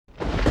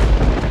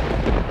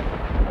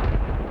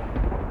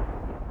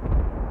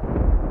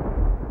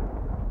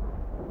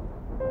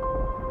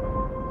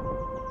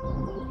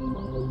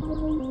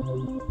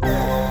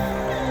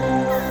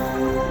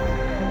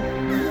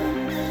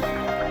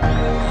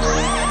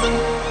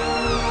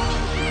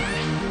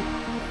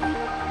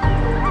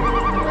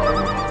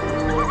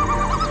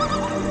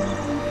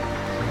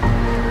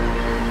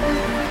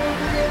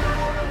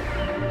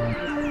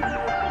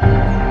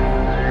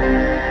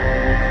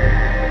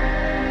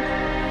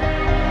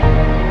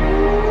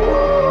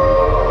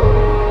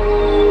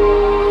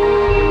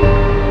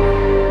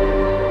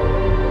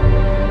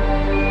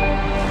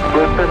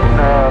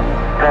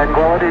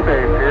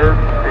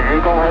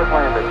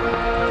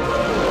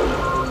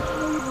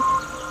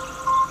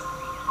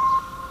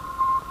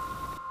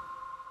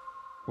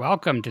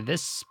Welcome to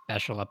this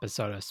special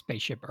episode of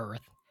Spaceship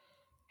Earth.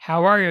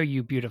 How are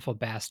you beautiful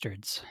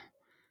bastards?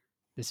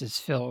 This is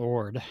Phil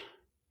Ord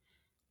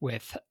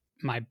with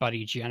my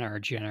buddy Jenner.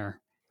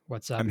 Jenner,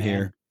 what's up, I'm man?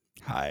 here.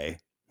 Hi.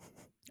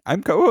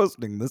 I'm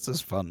co-hosting. This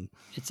is fun.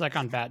 It's like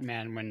on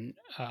Batman when,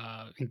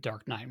 in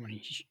Dark Knight, when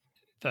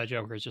the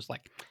Joker is just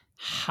like,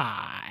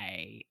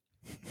 hi.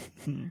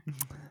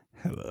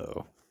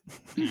 Hello.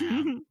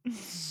 Yeah.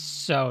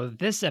 So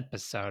this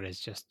episode is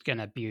just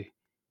gonna be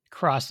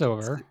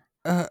crossover.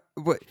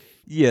 What?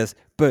 Yes,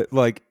 but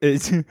like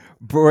it's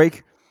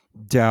break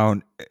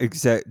down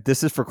exact.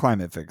 This is for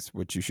Climate Fix,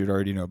 which you should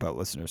already know about,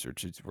 listeners.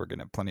 Which is we're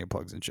gonna have plenty of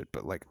plugs and shit.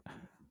 But like,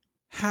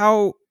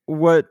 how?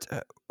 What?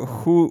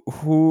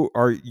 Who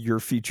are your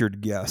featured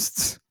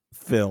guests,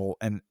 Phil?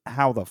 And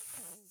how the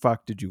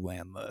fuck did you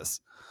land this?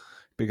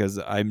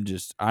 Because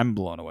I'm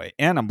blown away,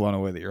 and I'm blown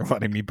away that you're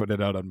letting me put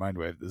it out on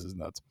Mindwave. This is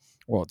nuts.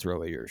 Well, it's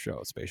really your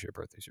show. Spaceship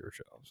Earth is your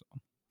show. So.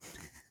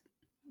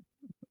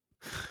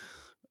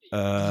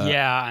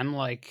 Yeah,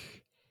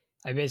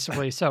 I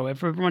basically, so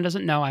if everyone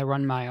doesn't know, I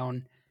run my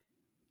own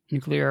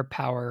nuclear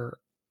power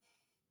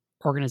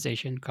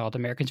organization called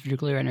Americans for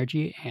Nuclear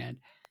Energy, and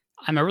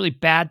I'm a really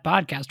bad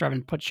podcaster. I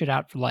haven't put shit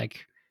out for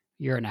like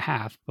a year and a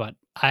half, but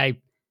I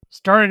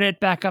started it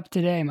back up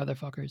today,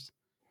 motherfuckers.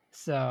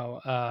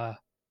 So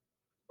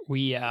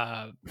we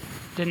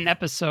did an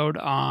episode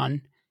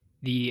on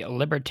the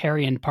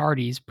Libertarian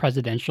Party's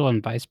presidential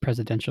and vice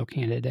presidential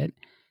candidate,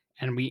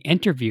 and we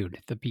interviewed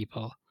the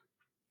people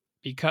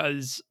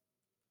because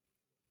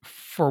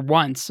for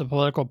once a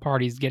political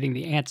party is getting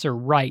the answer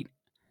right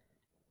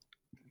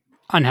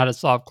on how to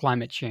solve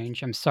climate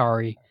change. I'm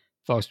sorry,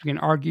 folks. We can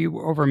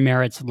argue over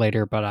merits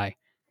later, but I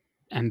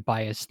am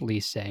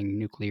biasedly saying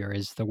nuclear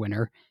is the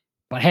winner.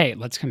 But hey,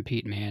 let's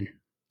compete, man.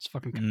 Let's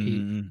fucking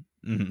compete.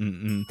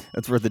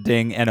 That's worth a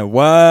ding and a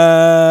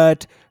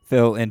what?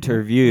 Phil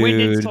interviewed.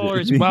 Wind and solar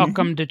is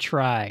welcome to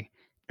try.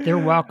 They're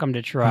welcome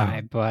to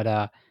try,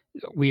 but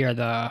we are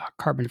the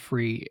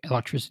carbon-free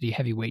electricity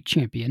heavyweight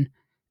champion,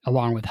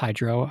 along with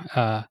hydro.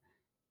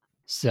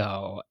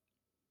 So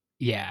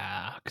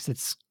yeah,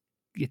 because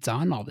it's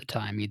on all the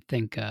time. You'd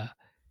think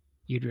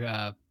you'd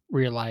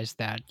realize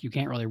that you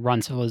can't really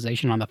run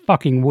civilization on the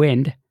fucking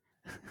wind.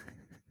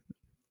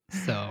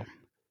 So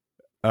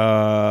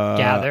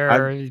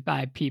gather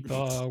my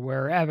people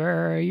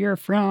wherever you're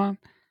from.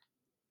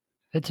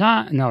 The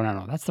time,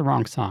 no, that's the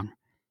wrong song.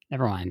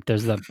 Never mind.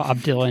 There's the Bob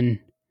Dylan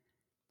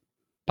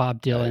I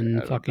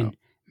fucking know.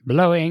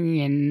 blowing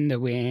in the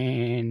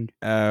wind.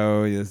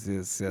 Oh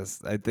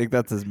yes. I think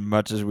that's as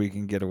much as we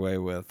can get away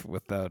with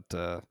without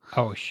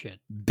Oh shit.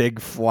 big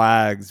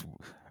flags.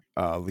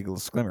 Legal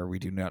disclaimer: we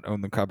do not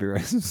own the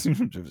copyrights.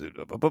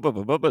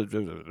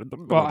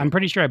 Well, I'm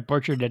pretty sure I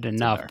butchered it It's in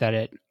enough there. that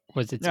it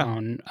was its Yeah.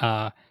 own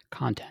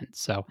content.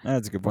 So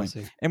That's a good we'll point.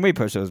 see. And we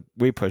push those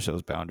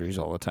boundaries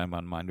all the time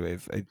on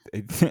Mindwave.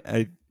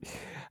 I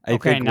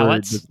Okay, think now we're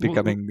just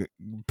becoming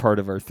part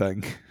of our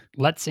thing.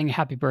 let's sing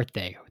Happy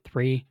Birthday.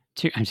 3,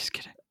 2. I'm just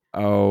kidding.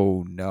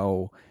 Oh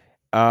no.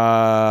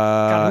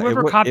 God,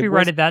 whoever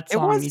copyrighted that it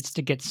song was needs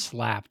to get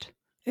slapped.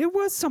 it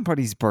was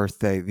somebody's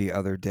birthday the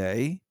other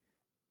day.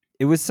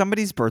 It was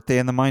somebody's birthday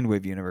in the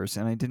Mindwave universe,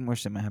 and I didn't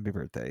wish them a happy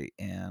birthday,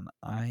 and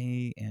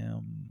I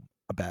am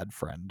a bad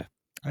friend.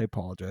 I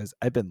apologize.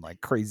 I've been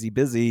like crazy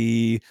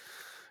busy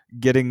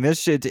getting this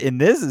shit,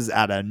 and this is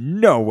out of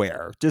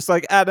nowhere. Just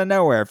like out of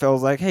nowhere.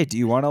 Phil's like, hey, do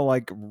you want to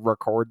like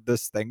record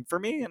this thing for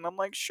me? And I'm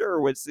like,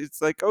 sure.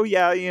 It's like, oh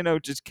yeah,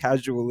 just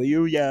casually.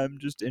 Oh yeah, I'm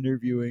just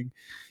interviewing,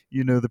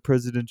 the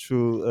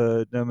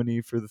presidential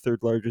nominee for the third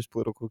largest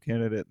political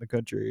candidate in the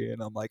country.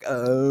 And I'm like,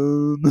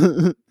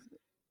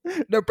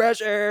 no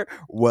pressure.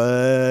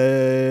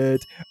 What?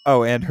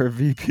 Oh, and her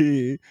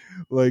VP.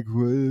 Like,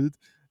 what?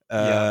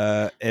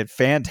 And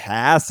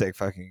fantastic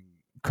fucking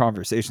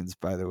conversations,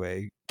 by the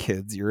way.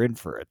 Kids, you're in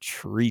for a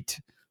treat.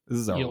 This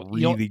is a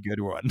really good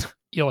one.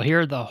 You'll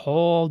hear the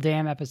whole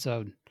damn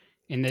episode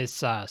in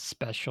this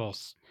special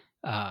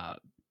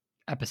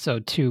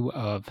episode 2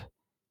 of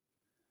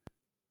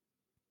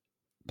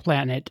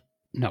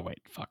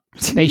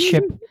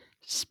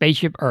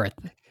Spaceship Earth.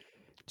 Did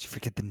you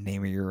forget the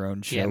name of your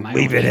own show? Yeah,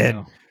 Leave it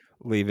in.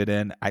 Leave it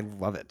in. I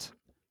love it.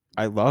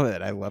 I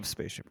love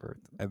Spaceship Earth.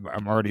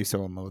 I'm already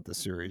so in love with the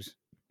series.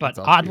 But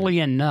oddly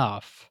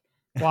enough,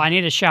 well, I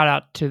need a shout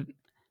out to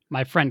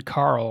my friend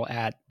Carl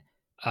at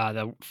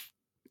the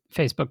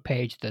Facebook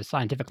page, The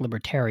Scientific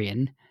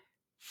Libertarian,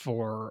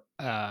 for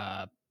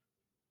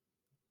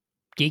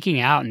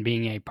geeking out and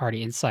being a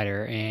party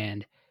insider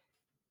and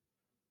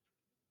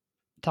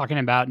talking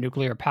about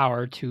nuclear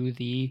power to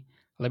the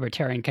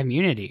libertarian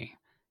community.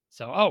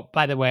 So, oh,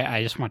 by the way,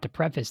 I just want to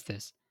preface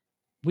this.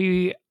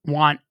 We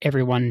want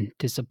everyone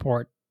to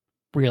support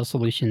real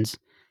solutions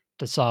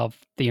to solve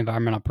the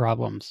environmental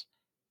problems.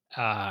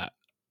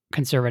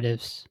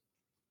 Conservatives,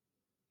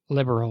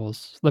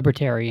 liberals,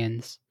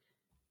 libertarians,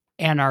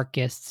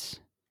 anarchists,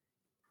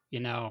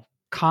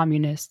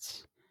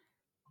 communists,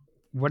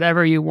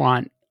 whatever you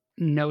want.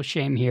 No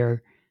shame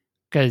here,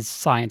 because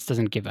science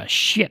doesn't give a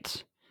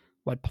shit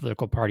what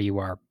political party you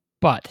are.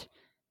 But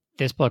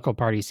this political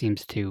party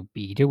seems to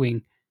be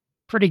doing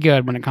pretty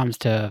good when it comes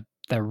to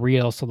the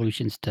real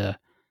solutions to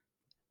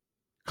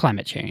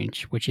climate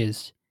change, which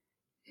is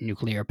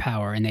nuclear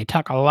power. And they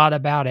talk a lot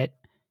about it,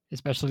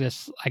 especially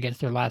this, I guess,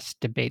 their last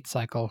debate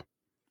cycle,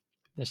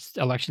 this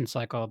election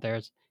cycle.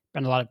 There's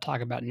been a lot of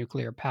talk about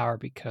nuclear power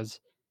because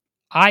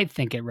I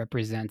think it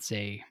represents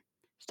I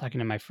was talking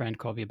to my friend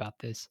Colby about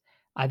this.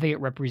 I think it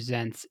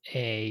represents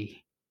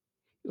he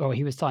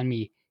was telling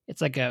me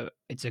it's a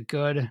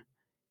good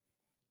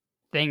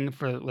thing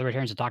for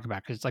libertarians to talk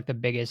about because it's like the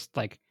biggest,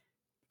 like,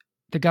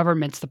 the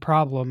government's the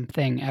problem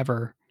thing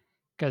ever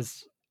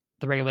because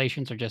the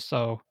regulations are just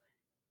so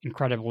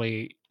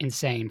incredibly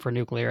insane for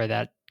nuclear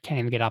that can't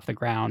even get off the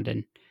ground,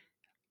 and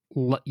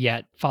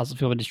yet fossil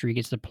fuel industry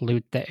gets to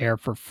pollute the air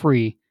for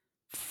free.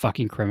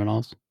 Fucking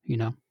criminals, you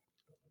know.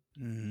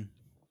 Mhm.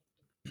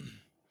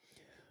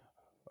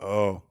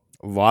 Oh,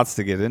 lots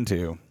to get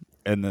into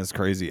in this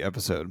crazy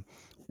episode.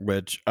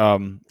 Which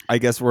I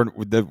guess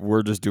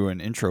we're just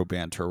doing intro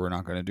banter. We're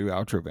not going to do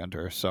outro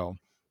banter. So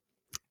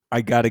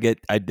I gotta get.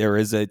 There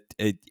is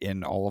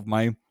and all of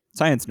my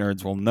science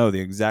nerds will know the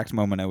exact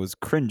moment I was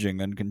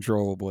cringing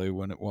uncontrollably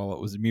while it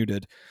was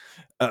muted,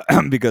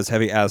 because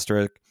heavy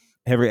asterisk,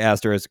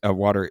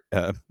 water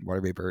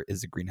vapor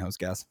is a greenhouse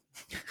gas.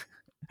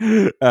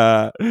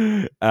 I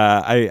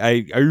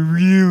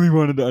really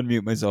wanted to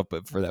unmute myself,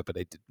 but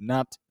I did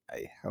not.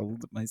 I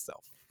held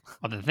myself.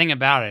 Well, the thing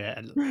about it,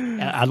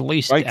 at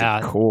least Spike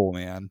is cool,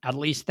 man. at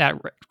least that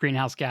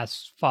greenhouse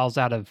gas falls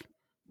out of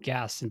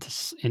gas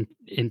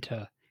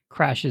into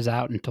crashes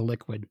out into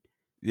liquid.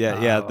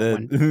 Yeah.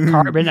 When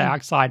carbon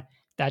dioxide,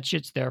 that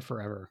shit's there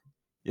forever.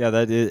 Yeah,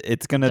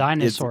 it's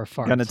Dinosaur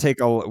gonna farts. take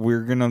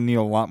we're gonna need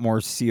a lot more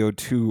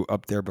CO2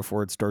 up there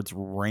before it starts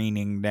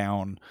raining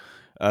down.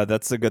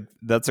 That's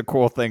a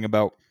cool thing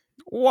about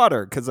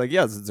water, because, like,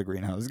 yes, it's a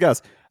greenhouse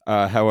gas.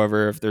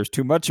 However, if there's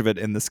too much of it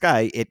in the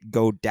sky, it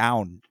go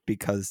down,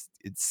 because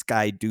it's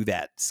sky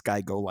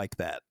go like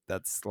that.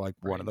 That's like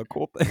one of the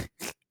cool things.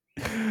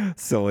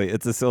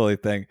 It's a silly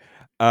thing.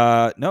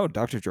 No,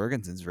 Dr.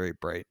 Jorgensen's very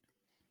bright.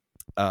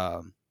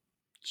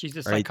 She's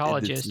a Right,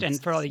 psychologist,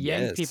 and for all the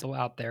Yang yes. people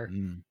out there,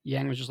 Mm.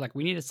 Yang was just like,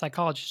 we need a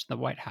psychologist in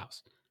the White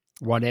House.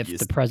 What if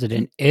Yes. the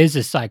president is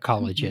a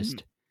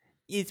psychologist?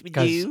 Yes, we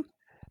Because do.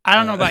 I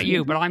don't know about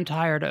you, but I'm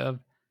tired of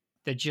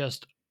the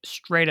just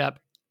straight up,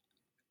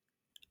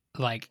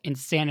 like,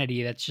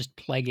 insanity that's just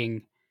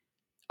plaguing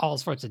all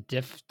sorts of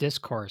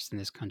discourse in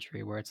this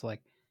country, where it's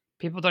like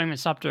people don't even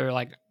stop to,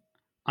 like,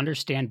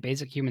 understand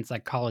basic human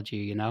psychology,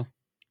 you know?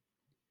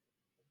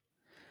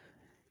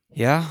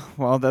 Yeah,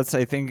 well,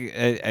 I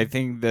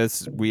think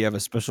this we have a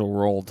special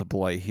role to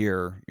play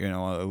here,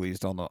 at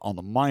least on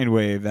the mind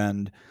wave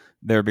end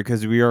there,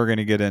 because we are going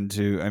to get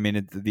into. I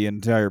mean, the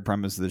entire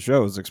premise of the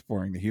show is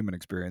exploring the human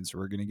experience.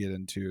 We're going to get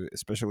into,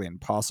 especially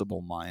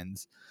Impossible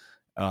Minds,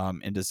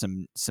 into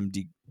some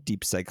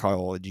deep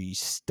psychology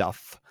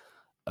stuff,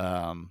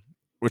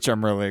 which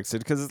I'm really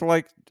excited, because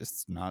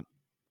it's not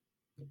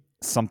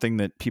something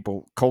that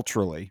people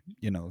culturally,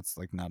 it's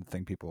like not a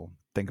thing people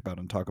think about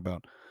and talk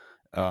about.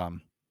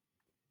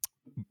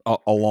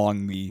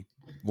 Along the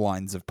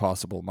lines of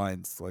Possible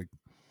Minds, like,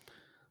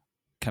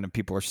 kind of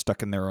people are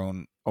stuck in their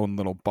own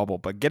little bubble,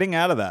 but getting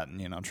out of that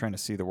and trying to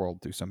see the world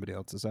through somebody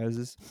else's eyes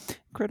is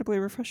incredibly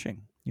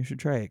refreshing. You should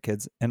try it,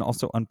 kids, and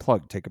also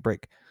unplug, take a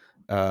break.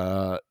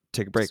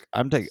 Take a break.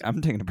 I'm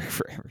taking a break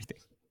for everything.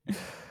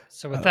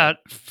 So without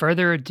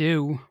further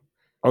ado,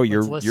 Oh, let's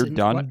you're listen.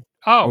 done.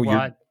 Oh, you're.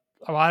 I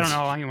don't know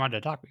how long you wanted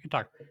to talk. We can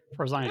talk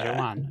for as long as you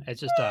want.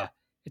 It's just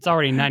it's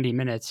already 90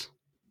 minutes.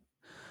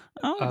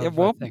 Oh, yeah, Of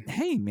well, thing.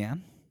 hey,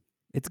 man,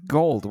 it's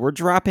gold. We're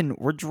dropping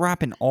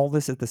all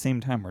this at the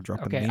same time. We're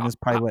dropping Okay, Venus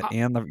Pilot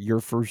and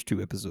your first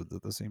two episodes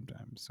at the same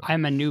time. So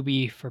I'm a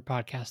newbie for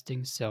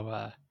podcasting, so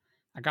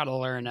I got to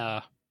learn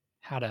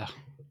how to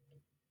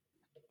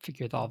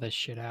figure all this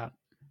shit out.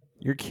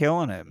 you're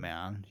killing it,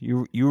 man.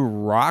 You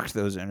rocked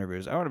those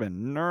interviews. I would have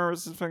been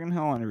nervous as fucking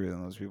hell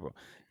interviewing those people.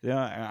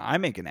 Yeah, I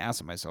make an ass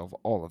of myself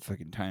all the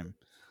fucking time,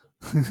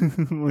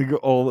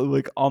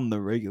 like on the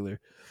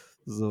regular.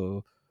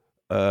 So,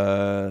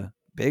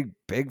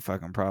 big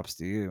fucking props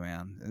to you,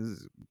 man. This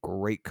is a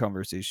great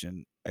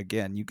conversation.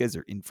 Again, you guys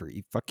are in for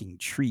a fucking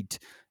treat.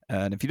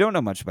 And if you don't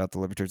know much about the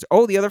Libertarians,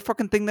 the other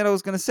fucking thing that I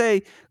was gonna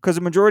say, because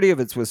the majority of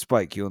it's with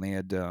Spike. You only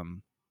had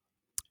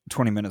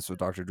 20 minutes with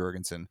Dr.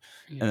 Jorgensen,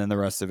 and then the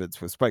rest of it's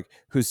with Spike,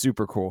 who's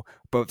super cool.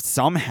 But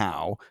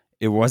somehow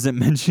it wasn't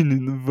mentioned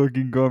in the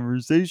fucking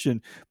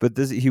conversation. But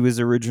he was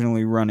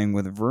originally running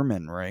with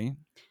Vermin, right?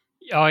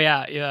 Oh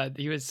yeah.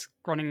 He was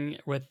running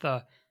with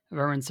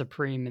Vermin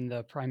Supreme in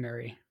the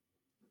primary.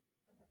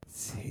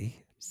 See,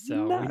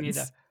 So we need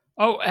to.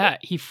 Oh,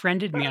 he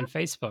friended me on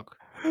Facebook.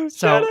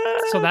 So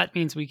that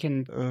means we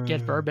can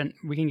get Vermin.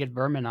 We can get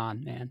Vermin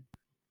on, man.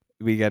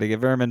 We got to get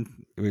Vermin.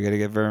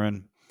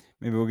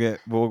 Maybe we'll get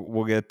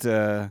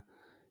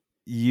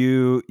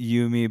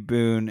you, me,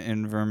 Boone,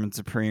 and Vermin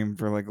Supreme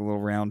for like a little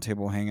round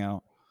table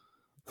hangout.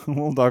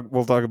 We'll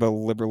talk about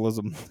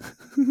liberalism.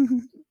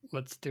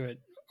 Let's do it.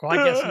 Well,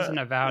 I guess he's an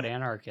avowed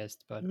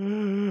anarchist, but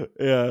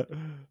Yeah.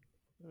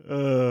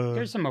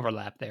 there's some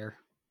overlap there.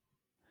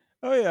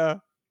 Oh yeah.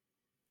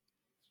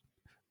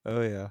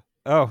 Oh yeah.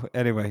 Oh,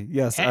 anyway,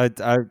 yes, A-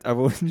 I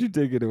will let you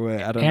take it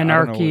away. I don't know.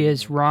 Anarchy What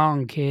is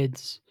wrong,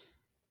 kids.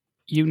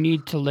 You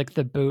need to lick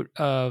the boot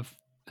of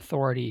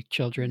authority,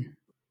 children.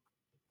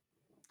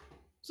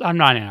 So I'm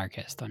not an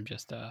anarchist. I'm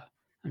just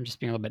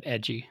being a little bit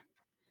edgy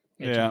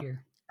Yeah.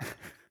 here.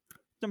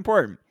 It's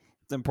important.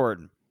 It's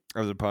important.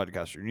 As a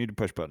podcaster, you need to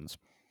push buttons.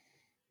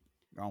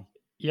 Oh.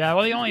 Yeah,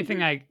 well, the only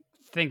thing I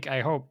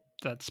hope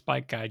that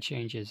Spike Guy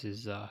changes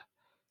is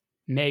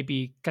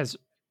maybe because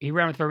he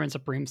ran with Urban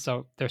Supreme,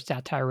 so they're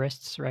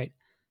satirists, right?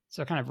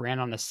 So kind of ran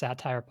on the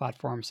satire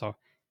platform. So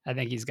I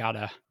think he's got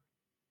to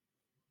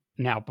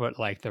now put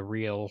like the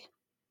real,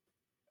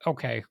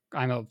 okay,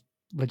 I'm a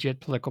legit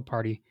political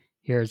party.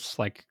 Here's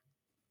like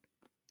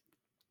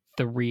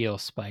the real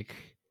Spike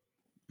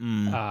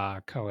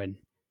Cohen.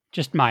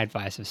 Just my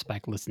advice if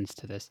Spike listens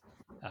to this.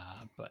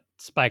 But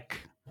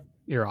Spike,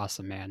 you're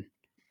awesome, man.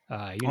 You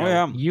Oh know,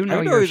 yeah. I could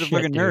tell your he's a shit,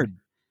 fucking dude. nerd.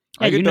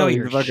 Yeah, I could tell he's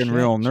your a fucking shit.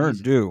 real nerd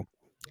Jesus. too.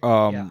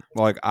 Yeah.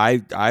 Like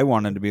I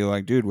wanted to be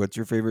like, dude, what's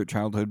your favorite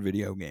childhood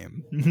video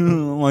game?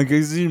 Like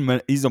he's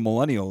a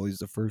millennial. He's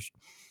the first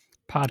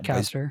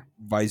Podcaster.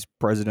 vice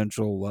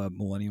presidential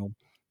millennial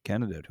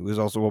candidate who is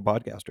also a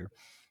podcaster.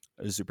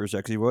 A super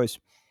sexy voice.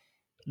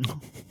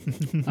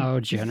 Oh,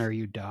 Jenner,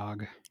 you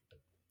dog.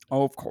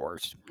 Oh, of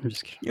course. I'm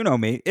just kidding. You know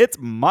me. It's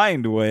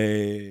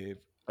Mindwave.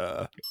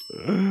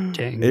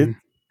 Dang.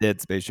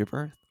 It's Spaceship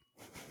Earth,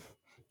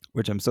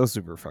 which I'm so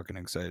super fucking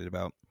excited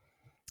about.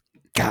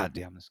 God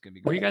damn, this is gonna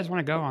be Where good. do you guys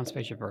want to go on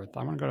Spaceship Earth?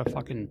 I want to go to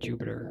fucking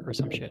Jupiter or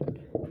some shit.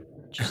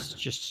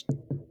 Just.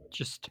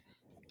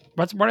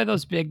 What are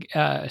those big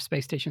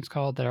space stations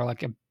called that are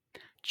like a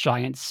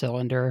giant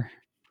cylinder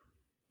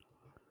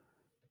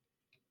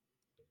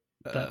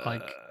that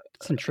like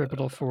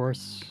centripetal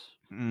force,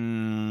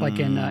 like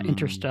in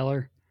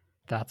Interstellar?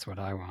 That's what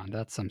I want.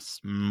 That's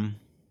some.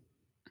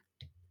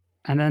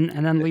 And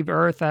then leave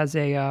Earth as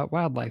a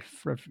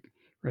wildlife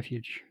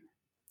refuge.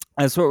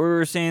 That's what we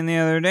were saying the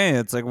other day.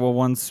 It's like, well,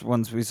 once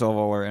we solve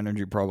all our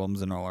energy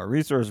problems and all our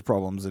resource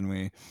problems, and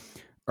we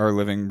are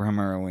living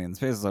primarily in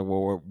space, it's like,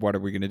 well, what are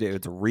we gonna do?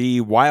 It's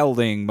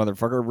rewilding,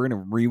 motherfucker. We're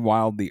gonna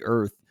rewild the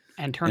Earth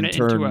and turn it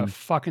into a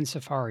fucking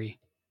safari.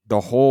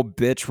 The whole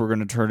bitch. We're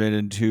gonna turn it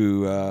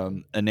into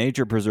a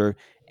nature preserve,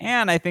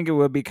 and I think it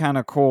would be kind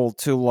of cool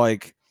to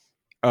like,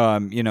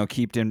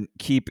 keep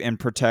and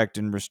protect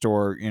and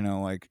restore,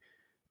 like,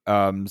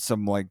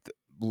 some like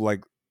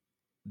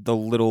the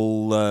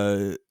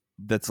little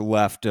that's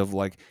left of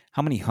like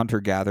how many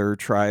hunter-gatherer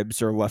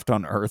tribes are left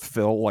on Earth,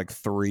 Phil? Like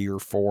 3 or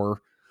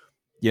 4,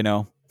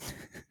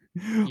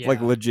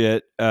 like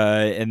legit,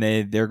 and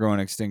they're going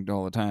extinct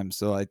all the time.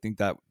 So I think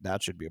that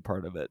should be a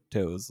part of it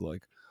too. Is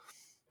like,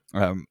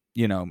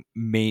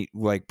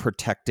 like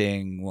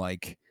protecting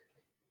like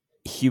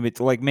human,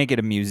 like make it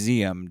a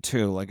museum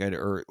too, like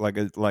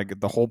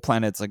the whole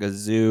planet's like a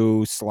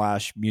zoo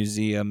 /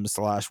 museum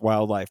 /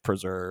 wildlife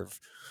preserve.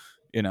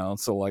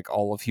 So like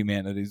all of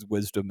humanity's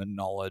wisdom and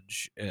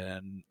knowledge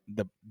and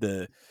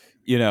the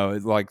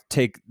like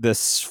take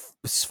this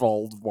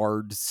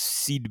Svalbard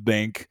seed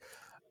bank,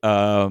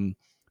 and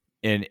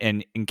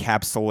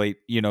encapsulate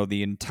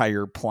the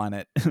entire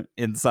planet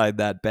inside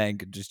that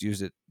bank, and just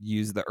use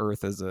the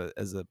Earth as a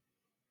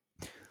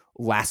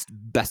last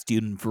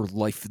bastion for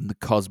life in the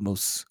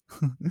cosmos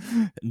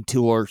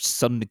until our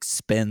sun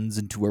expands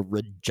into a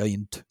red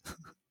giant.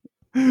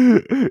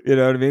 You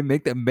know what I mean?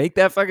 Make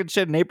that fucking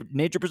shit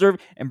nature preserve,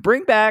 and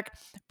bring back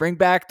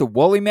the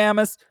woolly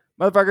mammoths,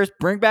 motherfuckers.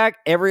 Bring back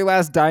every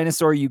last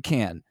dinosaur you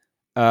can.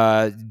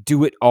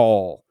 Do it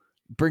all.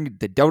 Bring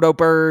the dodo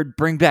bird.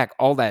 Bring back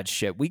all that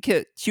shit.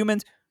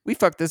 Humans. We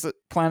fucked this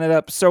planet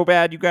up so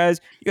bad, you guys.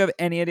 You have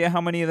any idea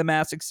how many of the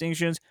mass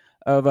extinctions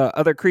of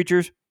other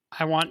creatures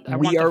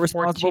we are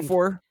responsible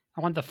for?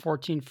 I want the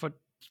 14-foot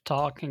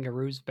tall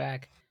kangaroos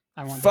back.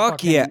 I want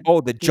Fuck yeah!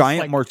 Oh, the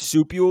giant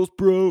marsupials,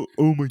 bro!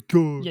 Oh my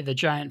god! Yeah, the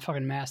giant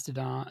fucking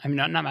mastodon. I mean,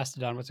 not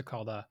mastodon. What's it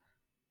called? A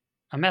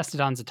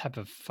mastodon's a type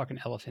of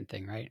fucking elephant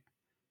thing, right?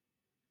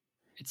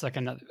 It's like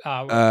another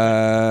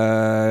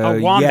a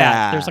wombat.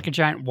 Yeah. There's like a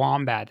giant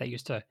wombat that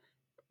used to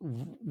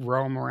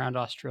roam around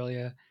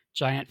Australia.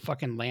 Giant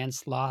fucking land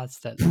sloths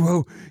that.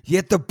 Bro,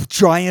 yeah, the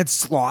giant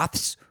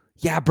sloths.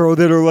 Yeah, bro,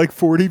 that are like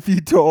 40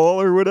 feet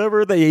tall or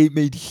whatever. They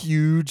made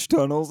huge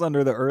tunnels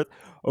under the earth.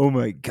 Oh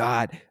my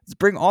god. Let's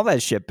bring all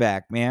that shit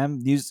back,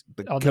 man. Use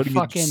the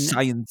cutting-edge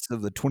science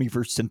of the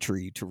 21st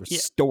century to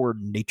restore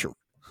nature.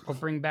 We'll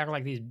bring back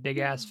like these big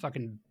ass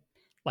fucking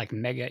like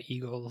mega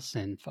eagles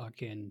and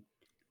fucking,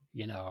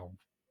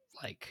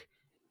 like,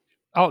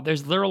 oh,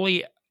 there's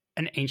literally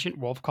an ancient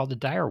wolf called the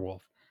dire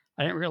wolf.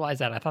 I didn't realize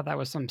that. I thought that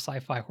was some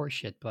sci-fi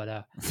horseshit, but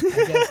I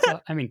guess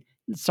I mean,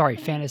 sorry,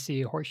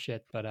 fantasy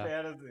horseshit, but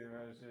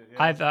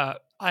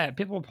I've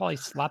people will probably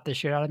slap the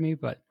shit out of me,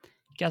 but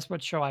guess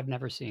what show I've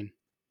never seen?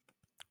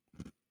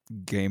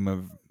 Game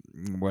of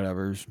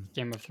whatever's.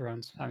 Game of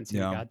Thrones. I haven't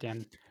seen a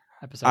goddamn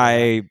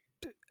episode.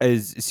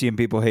 As seeing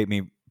people hate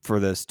me for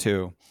this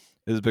too,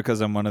 is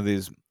because I'm one of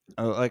these.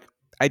 Like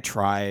I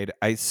tried,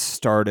 I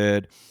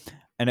started,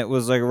 and it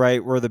was like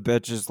right where the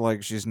bitch is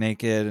like she's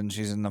naked and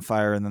she's in the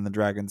fire, and then the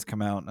dragons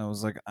come out, and I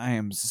was like, I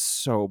am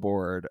so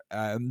bored.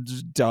 I'm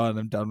just done.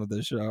 I'm done with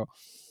this show.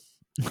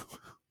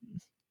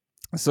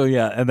 So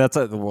yeah, and that's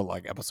at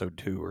like episode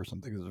 2 or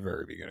something. Is the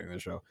very beginning of the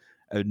show.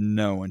 I had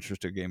no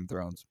interest in Game of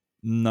Thrones,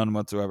 none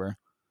whatsoever.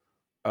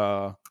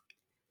 Uh,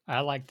 I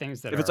like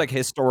things that if it's are like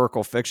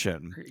historical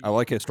fiction, I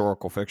like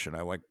historical fiction.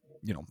 I like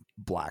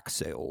black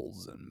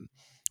sails and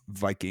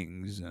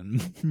Vikings and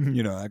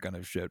that kind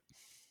of shit.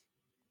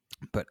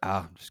 But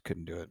just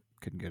couldn't do it.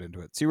 Couldn't get into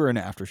it. See, we're in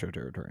after show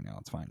territory now.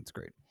 It's fine. It's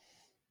great.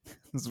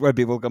 This is why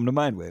people come to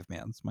Mindwave,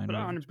 man. It's but I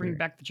Mindwave want to bring experience.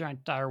 back the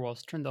giant dire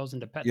wolves, turn those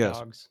into pet Yes.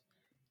 dogs.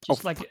 Oh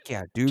Just fuck like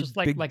yeah, dude! just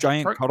like Big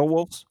giant cuddle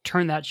wolves.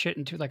 turn that shit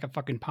into like a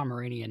fucking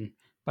Pomeranian,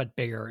 but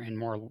bigger and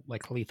more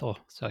like lethal.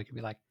 So I could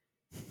be like,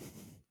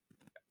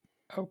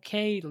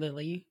 okay,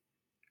 Lily,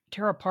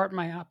 tear apart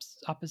my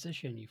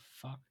opposition, you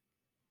fuck.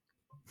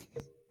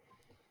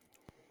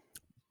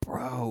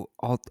 Bro,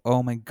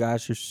 oh my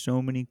gosh, there's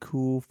so many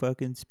cool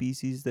fucking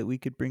species that we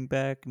could bring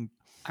back and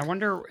I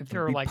wonder if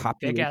there are like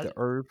big repopulate as the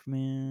earth,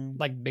 man.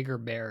 like bigger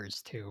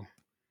bears too.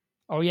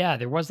 Oh yeah,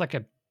 there was like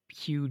a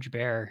huge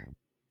bear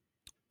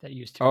that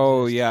used to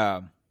Oh exist.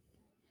 yeah,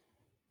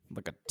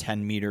 like a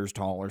 10 meters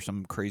tall or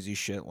some crazy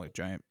shit, like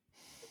giant.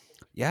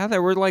 Yeah,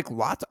 there were like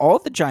lots, all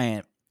the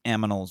giant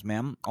aminals,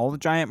 man. All the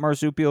giant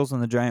marsupials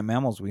and the giant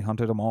mammals. We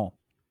hunted them all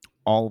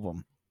of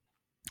them.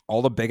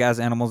 All the big ass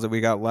animals that we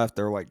got left,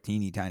 they're like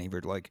teeny tiny.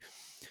 But like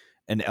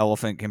an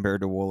elephant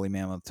compared to woolly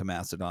mammoth to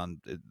mastodon,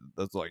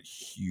 that's like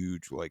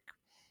huge, like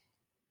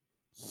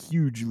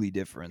hugely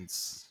different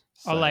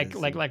Oh, sizes.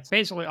 like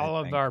basically I all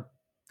of think. our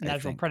I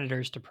natural think.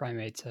 predators to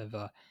primates have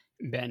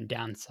been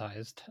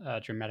downsized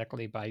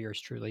dramatically by yours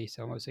truly,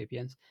 so Homo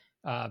sapiens.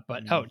 But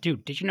Mm. oh,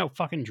 dude, did you know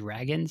fucking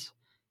dragons?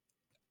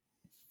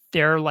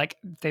 They're like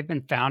they've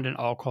been found in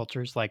all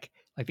cultures, like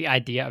the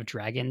idea of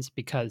dragons.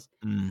 Because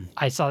Mm.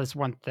 I saw this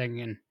one thing,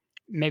 and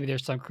maybe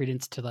there's some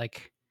credence to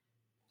like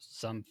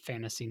some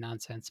fantasy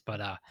nonsense, but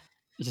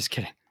just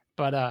kidding.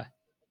 But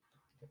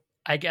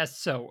I guess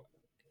so.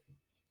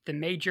 The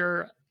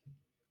major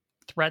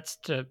threats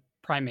to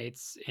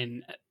primates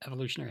in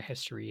evolutionary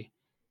history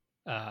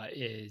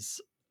is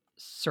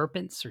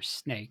serpents or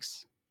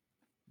snakes,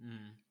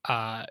 Mm.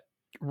 uh,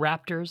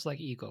 raptors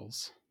like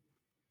eagles,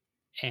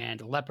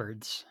 and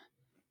leopards.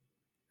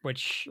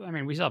 Which I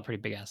mean, we still have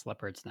pretty big ass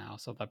leopards now,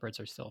 so leopards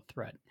are still a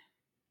threat.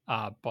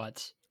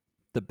 But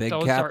The big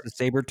those cats, are the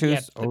saber yeah,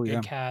 tooths. the Oh yeah.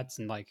 big cats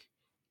and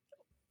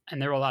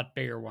they're a lot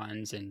bigger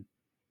ones. And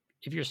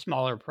if you're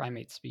smaller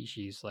primate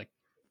species, like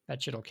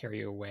that shit'll carry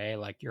you away,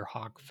 like your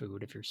hog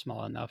food if you're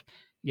small enough,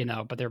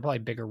 But they're probably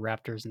bigger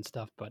raptors and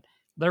stuff. But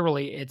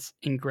literally, it's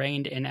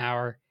ingrained in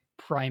our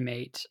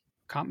primate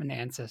common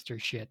ancestor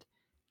shit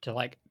to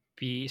like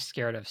be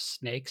scared of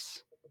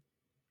snakes,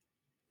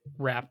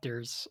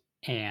 raptors,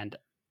 and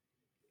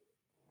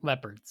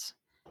leopards.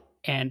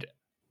 And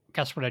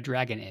guess what a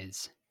dragon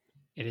is?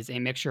 It is a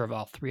mixture of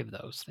all three of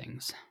those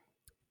things.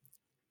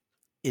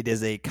 It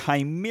is a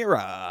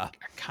chimera.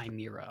 A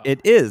chimera.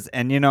 It is,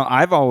 and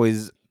I've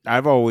always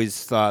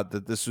thought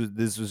that this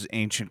was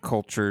ancient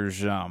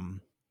cultures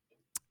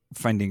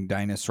finding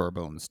dinosaur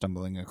bones,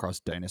 stumbling across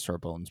dinosaur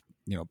bones,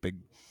 big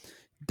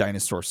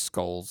dinosaur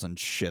skulls and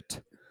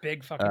shit.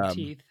 Big fucking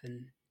teeth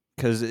and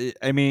Because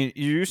I mean,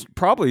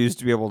 probably used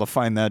to be able to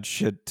find that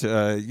shit,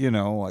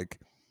 like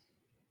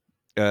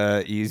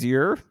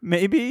easier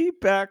maybe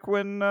back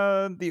when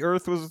the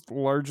Earth was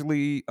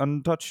largely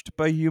untouched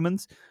by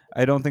humans.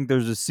 I don't think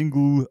there's a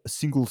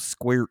single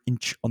square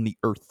inch on the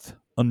Earth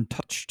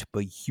untouched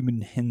by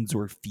human hands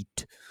or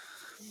feet,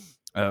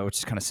 which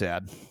is kind of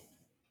sad.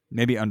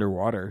 Maybe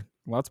underwater.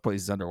 Lots of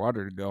places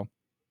underwater to go.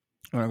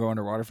 You want to go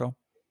underwater, Phil?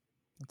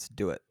 Let's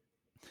do it.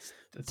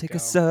 let's Take go. a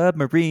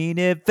submarine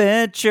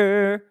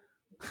adventure.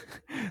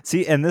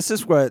 See, and this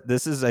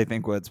is I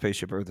think what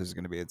Spaceship Earth is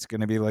going to be. It's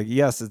going to be like,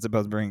 yes, it's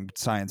about bringing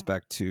science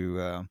back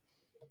to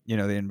the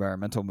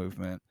environmental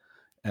movement,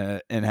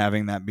 and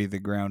having that be the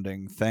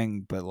grounding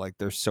thing. But like,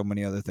 there's so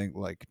many other things,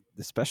 like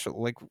the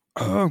special, like,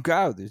 oh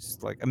god, there's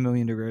just like a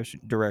million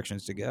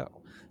directions to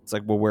go. It's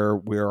like, well,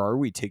 where are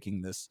we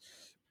taking this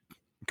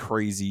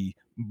crazy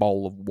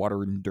ball of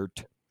water and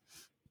dirt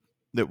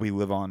that we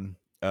live on?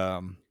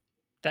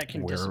 That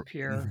can Where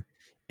disappear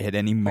at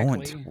any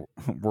moment quickly.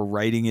 we're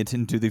writing it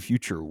into the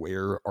future.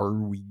 Where are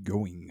we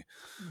going?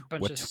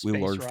 Bunch of What will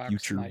space our rocks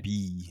future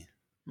be?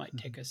 might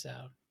take us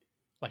out.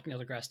 Like Neil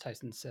deGrasse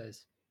Tyson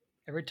says,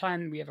 every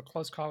time we have a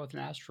close call with an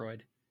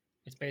asteroid,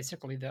 it's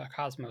basically the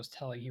cosmos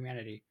telling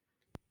humanity,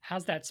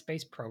 how's that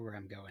space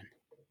program going?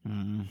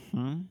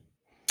 Hmm.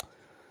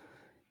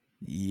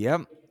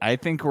 Yep. I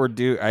think we're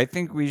due. I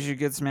think we should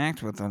get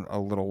smacked with a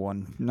little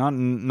one. Not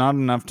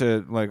enough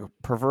to like,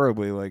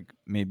 preferably like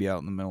maybe out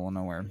in the middle of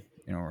nowhere,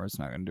 where it's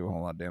not going to do a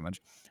whole lot of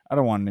damage. I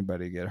don't want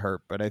anybody to get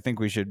hurt, but I think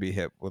we should be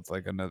hit with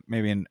like another,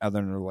 maybe an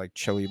other like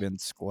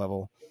Chelyabinsk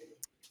level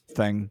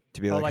thing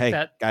to be Oh, like, like hey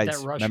that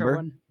guys, Russia remember?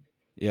 one?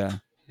 Yeah.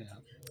 Yeah.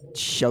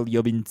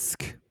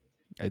 Chelyabinsk.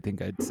 I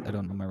think I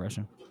don't know my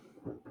Russian.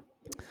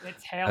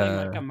 It's hailing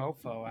like a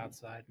mofo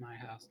outside my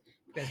house.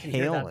 You guys can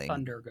hear that Hailing.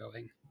 thunder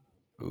going.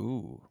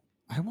 Ooh,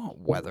 I want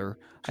weather.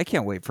 I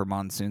can't wait for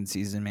monsoon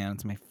season, man.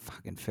 It's my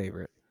fucking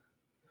favorite.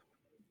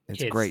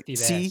 It's great. The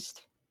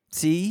best.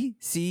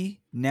 See,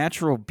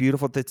 natural,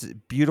 beautiful. That's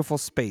beautiful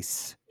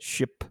space,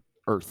 ship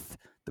Earth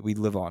that we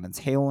live on. It's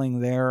hailing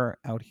there.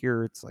 Out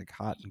here, it's like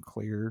hot and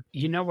clear.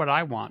 You know what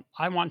I want?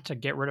 I want to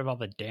get rid of all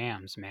the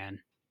dams, man.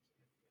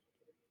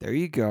 There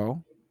you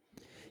go.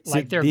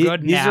 Like they're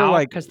good these now are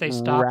like because they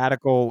stopped.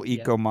 radical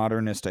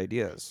eco-modernist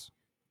ideas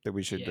that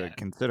we should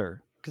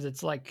consider. Because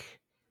it's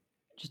like,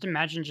 just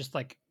imagine, just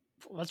like,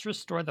 let's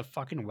restore the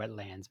fucking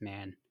wetlands,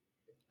 man.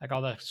 Like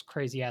all those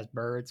crazy ass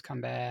birds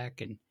come back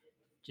and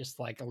just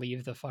like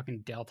leave the fucking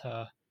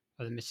delta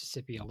of the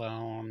Mississippi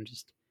alone.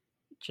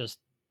 Just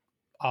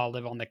all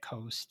live on the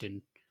coast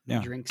and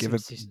drink give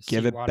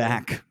seawater. it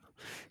back.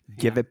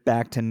 Give it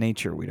back to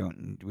nature. We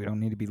don't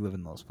need to be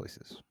living those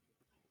places.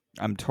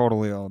 I'm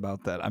totally all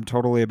about that. I'm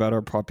totally about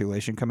our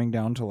population coming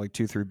down to like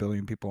 2-3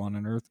 billion people on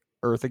an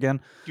Earth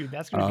again. Dude,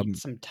 that's gonna be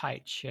some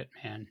tight shit,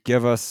 man.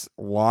 Give us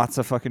lots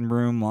of fucking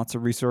room, lots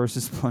of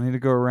resources, plenty to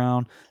go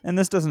around. And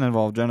this doesn't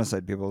involve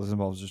genocide, people. This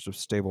involves just a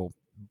stable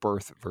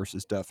birth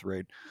versus death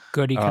rate.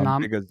 Good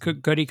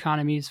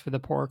economies for the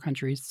poorer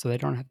countries, so they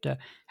don't have to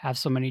have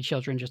so many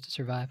children just to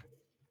survive.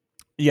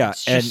 Yeah,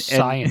 it's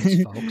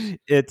science, folks.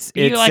 It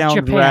like sounds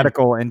Japan.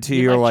 Radical until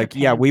you're like,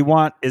 Japan. Yeah, we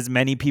want as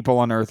many people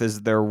on Earth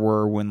as there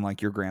were when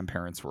like your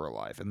grandparents were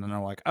alive, and then they're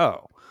like,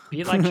 oh,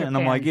 be like Japan. And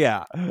I'm like,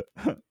 yeah.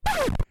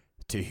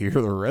 To hear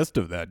the rest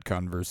of that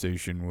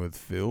conversation with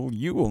Phil,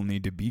 you will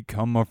need to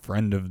become a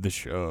friend of the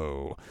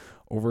show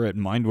over at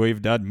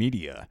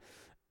mindwave.media.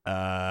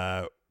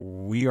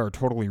 We are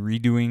totally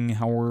redoing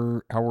how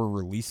we're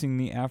releasing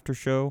the after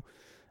show.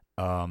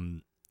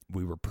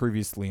 We were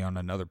previously on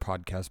another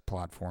podcast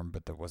platform,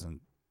 but it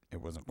wasn't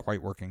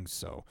quite working,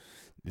 so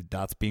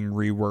that's being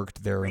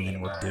reworked there, and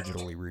then we're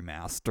digitally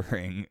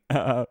remastering,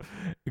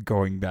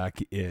 going back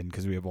in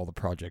because we have all the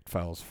project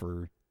files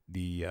for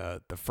the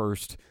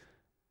first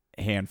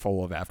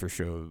handful of after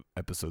show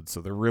episodes.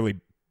 So the really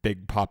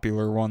big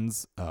popular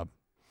ones are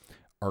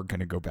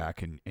going to go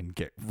back and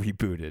get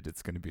rebooted.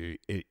 It's going to be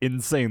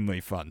insanely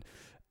fun.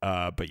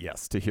 But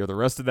yes, to hear the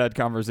rest of that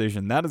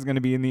conversation, that is going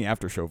to be in the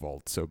after show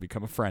vault. So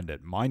become a friend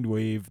at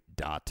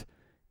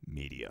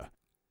mindwave.media.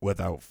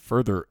 Without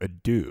further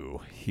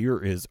ado, here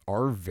is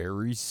our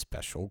very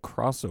special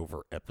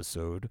crossover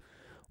episode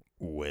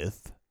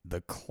with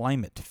the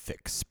Climate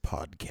Fix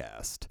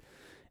podcast.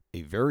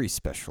 A very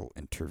special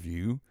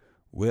interview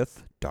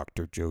with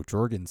Dr. Jo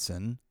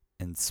Jorgensen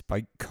and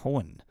Spike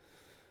Cohen,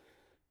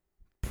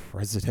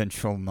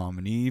 presidential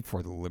nominee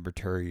for the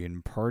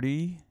Libertarian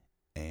Party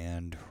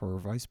and her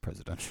vice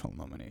presidential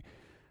nominee.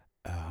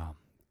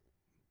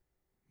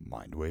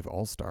 Mindwave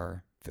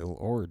All-Star Phil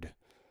Ord.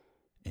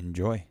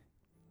 Enjoy.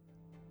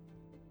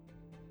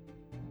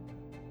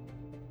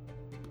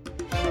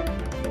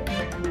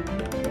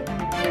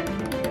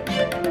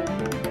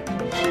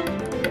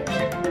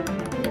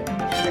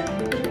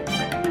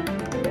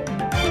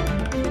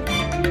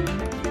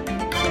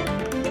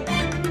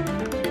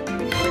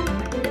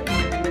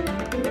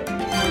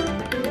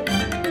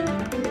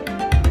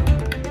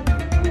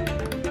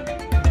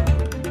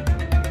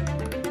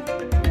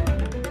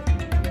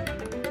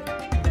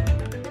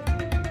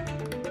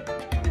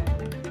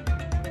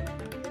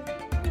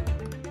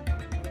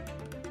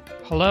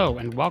 Hello,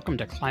 and welcome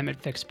to Climate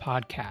Fix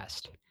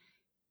Podcast.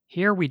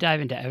 Here we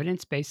dive into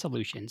evidence-based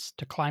solutions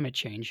to climate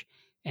change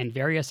and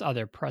various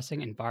other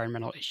pressing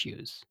environmental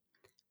issues.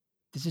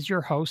 This is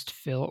your host,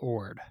 Phil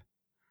Ord.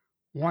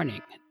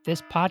 Warning,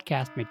 this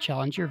podcast may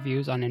challenge your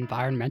views on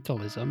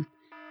environmentalism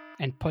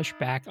and push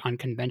back on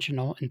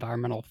conventional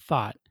environmental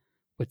thought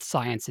with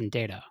science and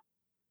data.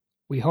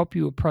 We hope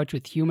you approach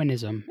with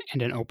humanism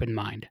and an open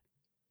mind.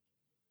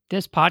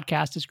 This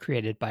podcast is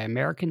created by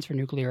Americans for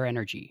Nuclear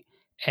Energy,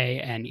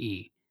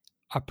 ANE,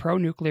 a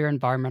pro-nuclear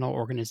environmental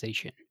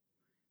organization.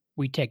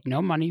 We take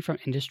no money from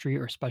industry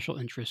or special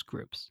interest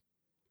groups.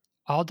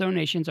 All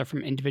donations are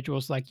from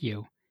individuals like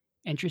you,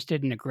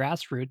 interested in a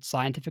grassroots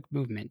scientific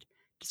movement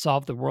to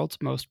solve the world's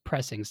most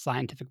pressing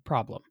scientific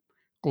problem,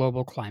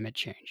 global climate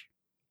change.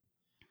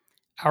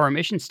 Our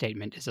mission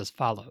statement is as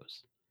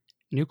follows.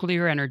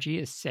 Nuclear energy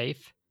is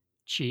safe,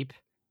 cheap,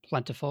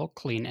 plentiful,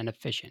 clean, and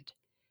efficient.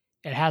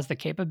 It has the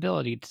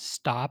capability to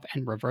stop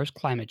and reverse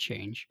climate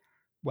change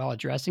while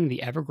addressing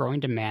the ever-growing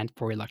demand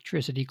for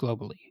electricity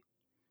globally.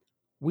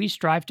 We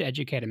strive to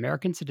educate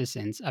American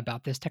citizens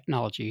about this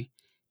technology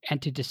and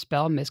to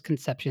dispel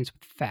misconceptions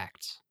with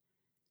facts.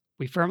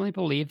 We firmly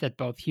believe that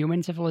both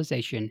human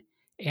civilization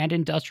and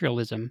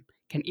industrialism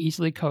can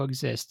easily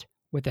coexist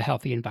with a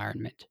healthy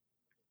environment.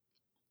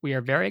 We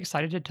are very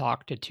excited to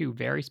talk to two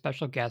very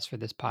special guests for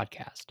this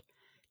podcast,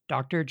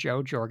 Dr.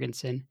 Jo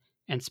Jorgensen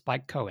and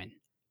Spike Cohen,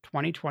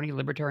 2020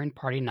 Libertarian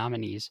Party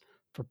nominees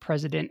for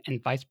President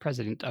and Vice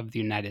President of the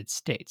United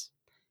States.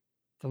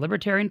 The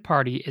Libertarian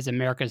Party is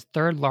America's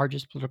third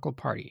largest political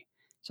party,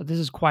 so this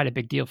is quite a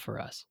big deal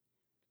for us.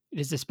 It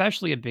is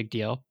especially a big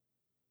deal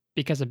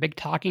because a big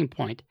talking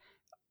point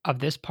of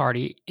this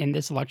party in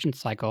this election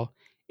cycle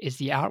is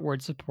the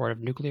outward support of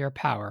nuclear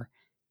power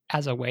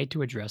as a way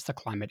to address the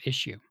climate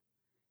issue.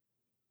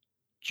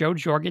 Joe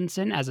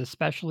Jorgensen has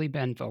especially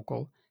been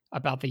vocal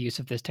about the use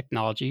of this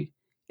technology,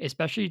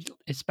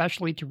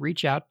 especially to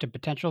reach out to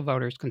potential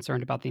voters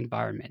concerned about the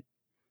environment.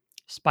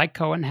 Spike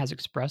Cohen has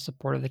expressed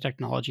support of the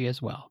technology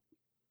as well.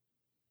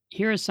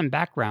 Here is some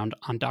background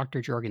on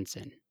Dr.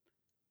 Jorgensen.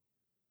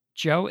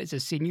 Joe is a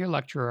senior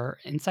lecturer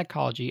in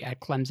psychology at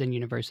Clemson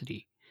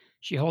University.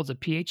 She holds a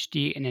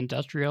PhD in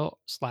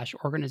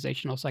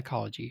industrial/organizational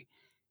psychology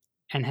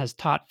and has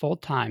taught full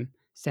time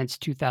since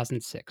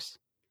 2006.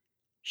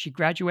 She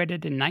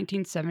graduated in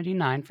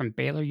 1979 from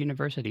Baylor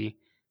University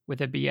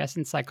with a BS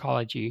in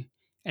psychology,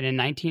 and in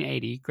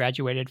 1980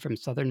 graduated from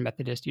Southern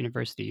Methodist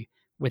University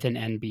with an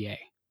MBA.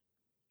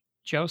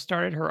 Jo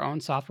started her own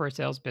software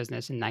sales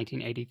business in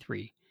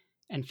 1983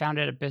 and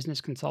founded a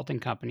business consulting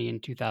company in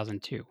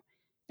 2002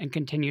 and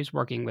continues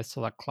working with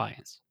select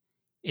clients.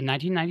 In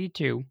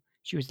 1992,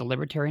 she was the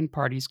Libertarian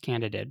Party's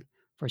candidate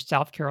for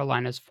South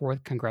Carolina's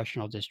 4th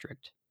Congressional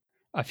District.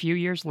 A few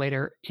years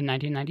later, in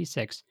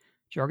 1996,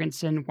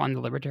 Jorgensen won the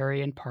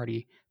Libertarian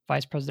Party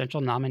vice presidential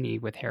nominee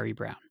with Harry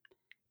Browne.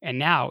 And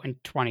now, in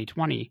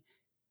 2020,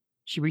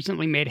 she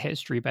recently made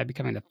history by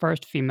becoming the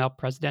first female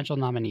presidential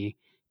nominee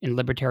in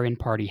Libertarian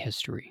Party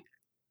history.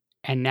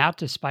 And now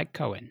to Spike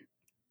Cohen.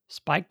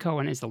 Spike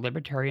Cohen is the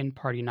Libertarian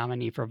Party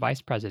nominee for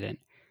vice president,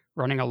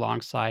 running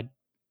alongside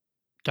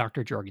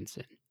Dr.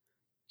 Jorgensen.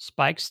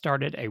 Spike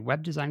started a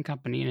web design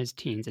company in his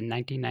teens in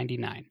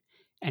 1999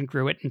 and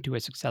grew it into a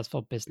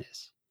successful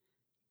business.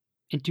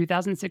 In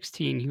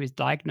 2016, he was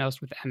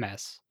diagnosed with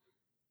MS.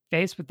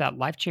 Faced with that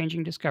life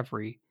changing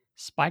discovery,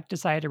 Spike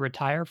decided to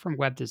retire from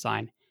web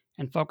design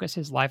and focus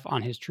his life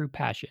on his true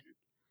passion,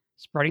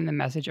 spreading the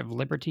message of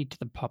liberty to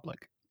the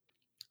public.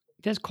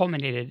 This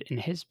culminated in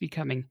his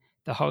becoming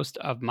the host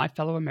of My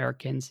Fellow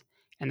Americans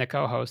and the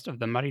co host of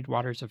the Muddied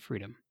Waters of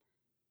Freedom,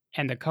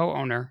 and the co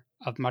owner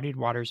of Muddied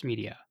Waters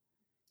Media.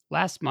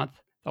 Last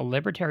month, the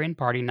Libertarian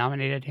Party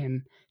nominated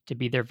him to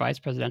be their vice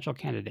presidential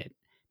candidate,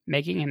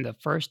 making him the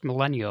first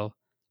millennial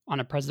on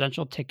a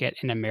presidential ticket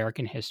in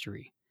American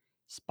history.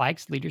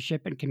 Spike's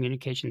leadership and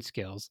communication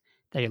skills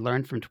that he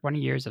learned from 20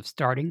 years of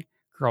starting,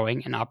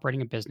 growing, and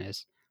operating a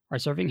business are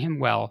serving him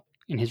well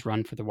in his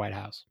run for the White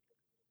House.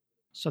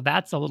 So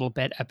that's a little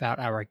bit about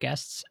our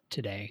guests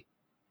today.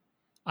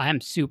 I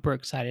am super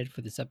excited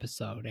for this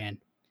episode, and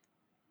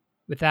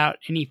without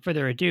any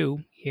further ado,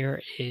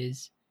 here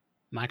is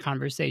my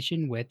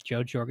conversation with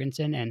Jo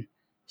Jorgensen and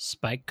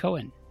Spike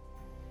Cohen.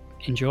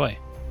 Enjoy.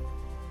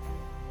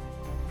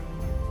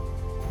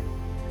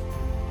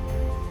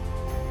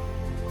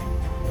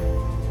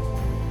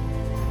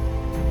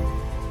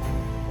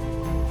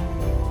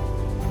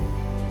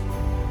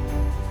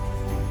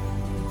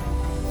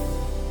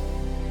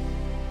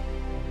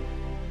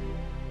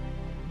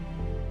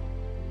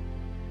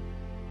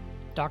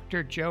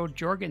 Dr. Jo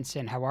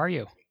Jorgensen, how are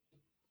you?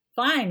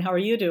 Fine. How are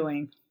you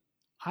doing?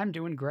 I'm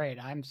doing great.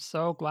 I'm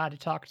so glad to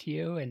talk to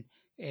you, and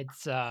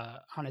it's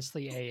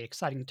honestly a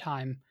exciting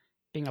time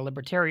being a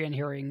libertarian,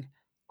 hearing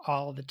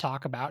all the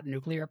talk about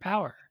nuclear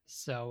power.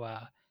 So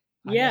I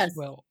guess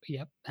Yes.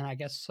 yep, and I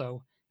guess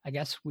so. I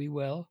guess we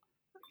will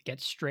get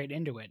straight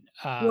into it.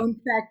 Well, in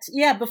fact,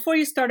 yeah, before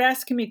you start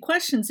asking me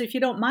questions, if you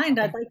don't mind,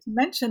 Okay. I'd like to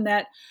mention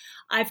that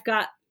I've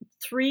got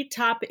 3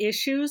 top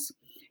issues.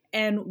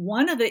 And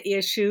one of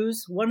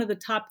the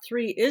top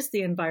 3 is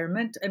the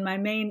environment. And my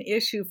main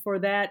issue for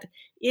that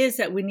is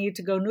that we need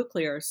to go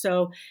nuclear.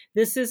 So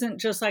this isn't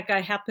just like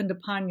I happened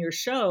upon your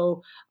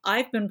show.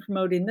 I've been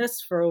promoting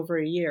this for over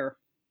a year.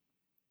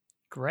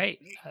 Great.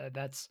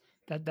 That's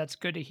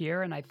good to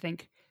hear, and I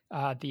think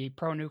the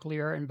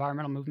pro-nuclear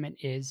environmental movement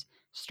is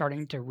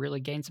starting to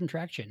really gain some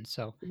traction.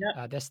 So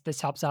Yep.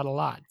 this helps out a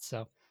lot.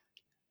 So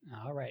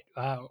all right.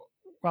 Well,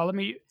 let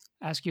me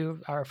ask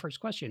you our first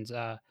questions.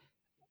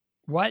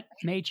 What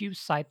made you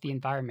cite the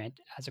environment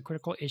as a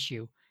critical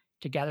issue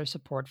to gather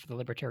support for the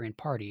Libertarian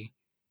Party,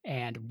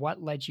 and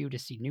what led you to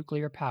see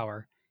nuclear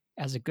power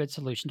as a good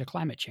solution to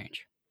climate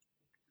change?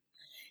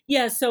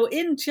 Yeah, so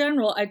in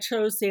general, I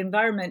chose the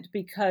environment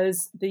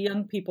because the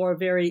young people are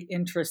very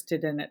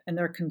interested in it and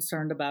they're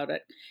concerned about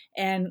it.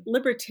 And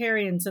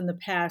libertarians in the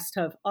past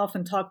have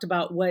often talked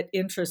about what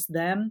interests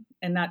them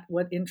and not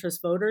what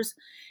interests voters.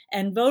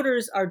 And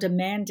voters are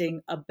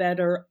demanding a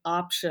better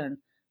option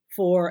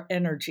for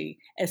energy,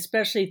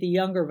 especially the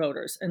younger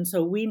voters. And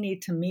so we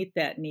need to meet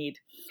that need.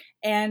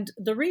 And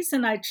the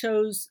reason I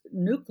chose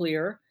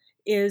nuclear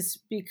is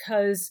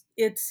because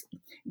it's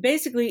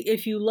basically,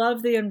 if you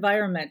love the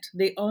environment,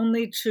 the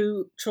only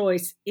true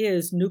choice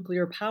is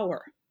nuclear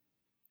power.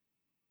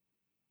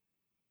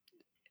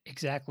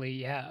 Exactly.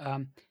 Yeah.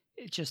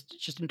 It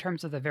just in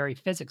terms of the very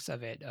physics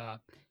of it,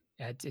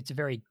 it's a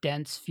very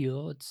dense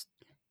fuel.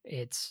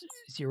 It's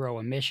zero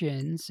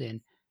emissions,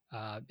 and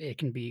it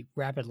can be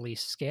rapidly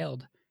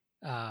scaled,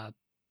 uh,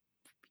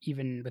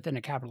 even within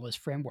a capitalist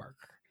framework,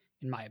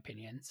 in my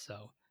opinion.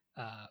 So,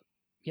 uh,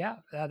 yeah,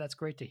 that's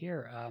great to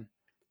hear.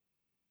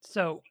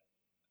 So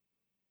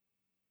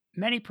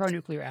many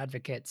pro-nuclear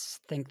advocates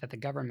think that the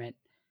government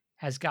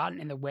has gotten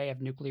in the way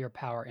of nuclear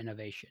power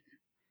innovation.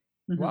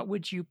 Mhm. What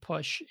would you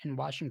push in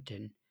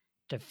Washington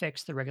to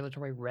fix the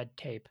regulatory red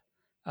tape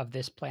of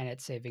this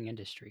planet-saving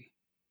industry?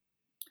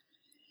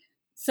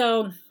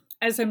 So,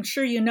 as I'm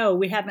sure you know,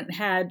 we haven't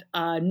had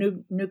a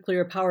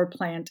nuclear power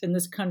plant in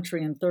this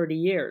country in 30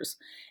 years.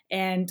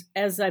 And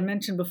as I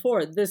mentioned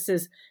before, this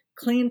is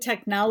clean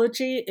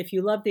technology. If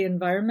you love the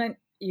environment,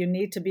 you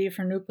need to be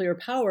for nuclear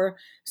power.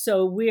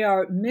 So, we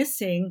are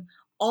missing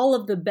all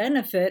of the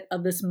benefit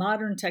of this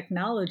modern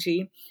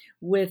technology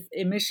with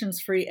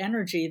emissions free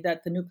energy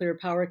that the nuclear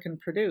power can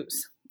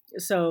produce.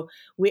 So,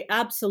 we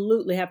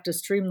absolutely have to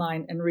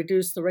streamline and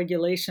reduce the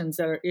regulations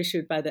that are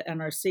issued by the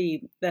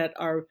NRC that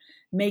are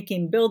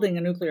making building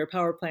a nuclear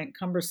power plant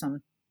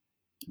cumbersome.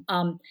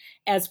 Um,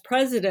 as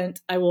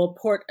president, I will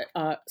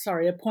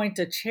appoint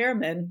a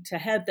chairman to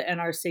head the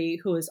NRC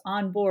who is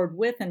on board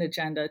with an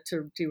agenda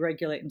to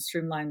deregulate and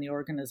streamline the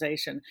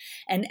organization.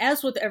 And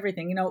as with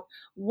everything,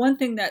 one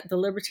thing that the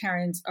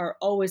libertarians are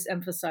always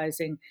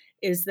emphasizing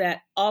is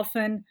that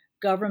often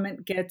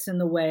government gets in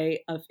the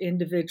way of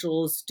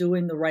individuals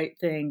doing the right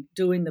thing,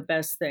 doing the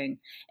best thing.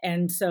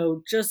 And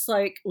so, just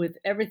like with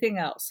everything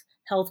else,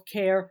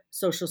 healthcare,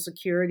 Social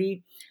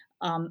Security,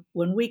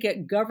 when we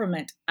get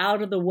government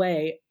out of the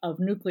way of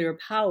nuclear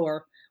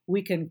power,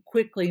 we can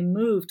quickly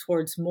move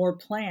towards more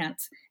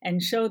plants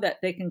and show that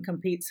they can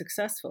compete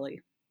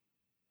successfully.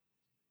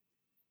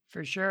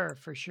 For sure,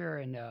 for sure.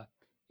 And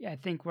yeah, I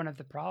think one of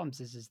the problems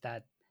is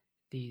that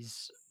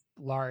these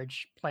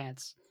large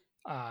plants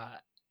uh,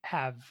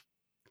 have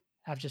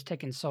have just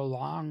taken so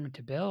long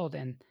to build,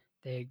 and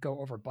they go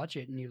over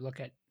budget. And you look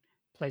at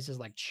places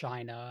like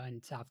China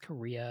and South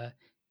Korea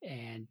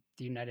and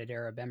the United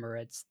Arab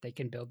Emirates; they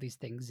can build these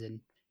things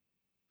in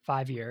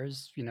 5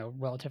 years,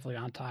 relatively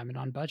on time and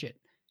on budget.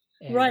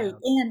 And Right.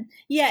 And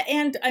yeah,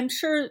 and I'm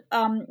sure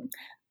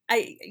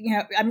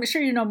I'm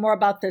sure you know more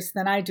about this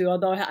than I do,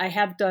 although I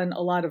have done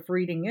a lot of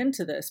reading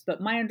into this.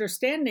 But my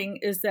understanding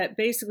is that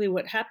basically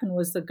what happened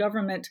was the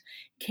government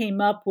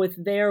came up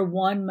with their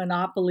one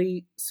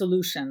monopoly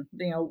solution,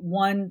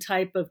 one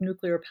type of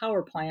nuclear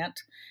power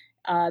plant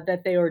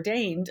that they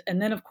ordained. And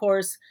then, of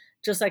course,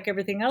 just like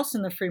everything else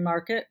in the free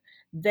market,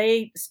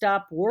 they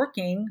stopped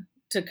working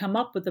to come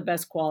up with the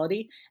best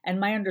quality. And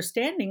my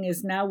understanding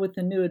is now with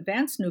the new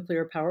advanced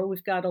nuclear power,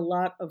 we've got a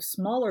lot of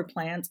smaller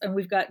plants and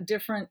we've got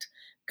different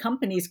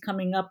companies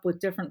coming up with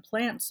different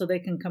plants so they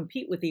can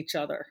compete with each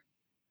other.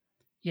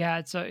 yeah,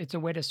 it's a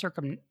way to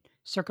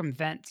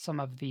circumvent some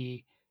of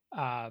the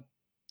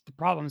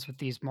problems with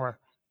these more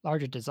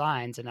larger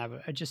designs. And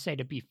I'd just say,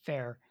 to be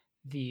fair,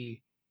 the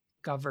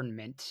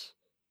government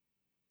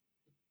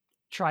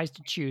tries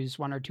to choose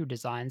one or two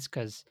designs,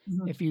 because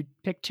Mhm, if you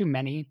pick too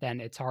many,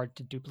 then it's hard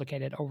to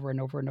duplicate it over and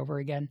over and over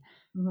again.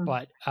 mhm.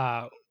 But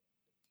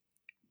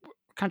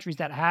countries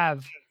that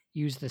have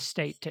used the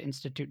state to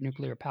institute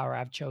nuclear power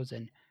have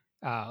chosen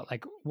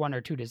like one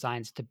or two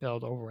designs to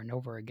build over and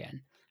over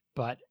again.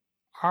 But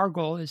our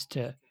goal is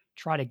to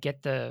try to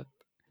get the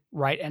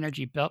right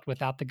energy built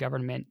without the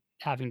government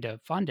having to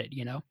fund it.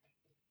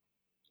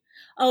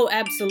 Oh,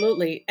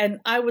 absolutely. And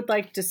I would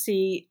like to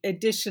see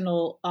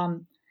additional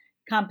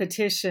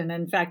competition.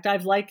 In fact,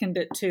 I've likened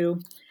it to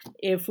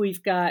if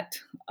we've got,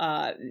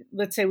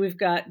 let's say, we've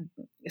got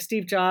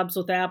Steve Jobs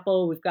with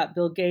Apple, we've got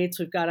Bill Gates,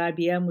 we've got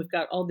IBM, we've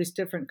got all these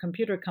different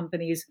computer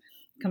companies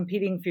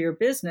competing for your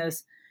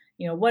business.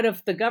 What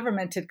if the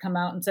government had come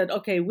out and said,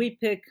 okay, we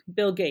pick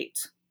Bill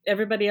Gates?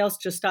 Everybody else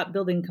just stopped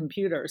building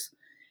computers.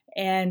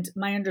 And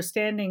my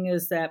understanding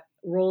is that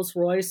Rolls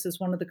Royce is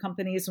one of the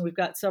companies, and we've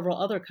got several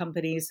other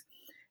companies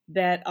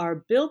that are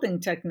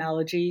building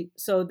technology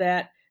so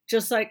that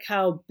just like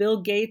how Bill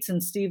Gates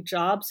and Steve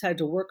Jobs had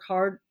to work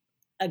hard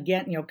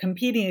again,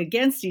 competing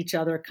against each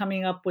other,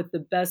 coming up with the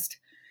best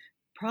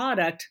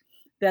product,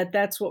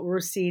 that's what we're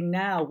seeing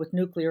now with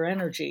nuclear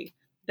energy.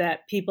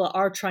 That people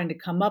are trying to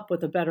come up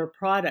with a better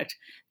product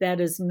that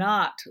is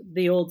not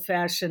the old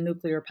fashioned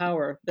nuclear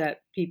power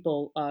that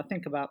people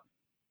think about.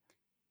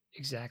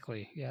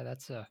 Exactly. Yeah,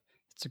 that's a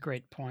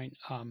great point.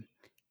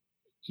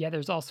 Yeah,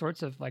 there's all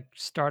sorts of like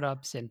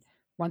startups, and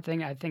one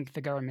thing I think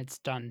the government's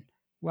done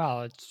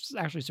well, it's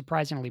actually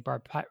surprisingly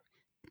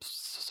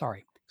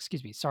sorry,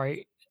 excuse me,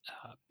 sorry.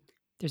 Uh,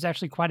 there's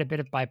actually quite a bit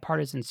of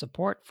bipartisan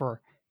support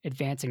for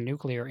advancing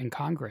nuclear in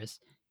Congress.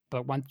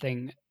 But one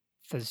thing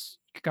this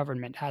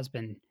government has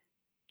been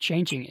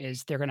changing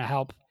is they're going to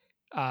help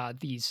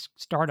these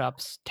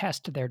startups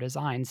test their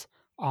designs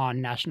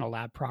on national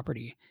lab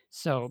property.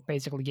 So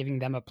basically, giving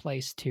them a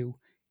place to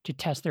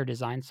test their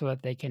designs so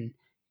that they can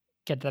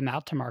get them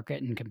out to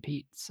market and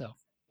compete. So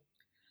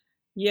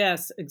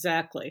Yes,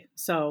 exactly.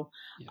 So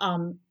yeah,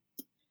 um,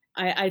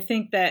 I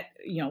think that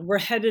we're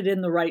headed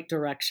in the right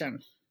direction.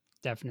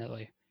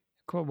 definitely.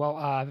 Cool. Well,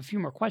 I have a few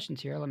more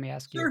questions here. Let me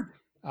ask you. Sure.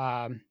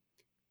 Um,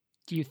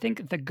 do you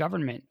think the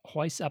government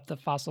hoists up the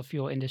fossil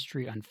fuel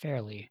industry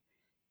unfairly?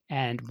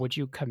 And would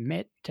you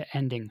commit to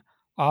ending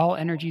all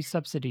energy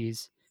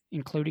subsidies,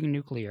 including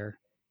nuclear,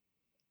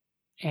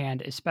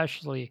 and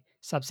especially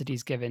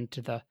subsidies given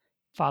to the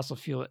fossil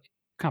fuel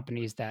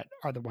companies that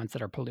are the ones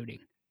that are polluting.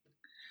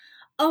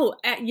 Oh,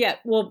 yeah.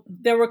 Well,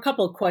 there were a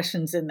couple of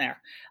questions in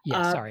there,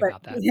 Yeah, sorry but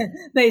about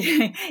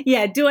that.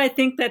 yeah. Do I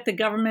think that the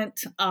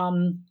government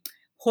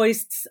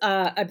hoists,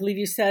 I believe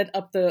you said,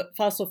 up the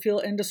fossil fuel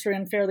industry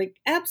unfairly?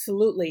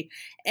 Absolutely.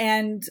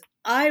 And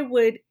I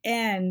would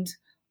end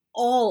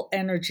all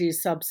energy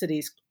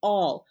subsidies,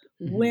 all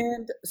Hmm.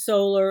 wind,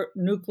 solar,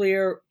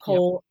 nuclear, Yep.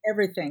 coal,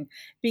 everything,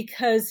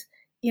 because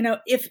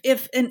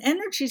if an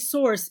energy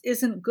source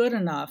isn't good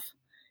enough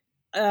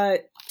uh,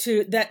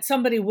 to that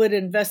somebody would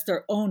invest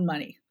their own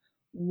money.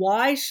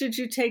 Why should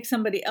you take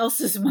somebody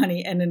else's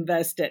money and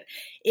invest it?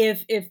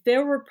 If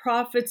there were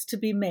profits to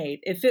be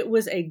made, if it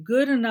was a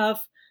good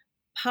enough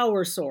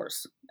power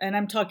source, and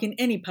I'm talking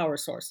any power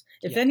source,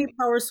 if Yeah. any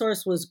power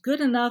source was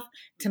good enough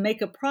to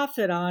make a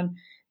profit on,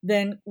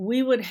 then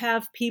we would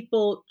have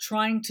people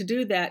trying to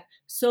do that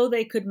so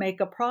they could make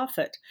a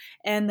profit.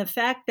 And the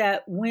fact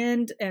that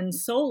wind and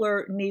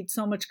solar need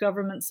so much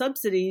government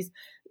subsidies,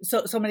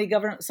 so many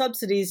government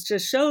subsidies,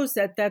 just shows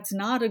that that's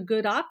not a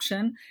good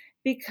option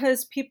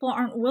because people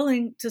aren't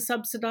willing to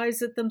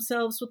subsidize it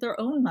themselves with their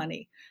own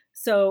money.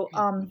 So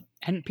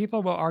And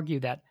people will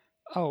argue that,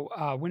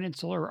 oh, wind and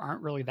solar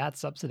aren't really that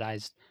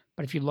subsidized.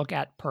 But if you look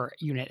at per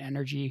unit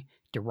energy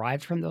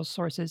derived from those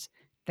sources,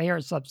 they are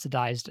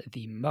subsidized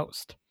the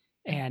most.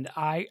 And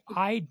I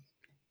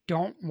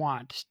don't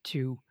want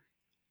to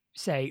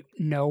say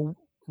no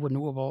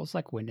renewables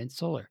like wind and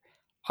solar.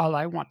 All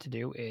I want to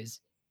do is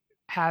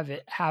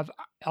have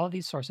all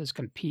these sources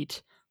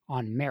compete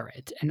on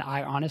merit. And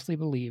I honestly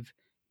believe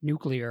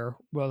nuclear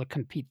will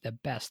compete the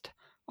best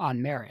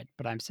on merit.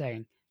 But I'm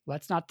saying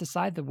let's not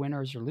decide the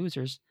winners or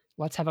losers.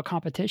 Let's have a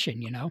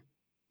competition, you know?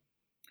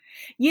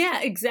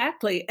 Yeah,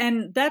 exactly.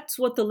 And that's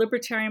what the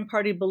Libertarian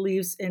Party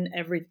believes in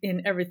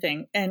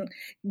everything. And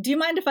do you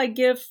mind if I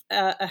give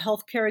a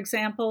healthcare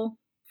example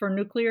for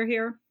nuclear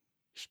here?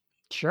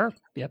 Sure.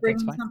 Yep, that's Bring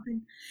fine.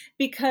 something?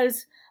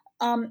 Because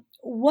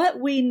what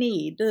we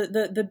need,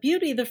 the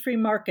beauty of the free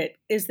market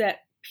is that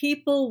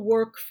people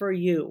work for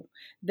you,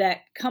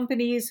 that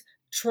companies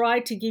try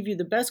to give you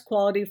the best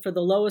quality for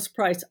the lowest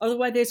price.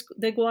 Otherwise,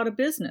 they go out of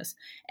business.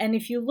 And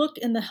if you look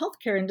in the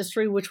healthcare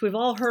industry, which we've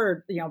all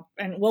heard,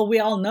 and well, we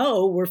all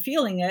know we're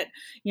feeling it,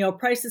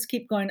 prices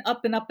keep going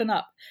up and up and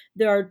up.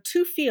 There are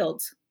two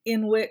fields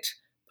in which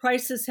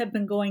prices have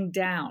been going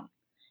down.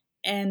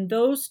 And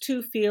those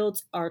two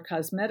fields are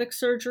cosmetic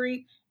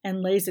surgery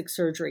and LASIK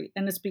surgery.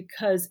 And it's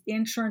because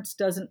insurance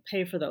doesn't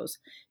pay for those.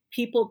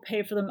 People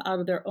pay for them out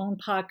of their own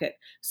pocket.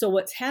 So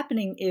what's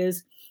happening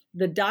is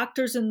the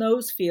doctors in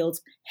those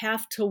fields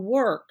have to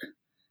work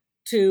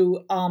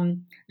to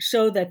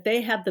show that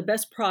they have the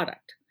best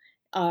product.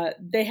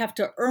 They have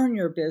to earn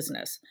your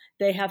business.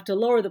 They have to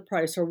lower the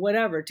price or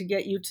whatever to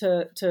get you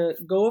to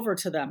go over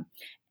to them.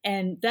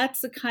 And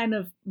that's the kind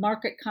of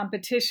market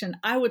competition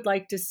I would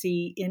like to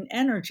see in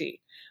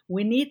energy.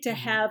 We need to Mhm.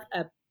 have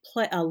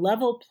a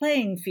level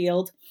playing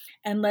field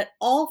and let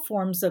all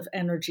forms of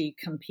energy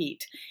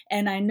compete.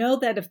 And I know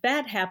that if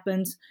that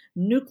happens,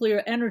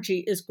 nuclear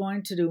energy is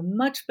going to do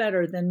much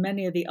better than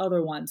many of the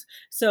other ones.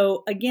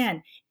 So,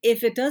 again,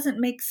 if it doesn't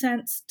make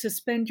sense to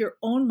spend your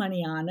own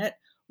money on it,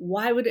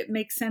 why would it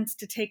make sense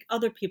to take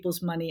other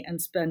people's money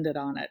and spend it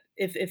on it?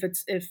 If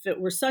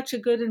it were such a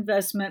good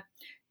investment,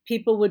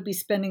 people would be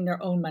spending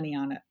their own money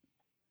on it.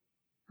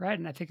 Right.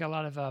 And I think a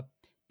lot of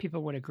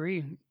people would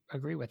agree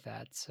with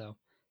that. So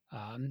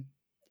um,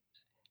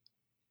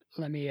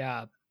 let me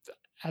ask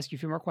you a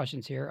few more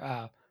questions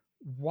here.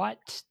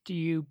 What do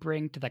you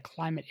bring to the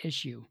climate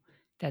issue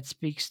that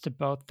speaks to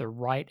both the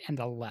right and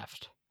the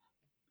left?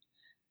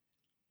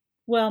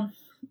 Well,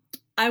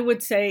 I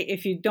would say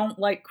if you don't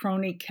like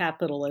crony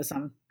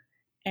capitalism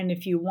and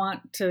if you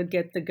want to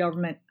get the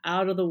government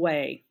out of the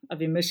way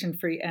of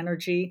emission-free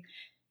energy,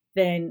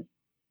 then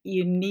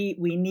we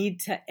need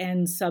to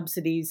end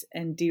subsidies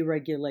and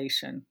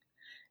deregulation.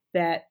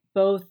 That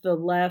both the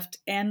left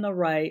and the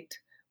right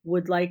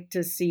would like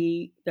to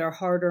see their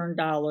hard earned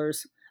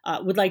dollars,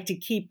 would like to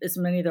keep as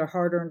many of their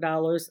hard earned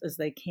dollars as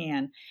they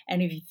can.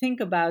 And if you think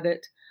about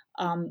it,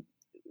 um,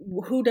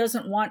 who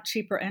doesn't want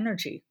cheaper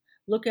energy?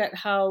 Look at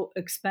how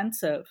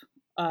expensive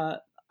uh,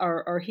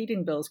 our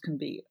heating bills can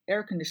be,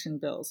 air conditioning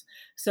bills.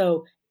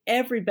 So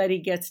everybody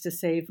gets to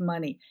save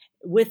money.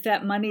 With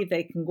that money,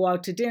 they can go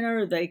out to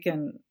dinner, they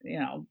can,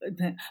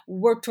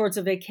 work towards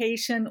a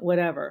vacation,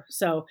 whatever.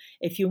 So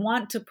if you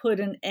want to put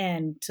an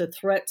end to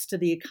threats to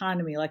the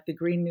economy like the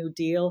Green New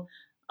Deal,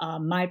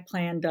 my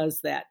plan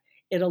does that.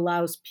 It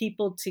allows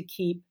people to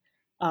keep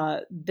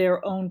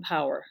their own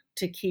power,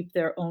 to keep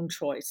their own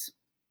choice.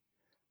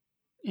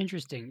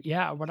 Interesting.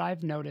 Yeah, what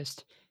I've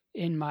noticed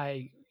in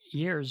my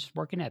years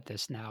working at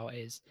this now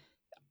is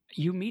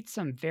you meet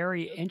some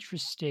very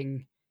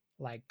interesting,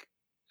 like,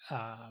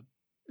 uh,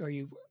 or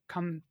you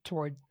come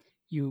toward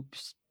you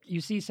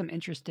see some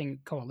interesting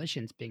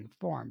coalitions being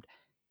formed.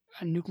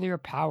 Nuclear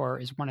power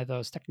is one of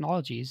those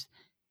technologies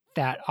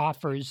that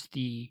offers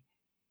the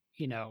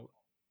you know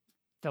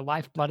the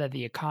lifeblood of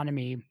the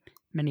economy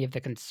many of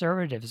the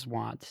conservatives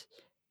want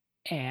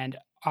and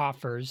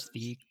offers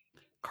the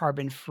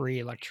carbon-free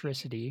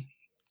electricity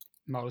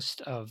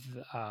most of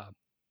uh,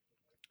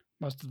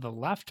 most of the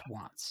left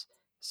wants.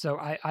 So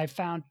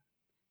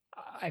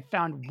I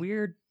found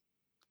weird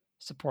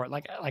support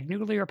like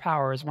nuclear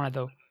power is one of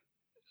the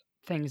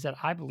things that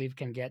I believe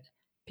can get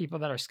people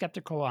that are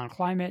skeptical on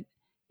climate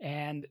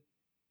and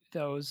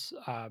those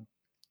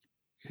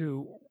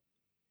who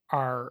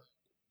are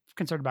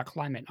concerned about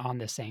climate on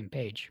the same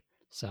page.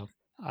 So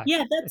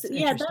Yeah, that's it's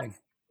yeah, interesting.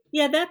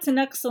 that's an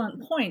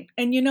excellent point.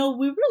 And we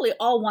really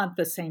all want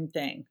the same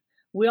thing.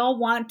 We all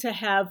want to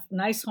have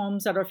nice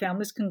homes that our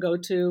families can go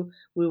to.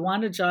 We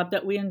want a job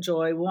that we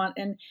enjoy. We want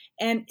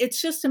and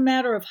it's just a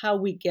matter of how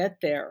we get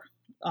there.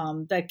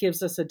 That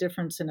gives us a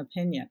difference in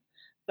opinion.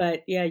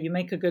 But yeah, you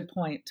make a good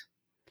point.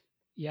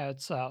 Yeah,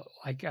 it's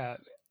like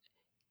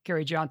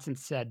Gary Johnson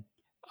said,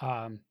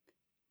 um,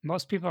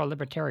 most people are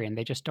libertarian;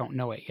 they just don't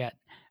know it yet.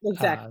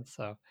 Exactly.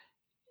 So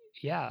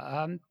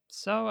yeah,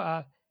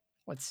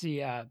 let's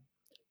see. I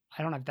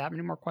don't have that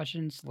many more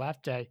questions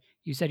left.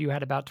 You said you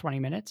had about 20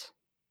 minutes.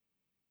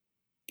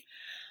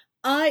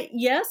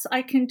 Yes,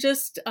 I can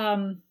just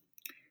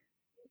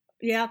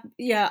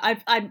yeah,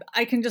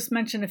 I can just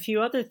mention a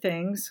few other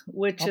things,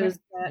 which Okay. is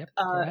that Yep.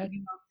 Go ahead.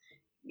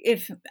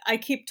 if I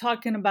keep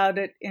talking about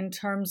it in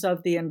terms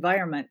of the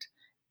environment,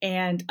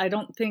 and I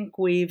don't think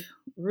we've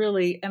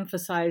really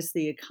emphasized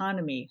the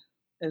economy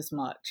as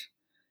much.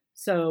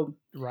 So,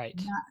 Right.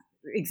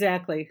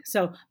 exactly.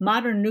 So,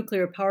 modern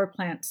nuclear power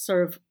plants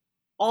serve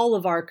all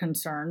of our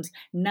concerns,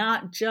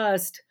 not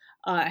just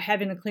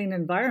having a clean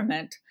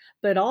environment,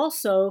 but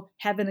also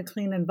having a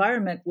clean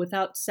environment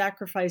without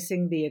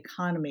sacrificing the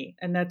economy.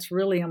 And that's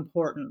really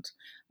important.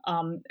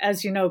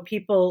 As you know,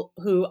 people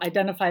who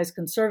identify as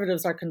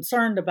conservatives are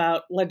concerned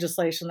about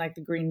legislation like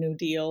the Green New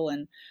Deal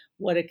and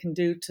what it can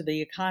do to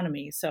the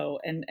economy. So,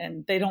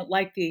 and they don't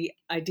like the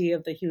idea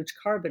of the huge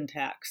carbon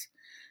tax.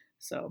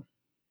 So,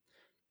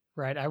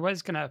 Right. I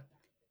was gonna,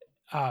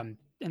 and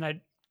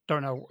I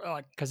don't know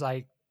because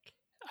I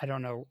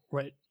don't know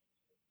what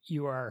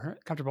you are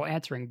comfortable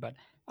answering, but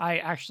I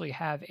actually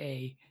have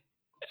a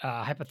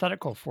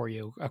hypothetical for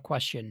you, a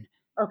question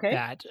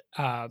okay. that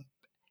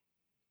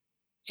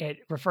it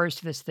refers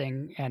to this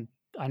thing, and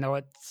I know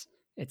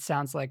it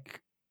sounds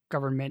like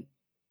government,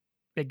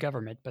 big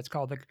government, but it's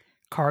called the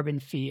carbon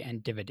fee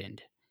and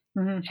dividend,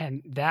 Hmm.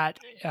 and that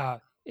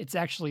it's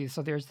actually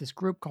so there's this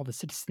group called the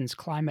Citizens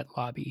Climate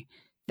Lobby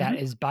that Hmm.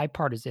 is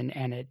bipartisan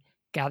and it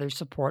gathers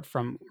support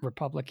from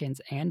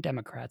Republicans and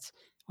Democrats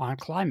on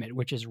climate,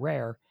 which is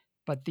rare.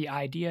 But the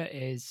idea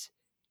is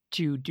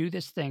to do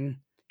this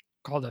thing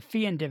called a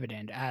fee and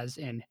dividend, as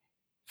in,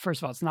 first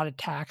of all, it's not a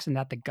tax and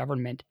that the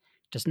government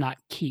does not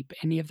keep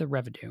any of the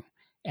revenue,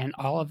 and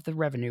all of the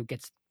revenue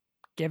gets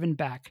given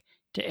back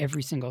to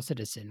every single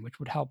citizen, which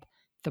would help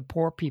the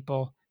poor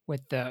people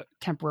with the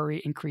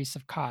temporary increase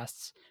of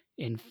costs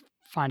in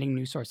finding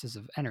new sources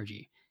of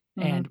energy.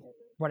 Hmm. And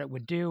what it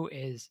would do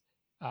is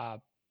uh,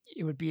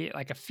 it would be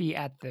like a fee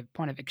at the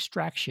point of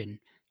extraction,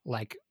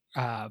 like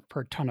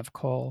per ton of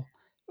coal,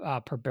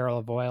 per barrel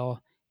of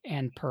oil,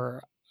 and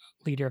per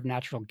liter of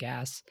natural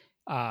gas,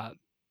 uh,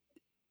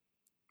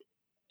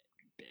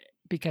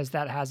 because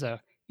that has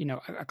a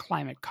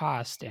climate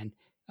cost, and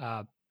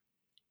uh,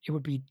 it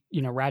would be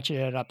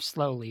ratcheted up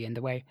slowly. And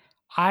the way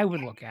I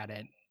would look at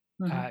it,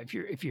 Hmm.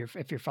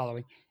 if you're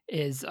following,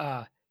 is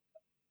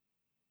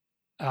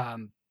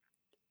um,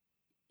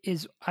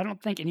 is I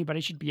don't think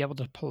anybody should be able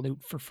to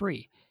pollute for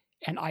free,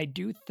 and I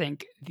do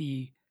think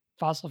the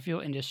fossil fuel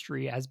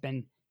industry has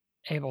been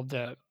able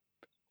to,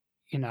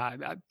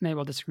 maybe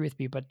will disagree with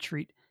me, but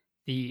treat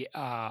the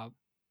uh,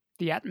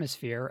 the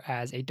atmosphere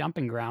as a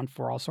dumping ground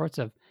for all sorts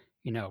of,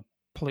 you know,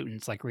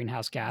 pollutants like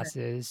greenhouse Right.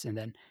 gases and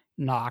then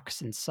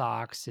NOx and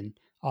SOx and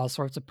all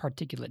sorts of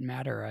particulate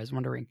matter. I was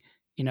wondering,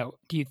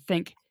 do you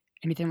think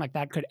anything like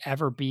that could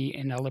ever be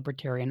in a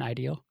libertarian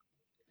ideal?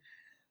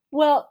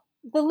 Well,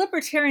 the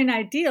libertarian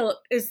ideal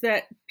is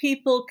that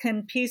people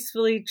can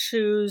peacefully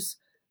choose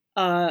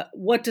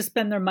what to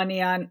spend their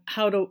money on,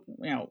 how to,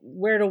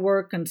 where to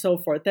work, and so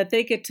forth. That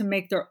they get to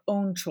make their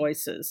own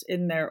choices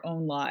in their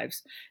own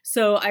lives.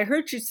 So I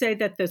heard you say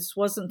that this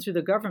wasn't through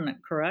the government,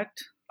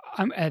 correct?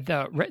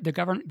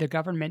 The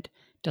government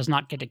does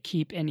not get to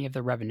keep any of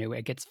the revenue;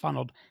 it gets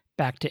funneled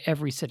back to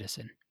every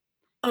citizen,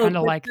 Oh, kind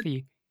of like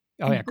the.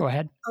 Oh yeah, go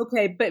ahead.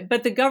 okay,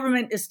 but the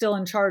government is still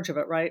in charge of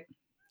it, right?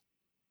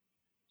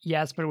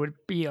 Yes, but it would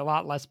be a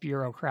lot less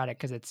bureaucratic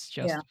because it's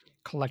Yeah. just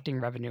collecting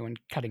revenue and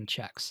cutting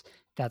checks.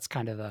 That's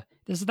kind of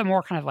this is the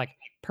more kind of like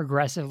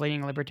progressive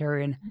leaning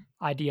libertarian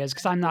ideas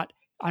because I'm not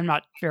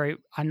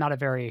a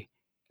very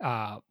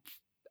uh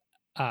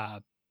uh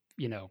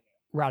you know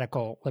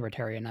radical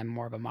libertarian. I'm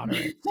more of a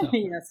moderate. So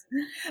Yes.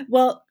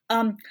 Well,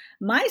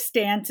 my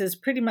stance is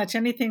pretty much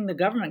anything the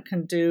government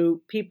can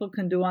do, people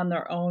can do on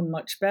their own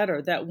much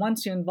better. That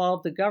once you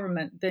involve the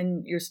government,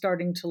 then you're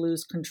starting to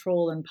lose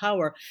control and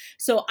power.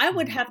 So I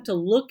would mhm, have to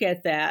look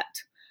at that.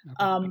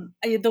 okay.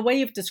 The way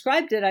you've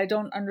described it, I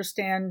don't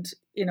understand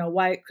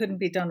why it couldn't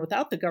be done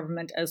without the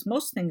government, as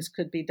most things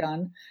could be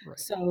done. Right.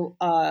 So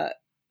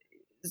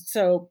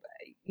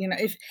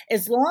if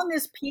as long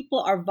as people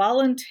are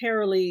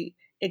voluntarily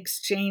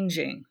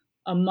exchanging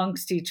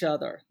amongst each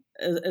other,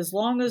 as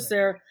long as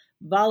they're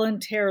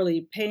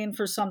voluntarily paying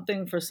for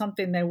something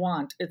they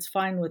want, it's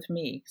fine with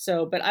me.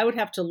 So, but I would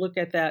have to look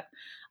at that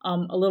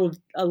a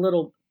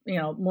little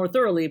more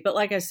thoroughly. But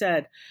like I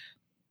said,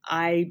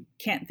 I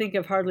can't think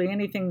of hardly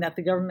anything that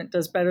the government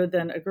does better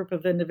than a group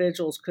of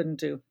individuals couldn't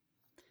do.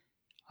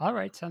 All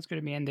right, sounds good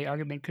to me. And the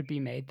argument could be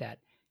made that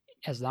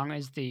as long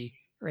as the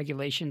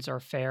regulations are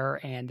fair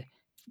and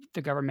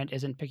the government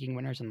isn't picking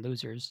winners and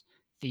losers,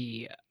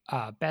 the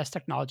best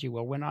technology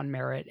will win on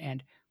merit,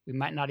 and we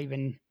might not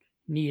even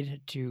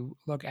need to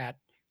look at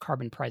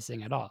carbon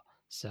pricing at all.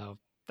 So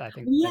I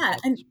think Yeah,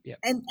 that's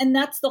and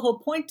that's the whole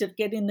point of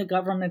getting the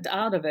government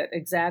out of it,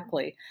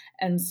 exactly.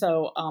 And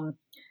so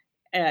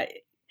uh,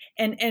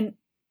 and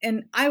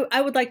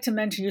I would like to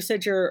mention, you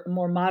said you're a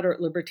more moderate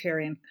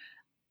libertarian.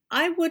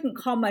 I wouldn't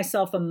call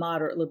myself a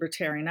moderate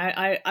libertarian.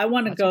 I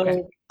want to go.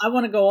 Okay. I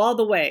want to go all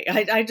the way.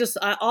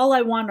 All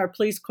I want are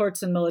police,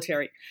 courts, and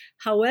military.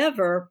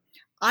 However,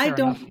 I Fair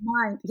don't enough.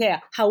 mind.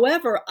 Yeah.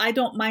 However, I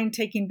don't mind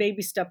taking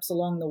baby steps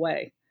along the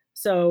way.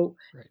 So,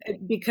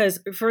 because,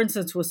 for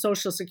instance, with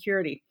Social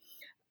Security,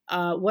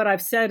 what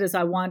I've said is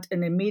I want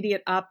an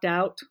immediate opt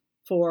out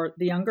for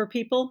the younger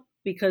people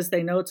because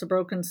they know it's a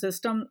broken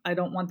system. I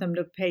don't want them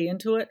to pay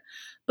into it.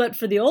 But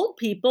for the old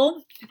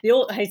people,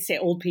 I say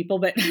old people,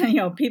 but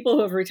people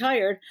who have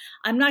retired,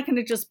 I'm not going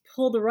to just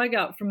pull the rug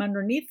out from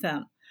underneath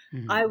them.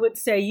 Mm-hmm. I would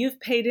say you've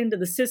paid into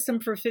the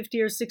system for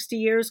 50 or 60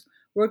 years.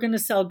 We're going to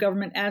sell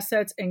government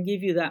assets and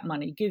give you that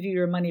money, give you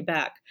your money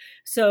back.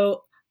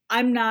 So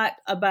I'm not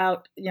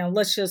about,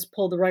 let's just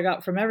pull the rug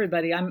out from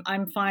everybody.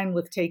 I'm fine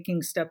with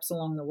taking steps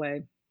along the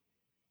way.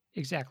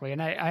 Exactly.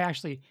 And I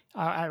actually,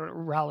 at a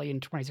rally in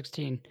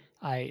 2016,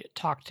 I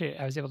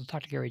was able to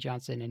talk to Gary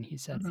Johnson, and he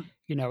said,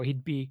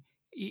 he'd be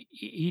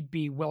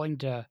willing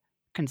to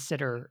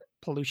consider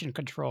pollution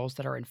controls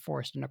that are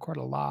enforced in a court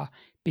of law,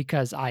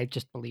 because I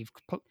just believe,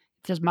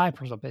 just my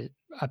personal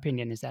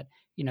opinion is that,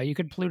 you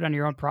could pollute on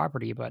your own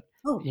property, but,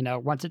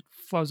 once it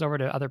flows over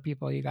to other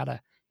people,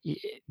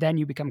 then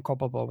you become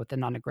culpable with the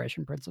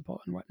non-aggression principle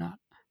and whatnot.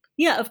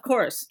 Yeah, of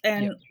course.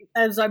 And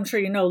as I'm sure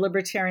you know,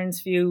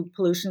 libertarians view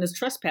pollution as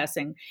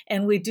trespassing.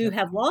 And we do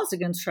have laws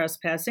against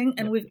trespassing,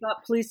 and we've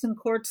got police and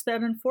courts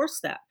that enforce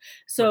that.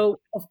 So,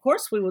 of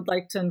course, we would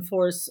like to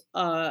enforce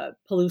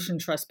pollution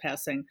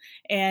trespassing.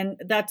 And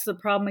that's the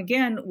problem,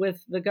 again,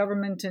 with the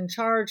government in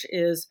charge,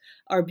 is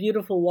our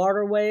beautiful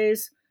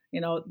waterways,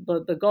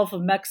 the Gulf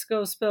of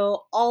Mexico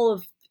spill, all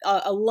of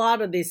a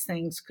lot of these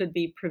things could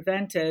be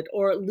prevented,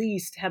 or at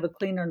least have a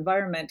cleaner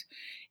environment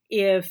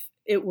if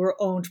it were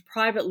owned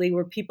privately,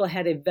 where people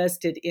had a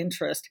vested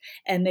interest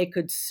and they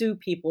could sue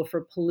people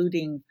for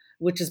polluting,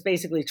 which is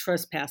basically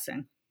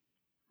trespassing.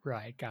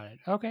 Right. Got it.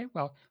 Okay.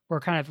 Well, we're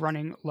kind of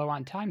running low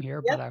on time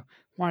here, but I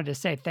wanted to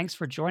say thanks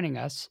for joining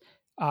us.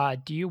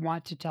 Do you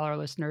want to tell our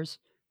listeners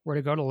where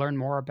to go to learn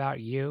more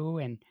about you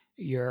and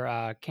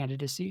your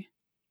candidacy?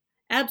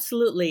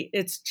 Absolutely.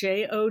 It's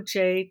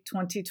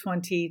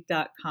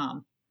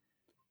joj2020.com.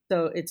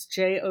 So it's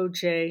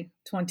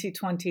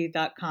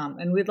joj2020.com.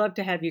 And we'd love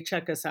to have you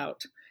check us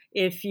out.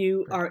 If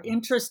you are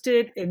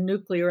interested in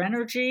nuclear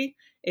energy,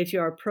 if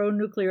you are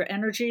pro-nuclear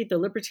energy, the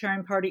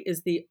Libertarian Party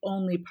is the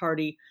only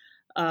party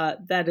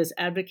that is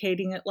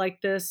advocating it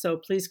like this. So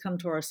please come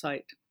to our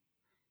site.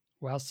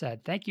 Well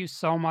said. Thank you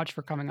so much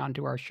for coming on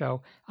to our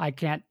show. I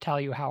can't tell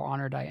you how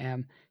honored I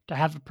am to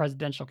have a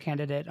presidential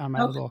candidate on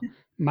my little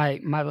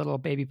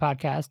baby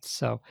podcast.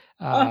 So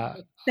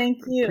thank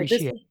you.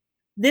 Appreciate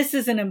this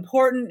is an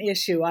important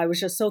issue. I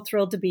was just so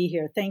thrilled to be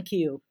here. Thank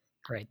you.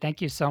 Great.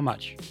 Thank you so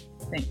much.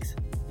 Thanks.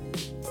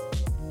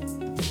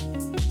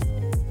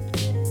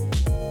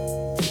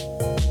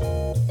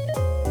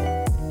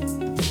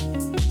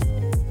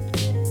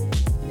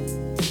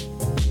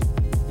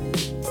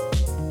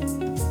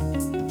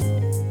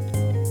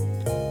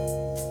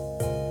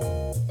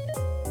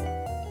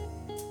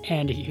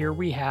 And here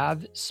we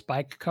have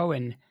Spike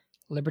Cohen,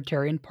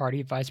 Libertarian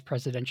Party Vice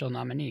Presidential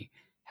nominee.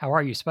 How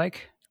are you,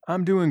 Spike?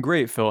 I'm doing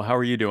great, Phil. How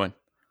are you doing?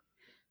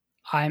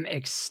 I'm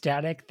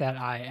ecstatic that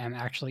I am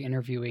actually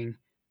interviewing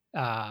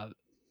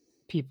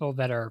people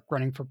that are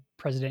running for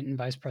president and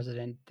vice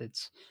president.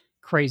 That's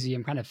crazy.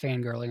 I'm kind of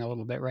fangirling a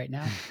little bit right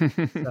now.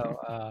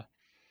 So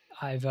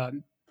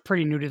I'm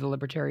pretty new to the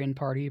Libertarian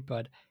Party,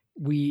 but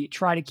we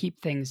try to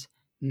keep things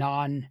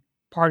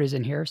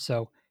non-partisan here.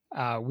 So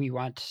we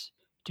want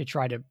to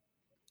try to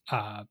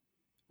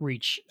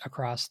reach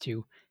across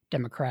to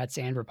Democrats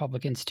and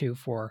Republicans too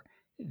for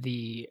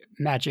the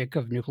magic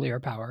of nuclear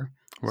power.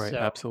 Right,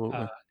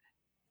 absolutely.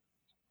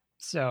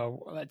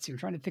 So let's see. I'm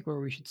trying to think where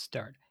we should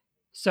start.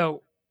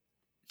 So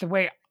the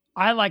way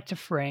I like to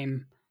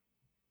frame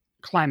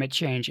climate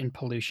change and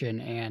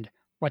pollution and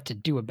what to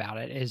do about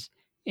it is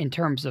in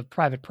terms of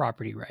private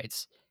property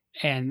rights.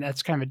 And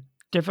that's kind of a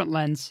different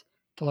lens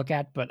to look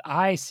at, but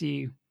I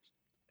see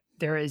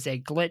there is a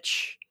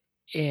glitch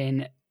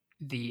in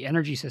the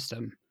energy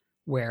system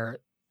where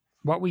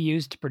what we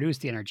use to produce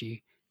the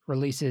energy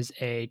releases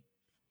a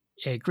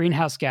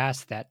greenhouse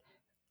gas that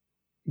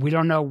we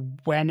don't know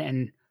when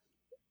and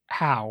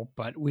how,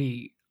 but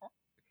we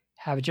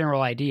have a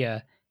general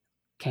idea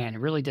can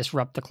really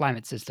disrupt the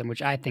climate system,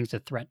 which I think is a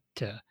threat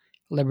to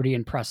liberty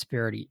and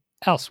prosperity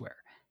elsewhere.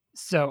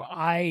 So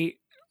I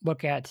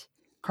look at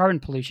carbon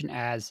pollution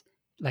as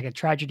like a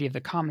tragedy of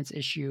the commons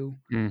issue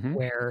Hmm.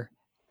 where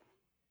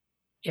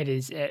it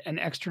is an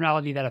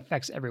externality that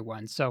affects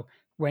everyone. So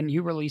when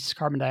you release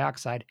carbon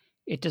dioxide,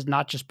 it does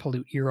not just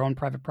pollute your own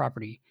private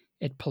property,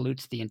 it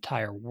pollutes the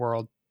entire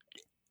world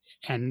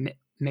and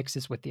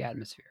mixes with the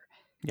atmosphere.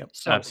 Yep,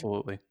 So,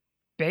 absolutely.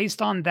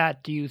 based on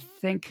that, do you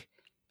think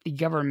the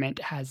government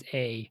has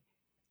a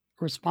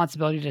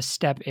responsibility to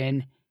step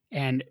in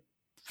and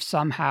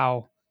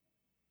somehow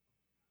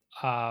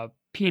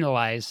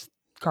penalize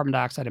carbon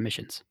dioxide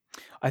emissions?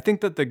 I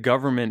think that the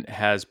government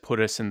has put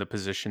us in the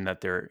position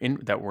that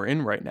we're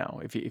in right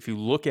now. If you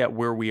look at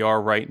where we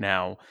are right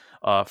now,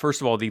 first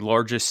of all, the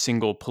largest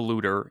single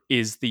polluter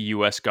is the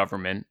U.S.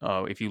 government.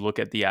 If you look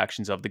at the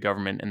actions of the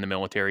government and the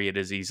military, it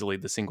is easily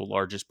the single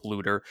largest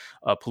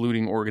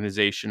polluting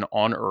organization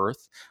on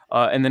Earth.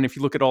 And then if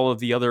you look at all of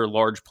the other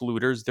large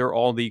polluters, they're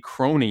all the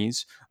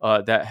cronies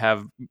that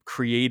have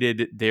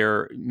created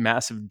their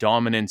massive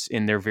dominance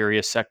in their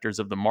various sectors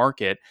of the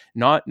market,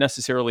 not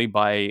necessarily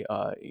by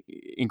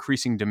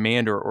increasing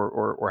demand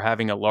or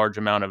having a large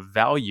amount of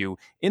value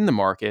in the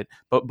market,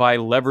 but by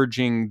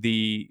leveraging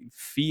the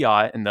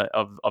fiat and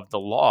of the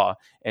law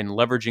and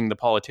leveraging the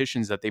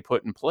politicians that they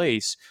put in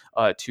place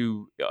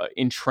to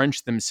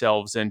entrench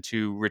themselves and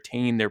to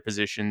retain their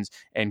positions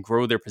and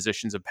grow their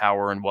positions of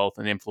power and wealth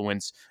and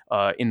influence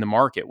in the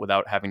market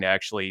without having to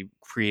actually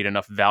create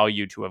enough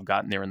value to have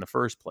gotten there in the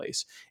first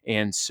place.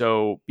 And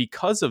so,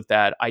 because of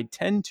that, I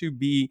tend to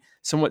be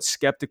somewhat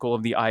skeptical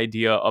of the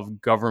idea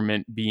of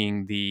government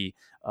being the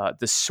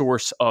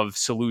source of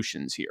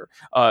solutions here.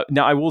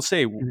 Now, I will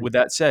say, Mhm. with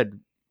that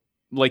said,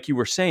 like you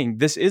were saying,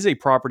 this is a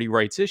property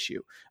rights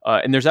issue.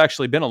 And there's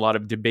actually been a lot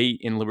of debate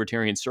in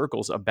libertarian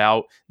circles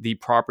about the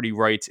property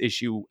rights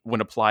issue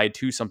when applied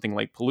to something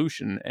like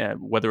pollution,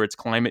 whether it's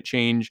climate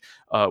change,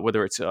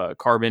 whether it's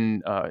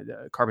carbon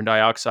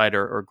dioxide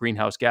or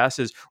greenhouse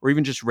gases, or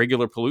even just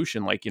regular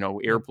pollution like air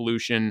Yep.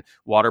 pollution,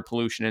 water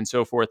pollution, and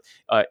so forth.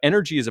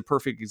 Energy is a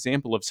perfect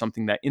example of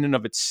something that, in and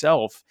of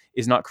itself,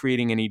 is not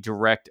creating any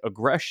direct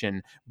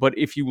aggression. But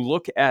if you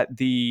look at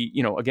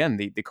again,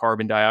 the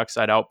carbon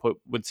dioxide output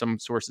with some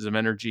sources of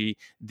energy,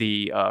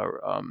 the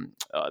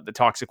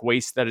toxic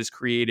waste that is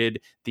created,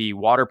 the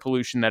water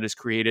pollution that is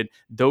created,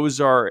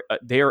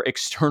 they are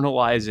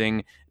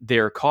externalizing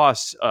their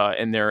costs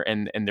and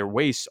their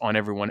waste on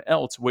everyone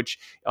else, which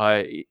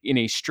in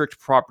a strict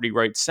property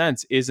rights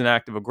sense is an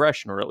act of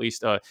aggression, or at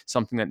least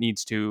something that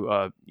needs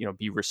to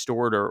be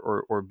restored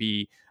or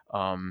be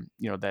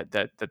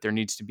that there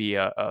needs to be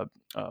a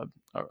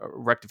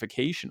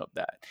rectification of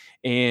that.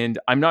 And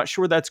I'm not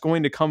sure that's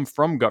going to come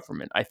from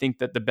government. I think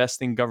that the best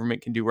thing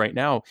government can do right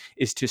now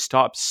is to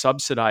stop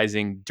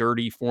subsidizing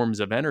dirty forms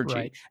of energy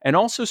Right. and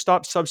also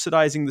stop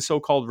subsidizing the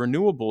so-called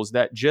renewables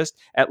that just,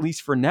 at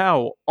least for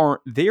now,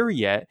 aren't there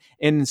yet.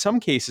 And in some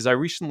cases, I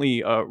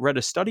recently read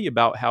a study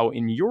about how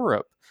in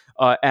Europe,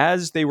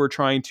 as they were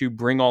trying to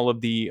bring all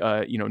of the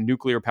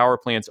nuclear power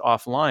plants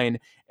offline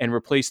and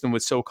replace them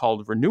with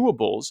so-called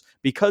renewables,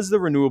 because the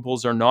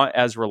renewables are not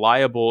as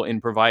reliable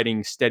in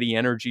providing steady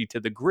energy to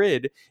the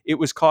grid, it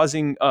was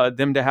causing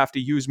them to have to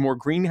use more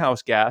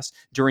greenhouse gas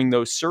during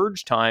those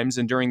surge times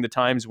and during the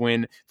times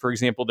when, for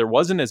example, there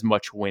wasn't as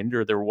much wind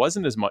or there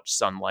wasn't as much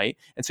sunlight.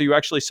 And so you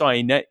actually saw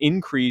a net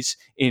increase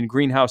in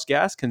greenhouse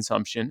gas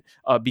consumption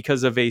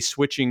because of a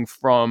switching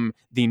from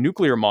the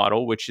nuclear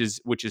model, which is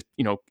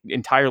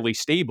entirely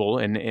stable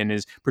and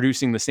is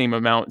producing the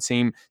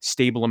same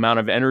stable amount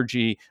of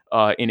energy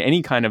in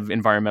any kind of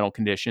environmental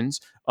conditions,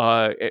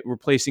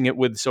 replacing it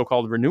with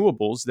so-called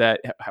renewables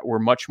that were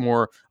much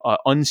more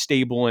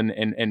unstable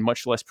and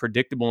much less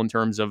predictable in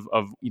terms of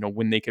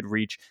when they could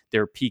reach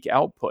their peak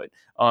output.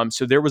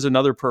 So there was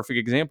another perfect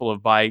example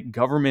of, by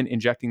government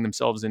injecting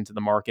themselves into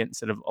the market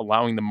instead of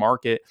allowing the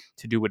market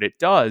to do what it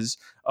does,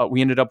 we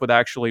ended up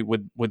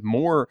with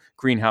more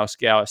greenhouse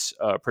gas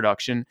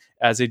production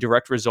as a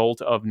direct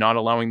result of not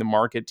allowing the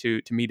market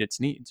to meet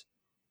its needs.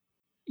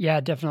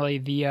 Yeah,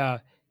 definitely.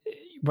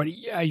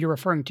 You're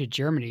referring to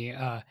Germany,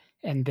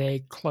 and they're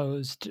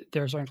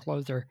going to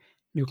close their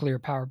nuclear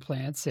power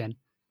plants, and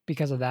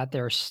because of that,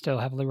 they're still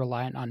heavily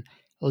reliant on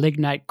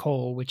lignite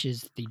coal, which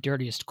is the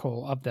dirtiest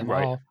coal of them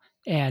Right. all.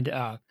 And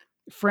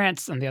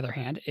France, on the other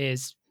hand,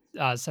 is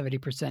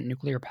 70%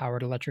 nuclear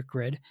powered electric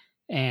grid,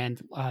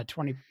 and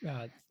 20,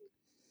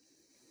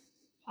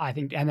 I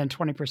think, and then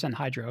 20%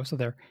 hydro. So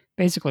they're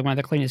basically one of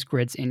the cleanest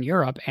grids in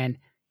Europe, and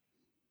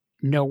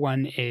no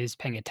one is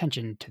paying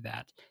attention to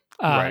that.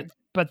 Right.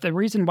 But the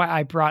reason why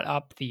I brought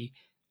up the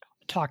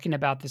talking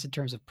about this in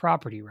terms of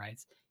property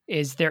rights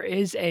is there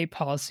is a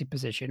policy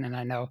position, and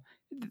I know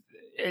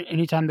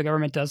anytime the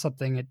government does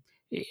something,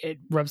 it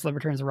rubs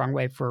libertarians the wrong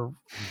way for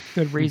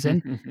good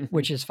reason,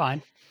 which is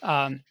fine.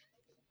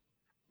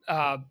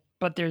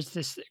 But there's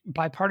this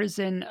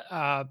bipartisan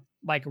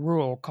like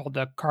rule called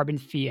the carbon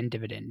fee and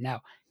dividend.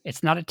 Now,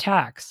 it's not a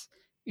tax.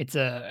 It's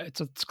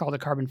called a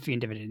carbon fee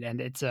and dividend, and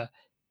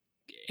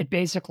it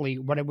basically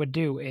what it would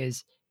do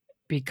is,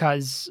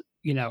 because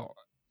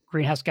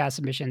greenhouse gas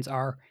emissions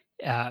are,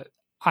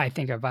 I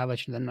think, a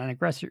violation of the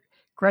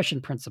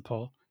non-aggression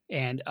principle,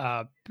 and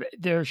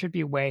there should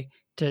be a way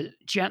to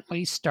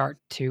gently start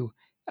to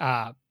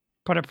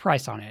put a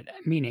price on it.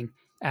 Meaning,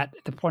 at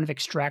the point of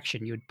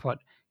extraction, you would put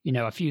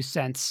a few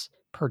cents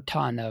per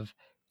ton of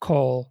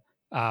coal,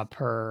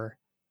 per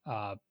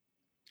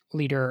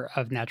liter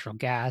of natural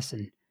gas,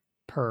 and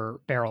per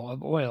barrel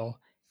of oil.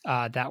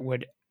 That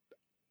would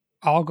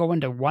all go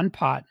into one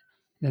pot.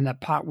 Then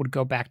that pot would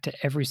go back to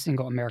every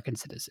single American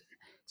citizen.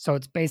 So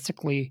it's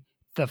basically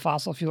the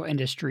fossil fuel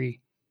industry,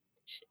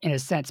 in a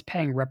sense,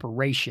 paying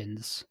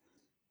reparations.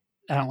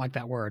 I don't like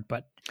that word,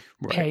 but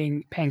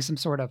Right. paying some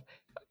sort of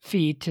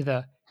fee to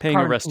the Paying a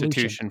carbon pollution.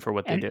 restitution for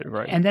what they did,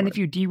 right? And then right. if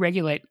you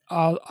deregulate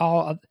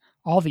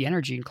all the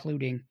energy,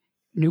 including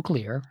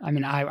nuclear, I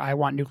mean, I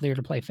want nuclear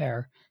to play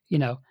fair,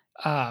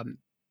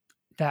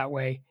 that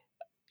way,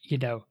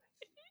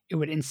 it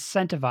would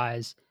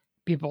incentivize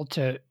people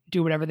to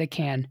do whatever they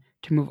can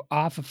to move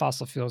off of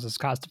fossil fuels as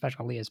cost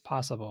effectively as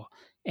possible.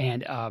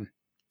 And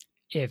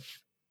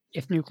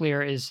if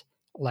nuclear is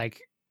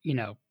like,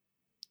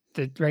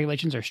 the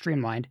regulations are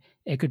streamlined,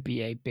 it could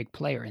be a big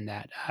player in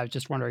that. I was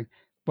just wondering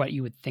what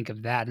you would think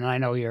of that. And I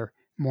know you're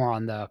more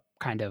on the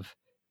kind of,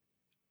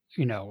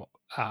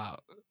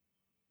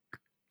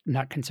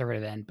 not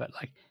conservative end, but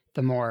like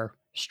the more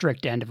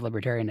strict end of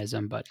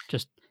libertarianism. But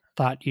just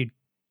thought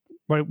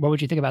what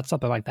would you think about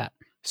something like that?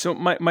 So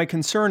my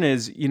concern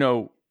is,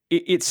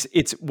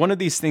 it's one of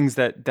these things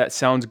that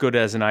sounds good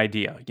as an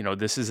idea.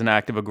 This is an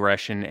act of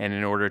aggression, and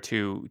in order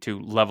to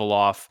level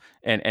off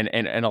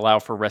and allow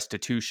for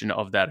restitution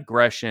of that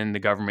aggression, the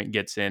government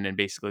gets in and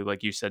basically,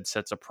 like you said,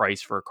 sets a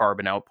price for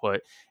carbon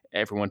output.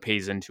 Everyone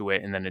pays into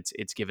it, and then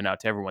it's given out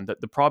to everyone.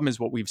 The problem is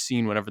what we've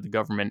seen whenever the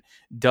government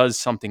does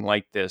something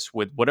like this,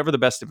 with whatever the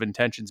best of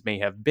intentions may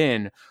have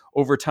been.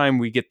 Over time,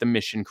 we get the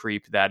mission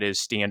creep that is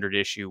standard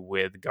issue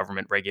with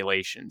government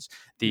regulations.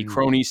 The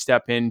cronies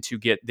step in to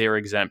get their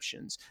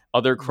exemptions.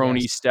 Other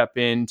cronies Yes. step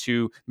in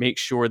to make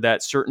sure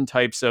that certain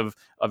types of,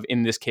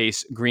 in this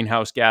case,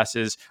 greenhouse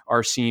gases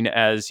are seen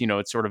as,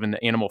 it's sort of in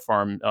the animal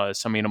farm.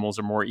 Some animals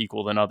are more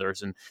equal than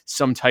others, and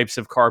some types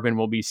of carbon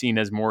will be seen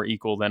as more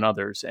equal than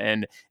others.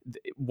 And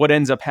what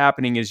ends up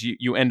happening is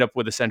you end up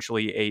with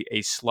essentially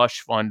a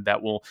slush fund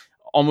that will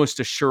almost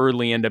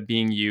assuredly end up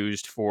being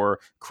used for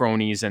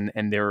cronies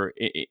and their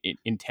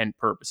intent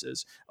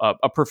purposes.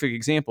 A perfect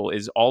example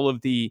is all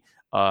of the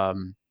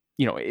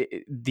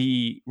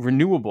the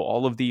renewable,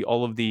 all of the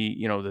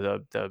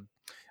the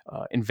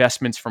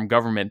investments from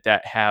government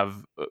that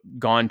have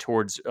gone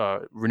towards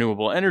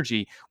renewable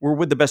energy were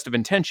with the best of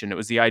intention. It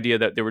was the idea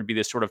that there would be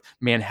this sort of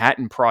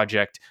Manhattan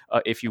project,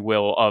 if you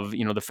will, of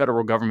the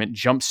federal government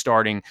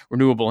jump-starting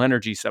renewable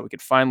energy so that we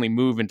could finally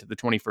move into the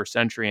 21st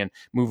century and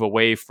move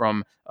away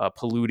from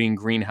polluting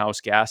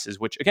greenhouse gases,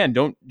 which again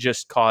don't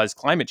just cause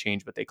climate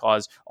change, but they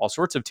cause all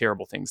sorts of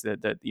terrible things.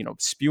 That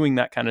spewing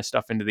that kind of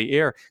stuff into the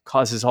air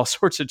causes all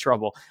sorts of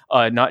trouble.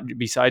 Not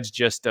besides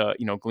just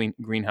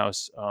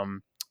greenhouse.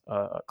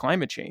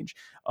 Climate change.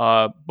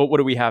 But what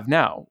do we have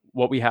now?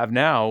 What we have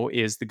now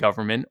is the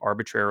government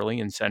arbitrarily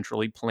and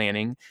centrally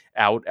planning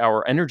out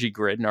our energy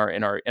grid and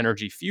our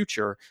energy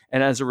future.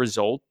 And as a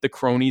result, the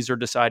cronies are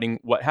deciding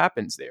what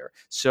happens there.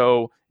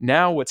 So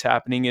now what's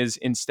happening is,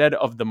 instead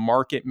of the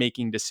market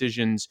making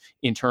decisions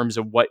in terms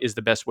of what is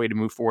the best way to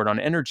move forward on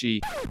energy,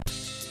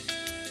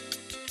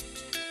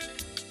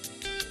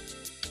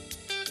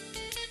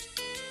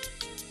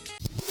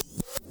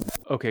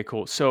 okay,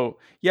 cool. So,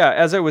 yeah,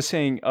 as I was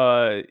saying,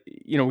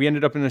 we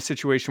ended up in a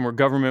situation where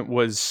government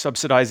was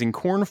subsidizing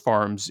corn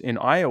farms in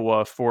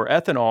Iowa for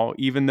ethanol,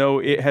 even though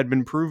it had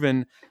been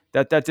proven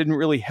that didn't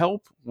really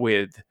help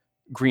with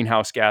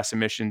greenhouse gas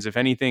emissions. If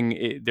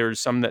anything, there's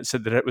some that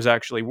said that it was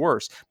actually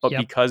worse. But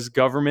Yep. because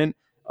government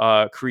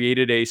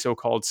created a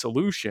so-called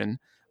solution,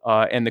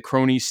 and the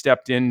cronies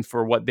stepped in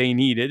for what they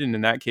needed. And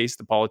in that case,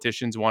 the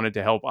politicians wanted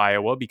to help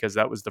Iowa because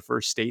that was the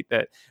first state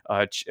that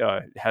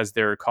has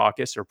their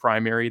caucus or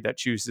primary that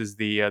chooses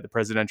the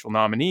presidential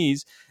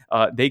nominees.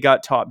 They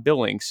got top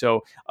billing.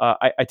 So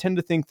I tend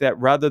to think that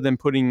rather than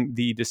putting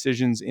the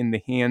decisions in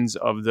the hands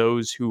of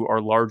those who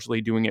are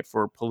largely doing it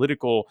for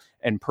political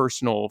and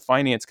personal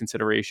finance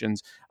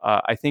considerations,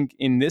 I think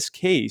in this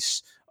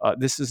case,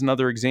 this is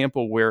another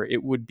example where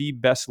it would be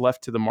best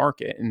left to the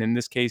market. And in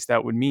this case,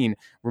 that would mean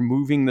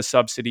removing the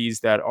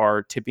subsidies that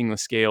are tipping the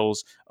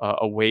scales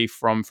away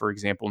from, for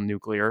example,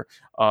 nuclear.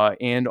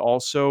 And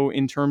also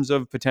in terms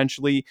of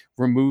potentially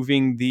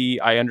removing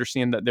I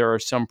understand that there are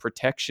some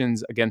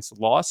protections against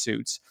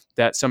lawsuits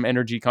that some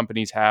energy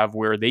companies have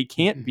where they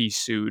can't be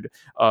sued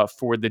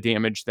for the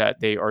damage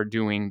that they are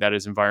doing that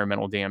is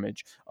environmental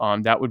damage.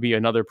 That would be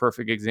another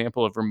perfect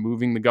example of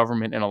removing the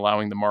government and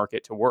allowing the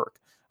market to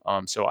work.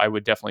 So I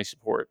would definitely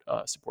support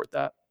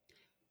that.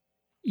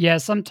 Yeah,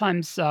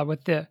 sometimes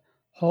with the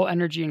whole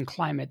energy and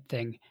climate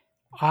thing,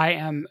 I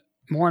am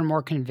more and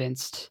more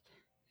convinced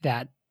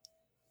that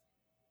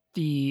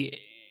the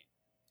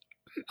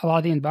a lot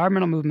of the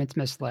environmental movement's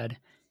misled,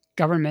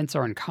 governments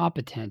are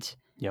incompetent,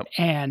 Yep.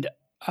 and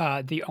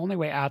the only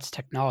way out is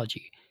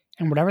technology.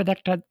 And whatever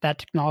that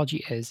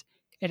technology is,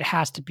 it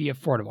has to be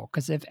affordable.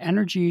 Because if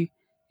energy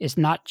is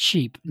not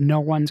cheap, no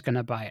one's going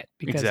to buy it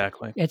because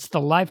Exactly. it's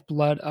the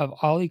lifeblood of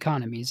all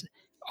economies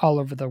all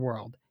over the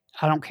world.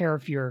 I don't care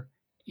if you're,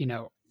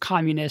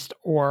 communist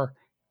or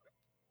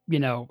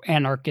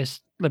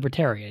anarchist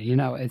libertarian.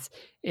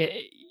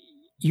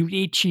 You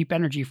need cheap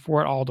energy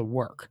for it all to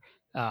work.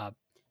 Uh,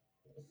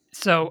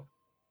 so,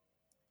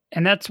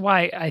 and that's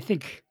why I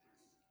think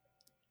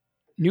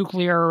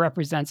nuclear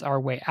represents our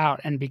way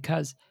out. And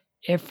because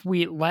if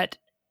we let,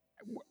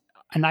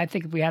 and I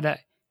think if we had a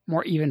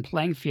more even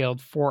playing field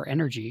for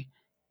energy,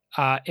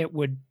 it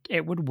would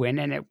win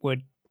and it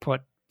would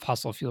put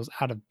fossil fuels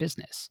out of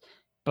business.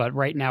 But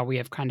right now we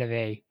have kind of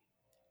a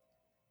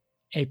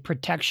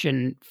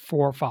protection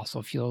for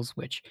fossil fuels,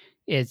 which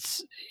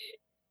is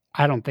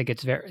I don't think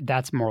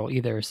that's moral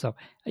either. So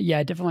yeah,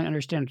 I definitely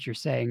understand what you're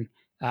saying.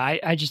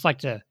 I just like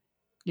to,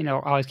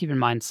 always keep in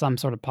mind some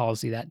sort of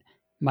policy that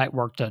might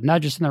work to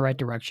not just in the right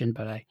direction,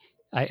 but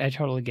I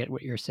totally get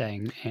what you're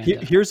saying. And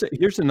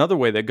Here's another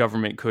way that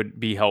government could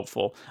be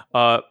helpful.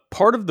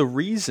 Part of the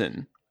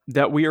reason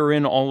that we are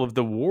in all of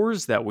the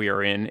wars that we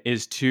are in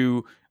is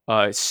to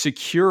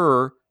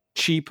secure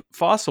cheap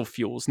fossil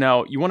fuels.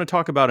 Now, you want to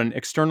talk about an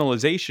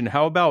externalization?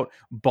 How about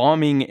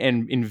bombing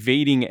and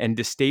invading and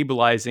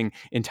destabilizing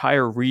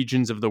entire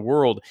regions of the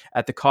world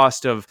at the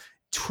cost of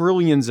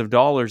trillions of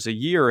dollars a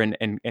year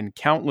and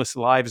countless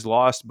lives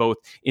lost both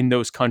in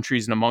those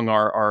countries and among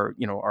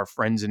our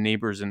friends and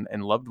neighbors and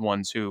loved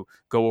ones who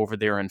go over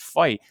there and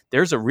fight.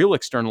 There's a real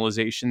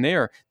externalization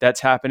there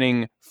that's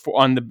happening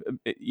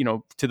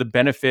to the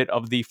benefit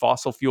of the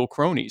fossil fuel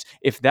cronies.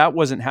 If that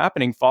wasn't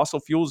happening,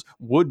 fossil fuels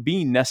would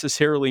be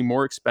necessarily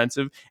more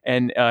expensive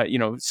and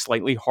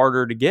slightly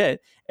harder to get.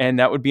 And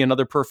that would be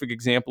another perfect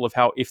example of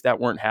how, if that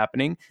weren't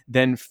happening,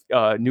 then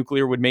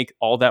nuclear would make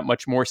all that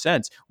much more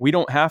sense. We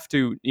don't have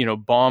to,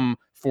 bomb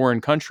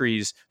foreign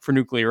countries for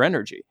nuclear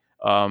energy.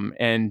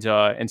 And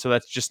so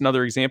that's just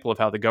another example of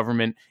how the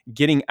government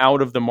getting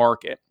out of the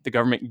market, the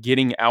government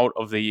getting out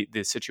of the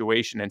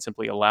situation and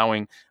simply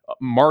allowing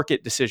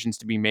market decisions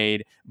to be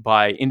made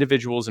by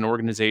individuals and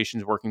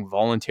organizations working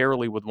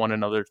voluntarily with one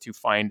another to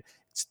find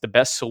the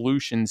best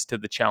solutions to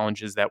the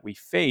challenges that we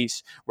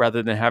face,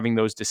 rather than having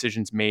those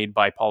decisions made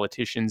by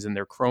politicians and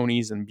their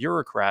cronies and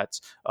bureaucrats,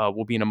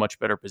 will be in a much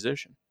better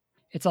position.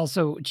 it's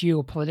also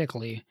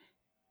geopolitically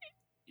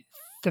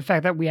the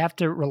fact that we have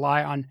to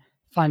rely on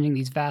finding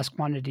these vast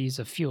quantities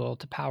of fuel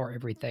to power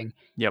everything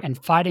Yep.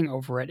 and fighting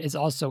over it is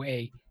also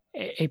a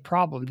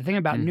problem. The thing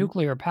about Mhm.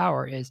 nuclear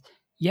power is,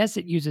 yes,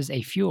 it uses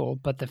a fuel,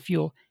 but the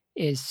fuel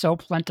is so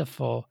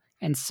plentiful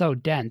and so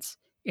dense,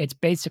 it's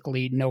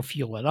basically no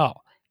fuel at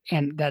all.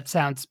 And that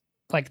sounds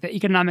like the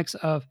economics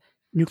of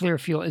nuclear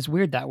fuel is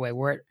weird that way,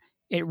 where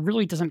it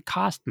really doesn't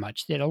cost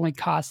much. It only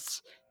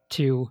costs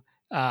to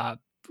uh,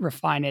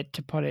 refine it,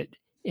 to put it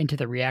into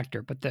the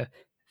reactor. But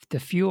the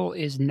fuel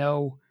is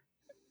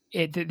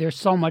there's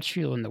so much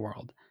fuel in the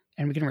world,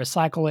 and we can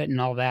recycle it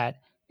and all that.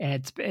 And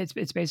it's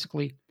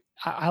basically,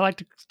 I like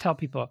to tell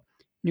people,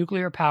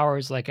 nuclear power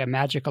is like a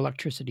magic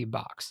electricity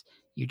box.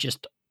 You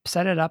just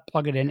set it up,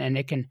 plug it in, and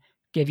it can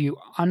give you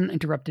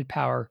uninterrupted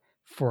power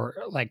for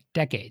like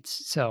decades.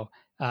 So,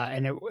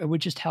 and it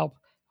would just help,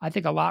 I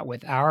think, a lot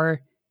with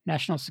our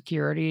national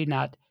security,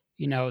 not,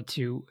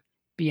 to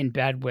be in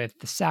bed with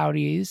the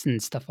Saudis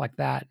and stuff like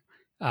that,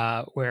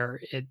 where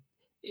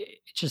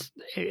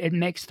it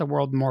makes the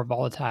world more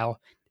volatile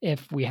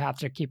if we have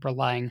to keep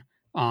relying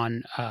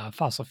on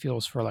fossil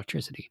fuels for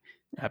electricity.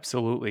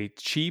 Absolutely.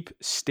 Cheap,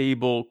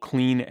 stable,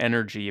 clean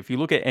energy. If you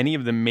look at any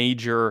of the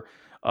major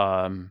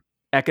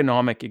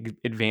economic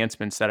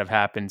advancements that have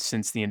happened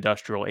since the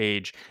industrial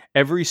age,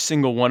 every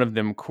single one of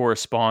them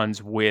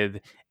corresponds with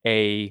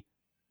a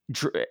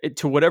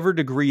to whatever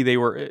degree they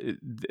were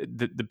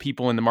the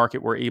people in the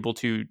market were able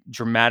to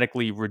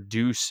dramatically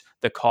reduce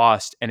the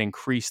cost and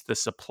increase the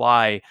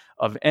supply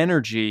of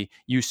energy.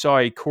 You saw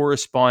a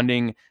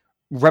corresponding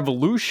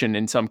revolution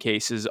in some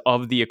cases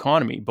of the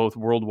economy, both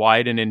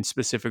worldwide and in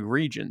specific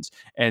regions.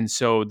 And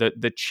so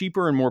the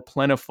cheaper and more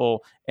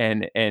plentiful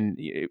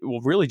well,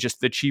 really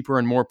just the cheaper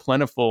and more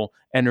plentiful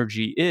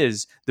energy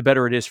is, the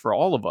better it is for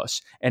all of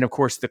us. And of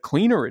course, the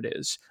cleaner it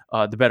is,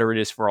 the better it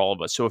is for all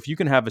of us. So if you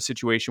can have a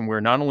situation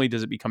where not only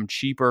does it become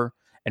cheaper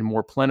and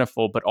more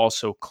plentiful, but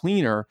also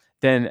cleaner,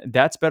 then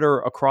that's better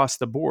across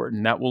the board.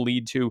 And that will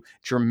lead to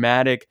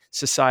dramatic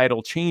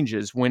societal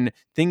changes. When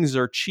things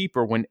are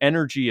cheaper, when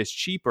energy is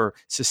cheaper,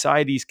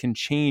 societies can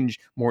change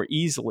more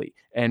easily.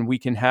 And we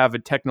can have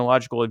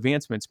technological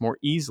advancements more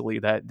easily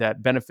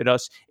that benefit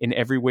us in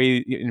every way,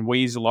 in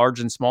ways large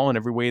and small, in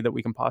every way that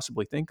we can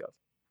possibly think of.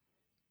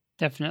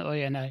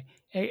 Definitely. And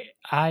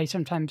I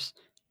sometimes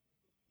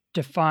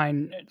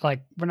define,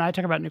 like, when I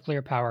talk about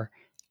nuclear power,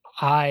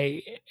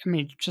 I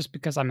mean, just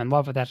because I'm in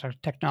love with that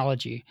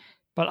technology,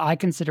 but I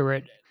consider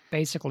it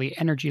basically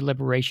energy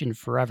liberation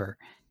forever.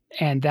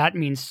 And that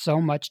means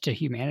so much to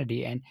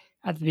humanity. And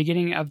at the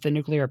beginning of the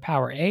nuclear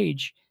power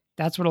age,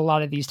 that's what a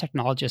lot of these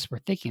technologists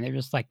were thinking. They're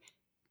just like,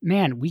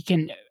 man, we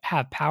can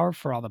have power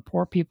for all the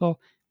poor people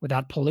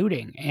without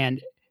polluting.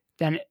 And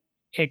then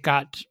it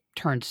got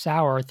turned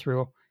sour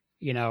through,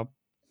 you know,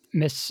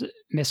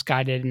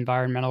 misguided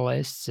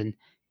environmentalists and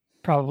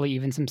probably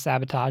even some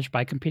sabotage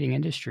by competing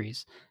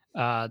industries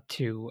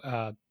to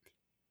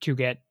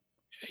get,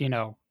 you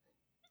know,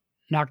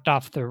 knocked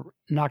off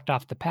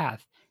the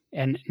path.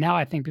 And now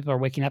I think people are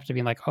waking up to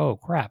being like, oh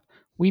crap,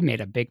 we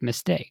made a big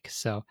mistake.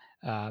 So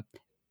uh,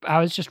 I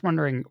was just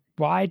wondering,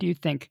 why do you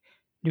think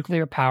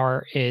nuclear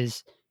power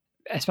is,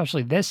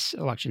 especially this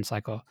election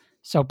cycle,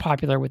 so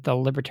popular with the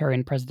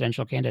libertarian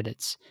presidential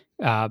candidates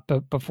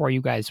but before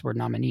you guys were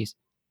nominees?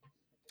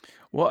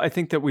 Well, I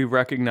think that we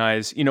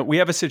recognize, we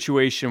have a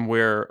situation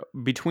where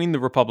between the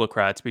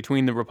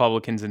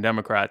Republicans and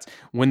Democrats,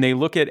 when they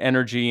look at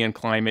energy and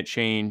climate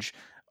change,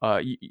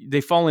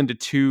 they fall into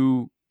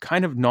two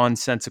kind of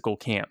nonsensical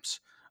camps.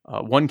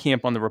 One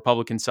camp on the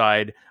Republican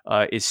side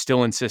is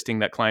still insisting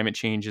that climate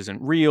change isn't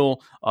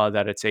real,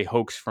 that it's a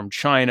hoax from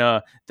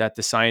China, that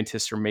the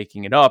scientists are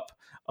making it up.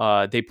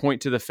 They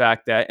point to the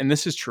fact that, and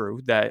this is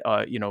true, that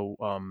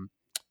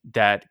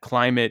that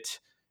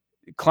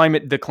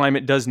the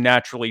climate does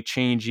naturally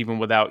change even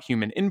without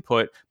human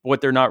input. But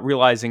what they're not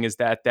realizing is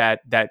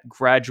that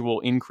gradual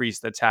increase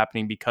that's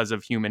happening because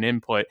of human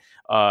input.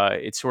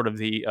 It's sort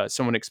of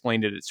someone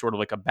explained it. It's sort of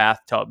like a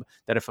bathtub.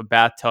 That if a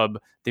bathtub,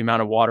 the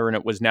amount of water in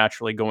it was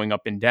naturally going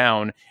up and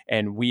down,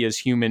 and we as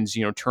humans,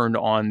 turned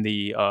on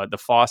the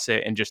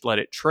faucet and just let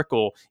it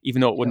trickle, even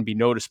though it wouldn't be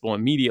noticeable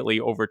immediately.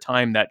 Over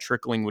time, that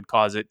trickling would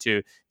cause it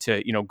to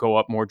go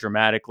up more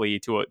dramatically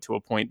to a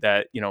point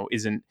that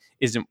isn't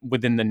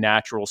within the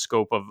natural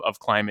scope of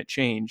climate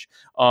change.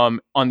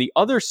 On the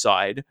other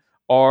side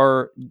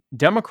are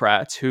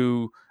Democrats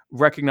who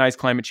recognize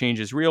climate change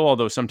is real,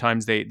 although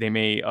sometimes they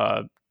may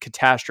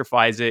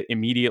catastrophize it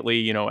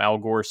immediately. Al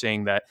Gore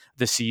saying that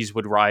the seas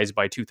would rise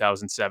by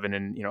 2007,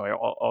 and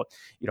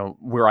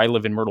where I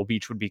live in Myrtle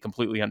Beach would be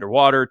completely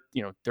underwater.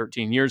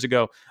 13 years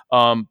ago.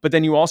 But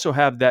then you also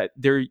have that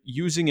they're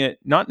using it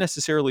not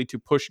necessarily to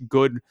push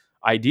good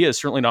ideas,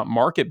 certainly not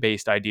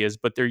market-based ideas,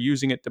 but they're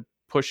using it to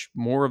push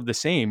more of the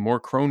same, more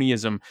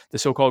cronyism. The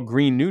so-called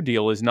Green New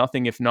Deal is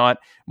nothing if not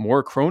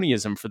more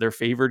cronyism for their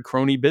favored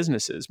crony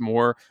businesses,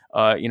 more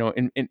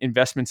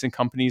investments in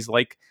companies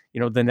like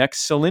the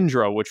next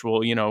Solyndra, which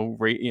will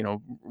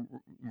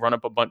run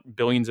up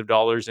billions of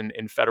dollars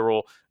in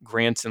federal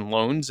grants and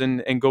loans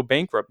and go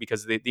bankrupt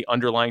because the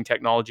underlying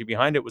technology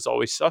behind it was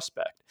always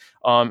suspect.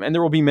 And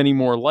there will be many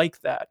more like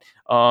that.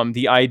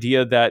 The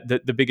idea that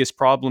the biggest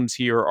problems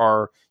here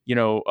are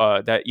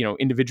that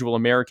individual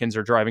Americans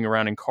are driving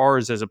around in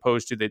cars as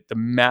opposed to the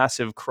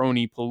massive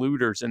crony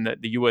polluters and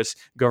the U.S.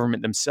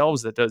 government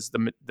themselves that does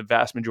the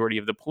vast majority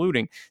of the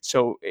polluting.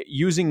 So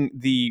using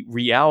the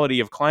reality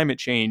of climate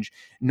change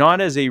not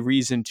as a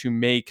reason to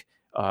make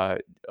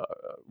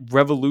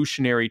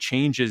revolutionary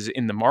changes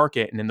in the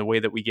market and in the way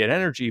that we get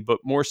energy, but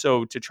more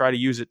so to try to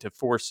use it to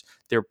force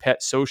their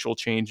pet social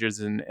changes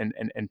and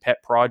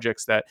pet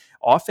projects that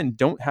often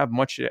don't have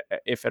much,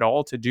 if at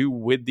all, to do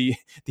with the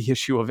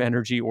issue of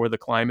energy or the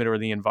climate or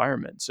the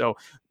environment. So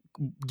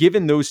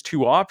given those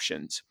two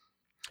options,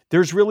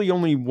 there's really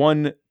only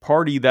one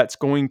party that's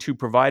going to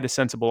provide a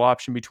sensible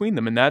option between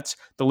them, and that's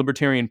the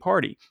Libertarian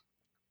Party.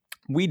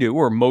 We do,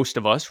 or most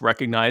of us,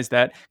 recognize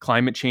that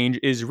climate change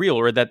is real,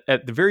 or that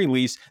at the very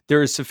least,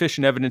 there is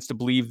sufficient evidence to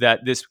believe that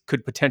this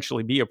could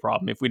potentially be a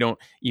problem if we don't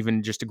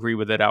even just agree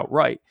with it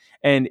outright.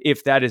 And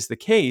if that is the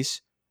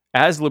case,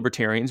 as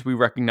libertarians, we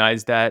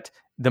recognize that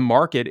the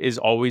market is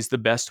always the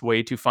best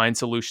way to find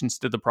solutions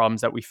to the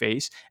problems that we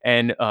face.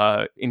 And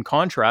in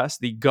contrast,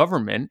 the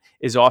government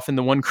is often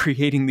the one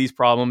creating these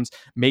problems,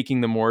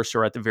 making them worse,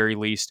 or at the very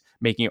least,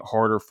 making it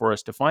harder for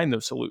us to find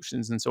those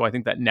solutions. And so I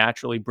think that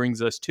naturally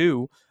brings us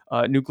to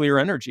nuclear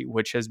energy,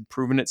 which has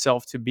proven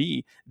itself to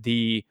be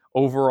the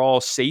overall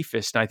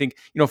safest. And I think,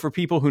 for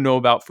people who know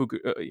about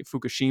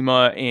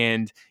Fukushima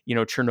and,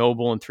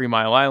 Chernobyl and 3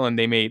 Mile Island,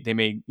 they may,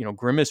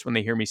 grimace when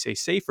they hear me say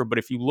safer. But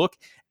if you look,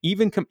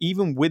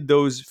 even with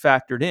those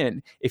factored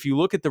in, if you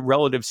look at the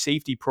relative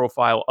safety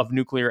profile of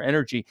nuclear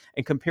energy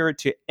and compare it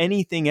to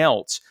anything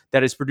else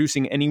that is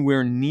producing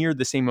anywhere near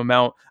the same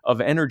amount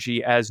of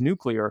energy as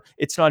nuclear,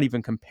 it's not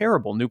even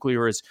comparable.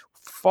 Nuclear is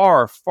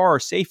far, far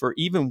safer,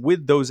 even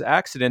with those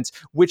accidents,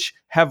 which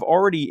have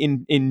already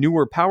in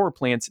newer power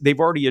plants, they've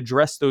already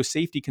addressed those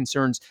safety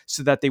concerns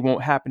so that they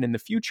won't happen in the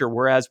future.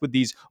 Whereas with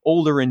these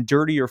older and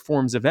dirtier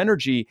forms of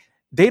energy,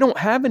 they don't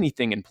have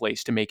anything in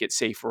place to make it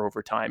safer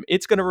over time.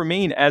 It's going to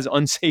remain as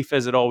unsafe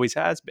as it always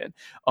has been.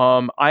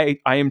 I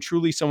am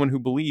truly someone who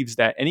believes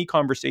that any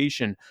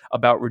conversation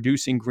about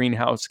reducing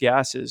greenhouse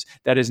gases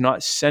that is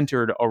not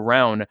centered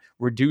around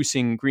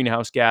reducing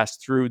greenhouse gas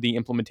through the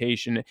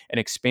implementation and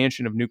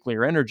expansion of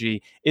nuclear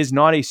energy is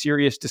not a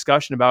serious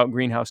discussion about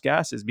greenhouse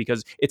gases,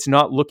 because it's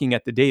not looking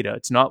at the data.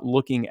 It's not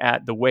looking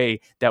at the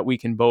way that we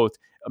can both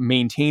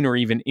maintain or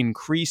even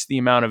increase the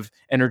amount of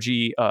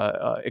energy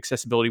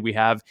accessibility we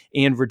have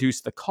and reduce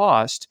the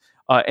cost,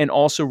 and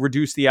also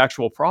reduce the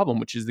actual problem,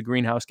 which is the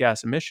greenhouse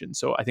gas emissions.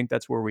 So I think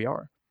that's where we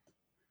are.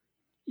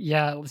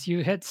 Yeah,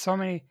 you hit so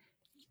many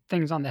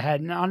things on the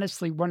head. And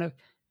honestly, one of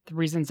the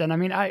reasons, and I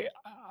mean, I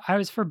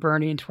was for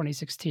Bernie in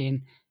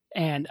 2016,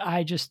 and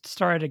I just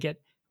started to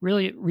get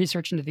really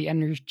research into the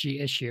energy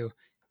issue,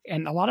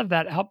 and a lot of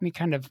that helped me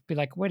kind of be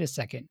like, wait a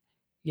second,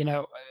 you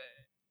know,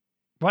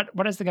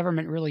 what has the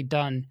government really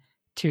done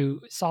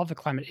to solve the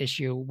climate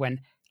issue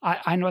when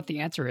I know what the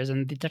answer is,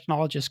 and the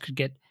technologists could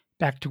get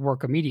back to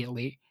work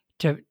immediately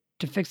to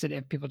to fix it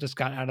if people just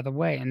got out of the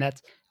way. And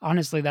that's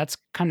honestly that's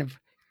kind of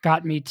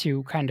got me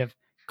to kind of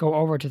go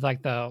over to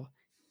like the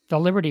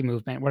liberty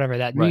movement, whatever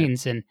that Right.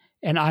 means. And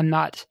I'm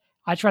not.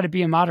 I try to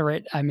be a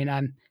moderate. I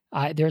mean,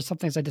 there's some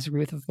things I disagree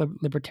with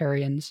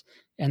libertarians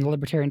and the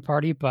Libertarian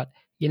Party, but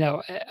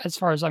as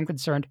far as I'm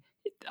concerned,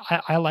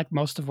 I like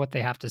most of what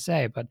they have to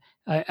say. But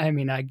I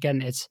mean,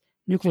 again, it's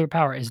nuclear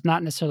power is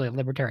not necessarily a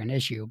libertarian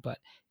issue, but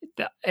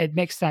it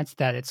makes sense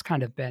that it's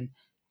kind of been,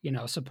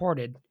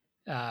 supported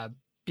uh,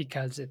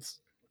 because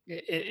it's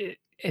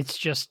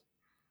just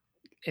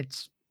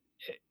it's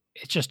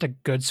it's just a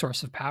good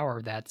source of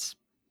power that's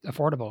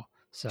affordable.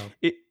 So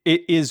It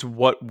is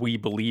what we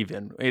believe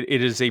in.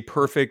 It is a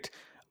perfect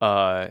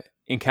uh,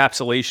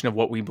 encapsulation of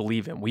what we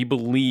believe in. We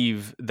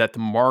believe that the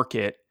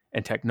market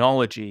and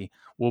technology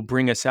will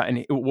bring us out,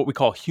 and what we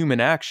call human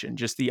action,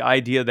 just the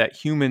idea that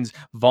humans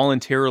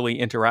voluntarily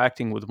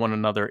interacting with one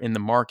another in the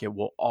market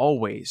will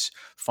always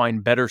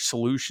find better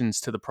solutions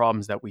to the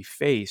problems that we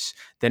face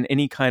than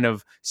any kind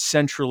of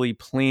centrally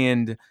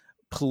planned,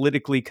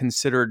 politically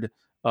considered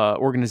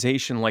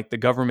organization like the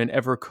government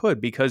ever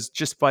could, because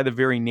just by the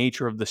very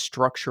nature of the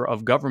structure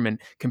of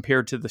government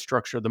compared to the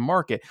structure of the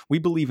market, we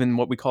believe in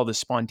what we call the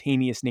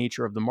spontaneous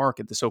nature of the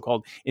market, the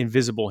so-called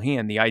invisible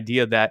hand, the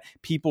idea that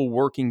people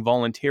working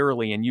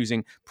voluntarily and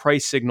using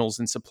price signals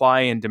and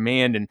supply and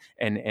demand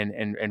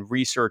and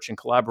research and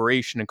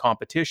collaboration and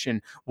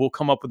competition will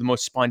come up with the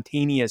most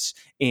spontaneous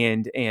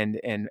and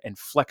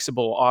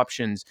flexible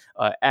options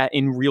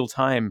in real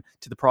time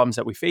to the problems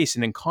that we face.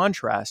 And in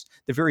contrast,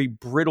 the very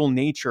brittle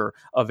nature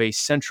of a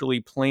centrally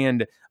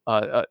planned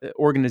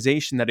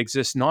organization that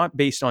exists not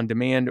based on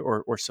demand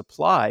or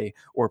supply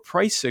or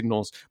price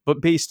signals, but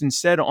based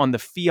instead on the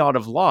fiat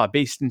of law,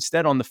 based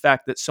instead on the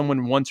fact that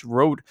someone once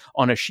wrote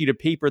on a sheet of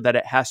paper that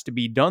it has to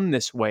be done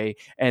this way,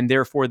 and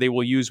therefore they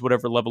will use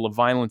whatever level of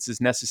violence is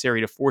necessary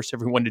to force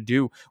everyone to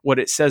do what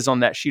it says on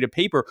that sheet of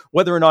paper,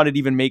 whether or not it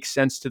even makes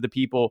sense to the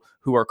people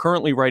who are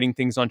currently writing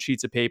things on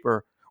sheets of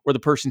paper or the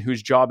person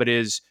whose job it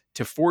is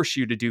to force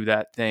you to do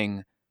that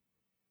thing.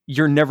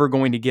 You're never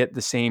going to get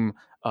the same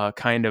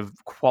kind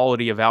of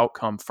quality of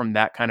outcome from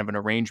that kind of an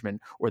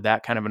arrangement or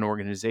that kind of an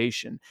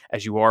organization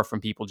as you are from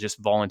people just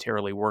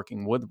voluntarily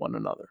working with one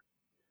another.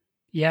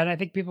 yeah, and I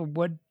think people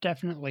would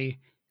definitely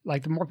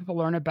like the more people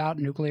learn about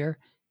nuclear,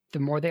 the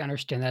more they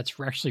understand that's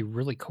actually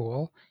really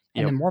cool,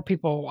 and the Yep. more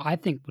people I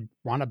think would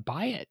want to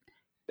buy it.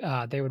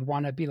 They would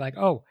want to be like,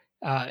 oh,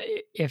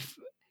 if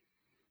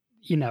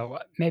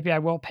maybe I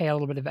will pay a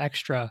little bit of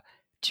extra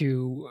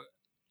to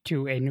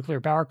a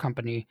nuclear power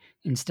company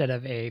instead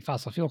of a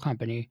fossil fuel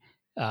company.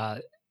 Uh,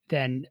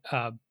 then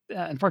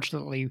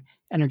unfortunately,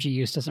 energy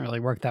use doesn't really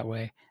work that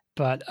way.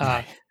 But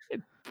Right.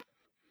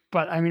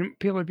 but I mean,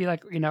 people would be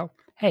like,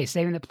 hey,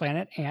 saving the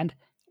planet and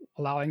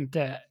allowing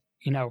to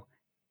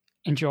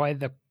enjoy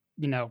the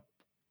you know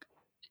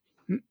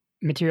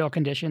material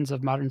conditions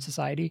of modern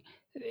society.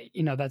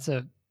 That's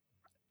a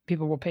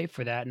people will pay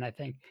for that, and I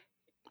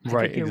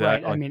Right. think you're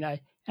right. I Exactly. mean,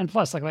 and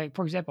plus, like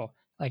for example,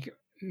 like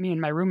me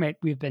and my roommate,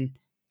 we've been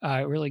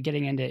really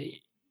getting into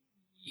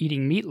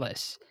eating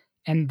meatless,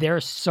 and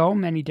there's so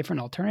many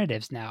different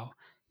alternatives now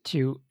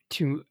to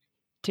to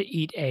to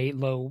eat a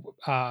low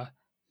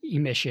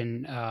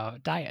emission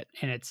diet,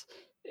 and it's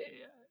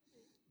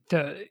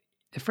the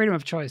the freedom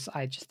of choice.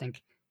 I just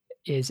think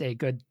is a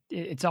good.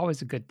 It's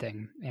always a good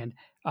thing, and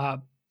uh,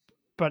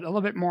 but a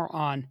little bit more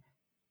on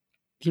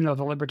the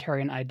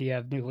libertarian idea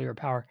of nuclear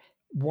power.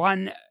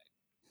 One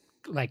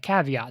like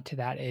caveat to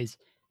that is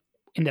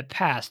in the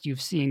past,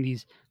 you've seen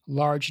these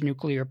large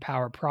nuclear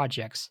power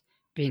projects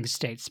being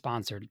state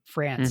sponsored.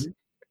 France, Mhm.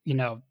 you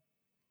know,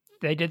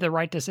 they did the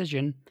right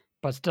decision,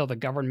 but still the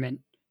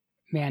government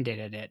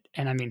mandated it.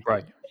 And I mean,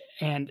 Right.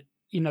 and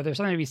there's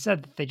something to be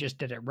said that they just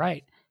did it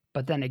right.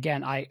 But then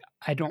again, I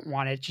don't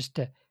want it just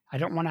to I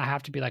don't want to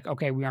have to be like,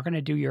 okay, we aren't going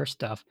to do your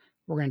stuff.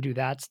 We're going to do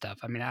that stuff.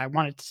 I mean, I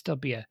want it to still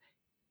be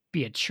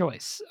a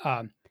choice.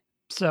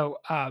 So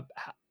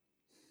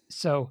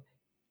so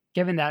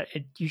given that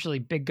it usually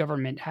big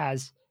government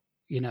has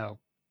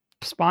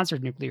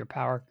sponsored nuclear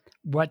power,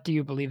 what do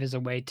you believe is a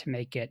way to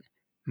make it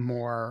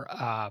more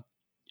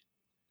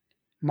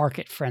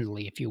market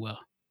friendly, if you will?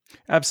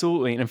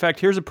 Absolutely. And in fact,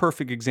 here's a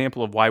perfect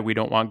example of why we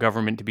don't want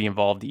government to be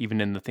involved even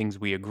in the things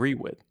we agree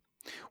with.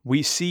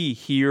 We see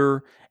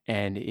here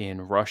and in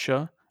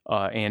Russia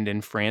and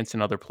in France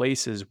and other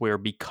places where,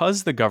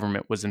 because the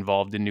government was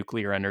involved in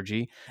nuclear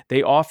energy,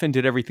 they often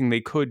did everything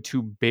they could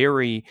to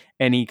bury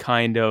any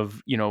kind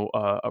of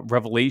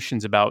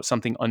revelations about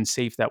something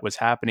unsafe that was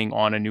happening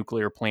on a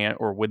nuclear plant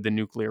or with the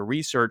nuclear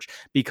research,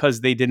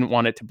 because they didn't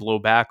want it to blow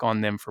back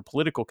on them for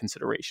political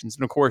considerations.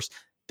 And of course,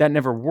 that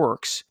never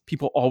works.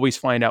 People always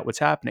find out what's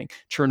happening.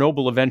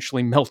 Chernobyl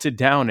eventually melted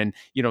down, and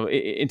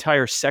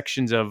entire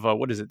sections of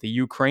the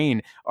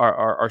Ukraine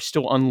are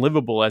still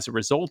unlivable as a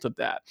result of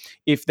that.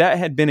 If that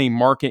had been a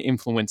market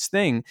influence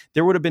thing,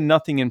 there would have been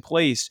nothing in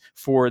place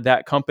for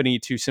that company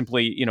to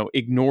simply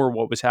ignore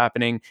what was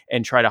happening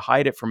and try to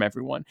hide it from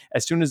everyone.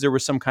 As soon as there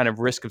was some kind of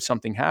risk of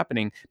something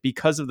happening,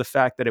 because of the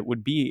fact that it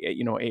would be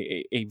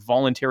a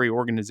voluntary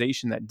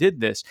organization that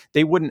did this,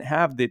 they wouldn't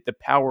have the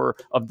power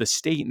of the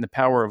state and the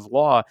power of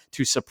law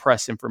to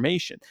suppress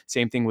information.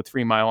 Same thing with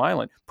 3 Mile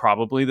Island,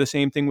 probably the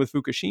same thing with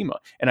Fukushima.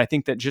 And I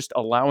think that just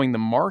allowing the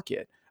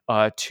market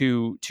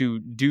to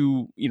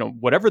do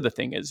whatever the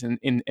thing is, and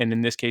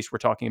in this case we're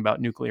talking about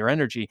nuclear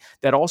energy,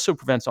 that also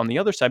prevents on the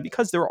other side,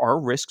 because there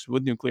are risks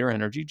with nuclear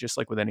energy just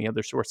like with any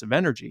other source of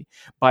energy,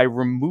 by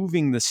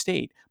removing the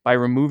state, by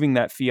removing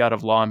that fiat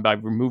of law, and by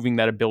removing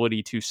that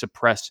ability to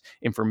suppress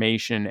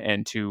information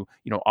and to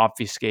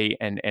obfuscate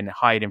and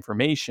hide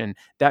information,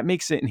 that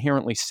makes it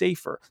inherently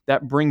safer.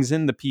 That brings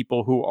in the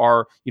people who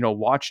are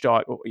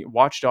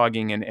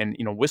watchdogging and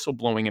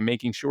whistleblowing and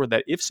making sure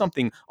that if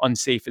something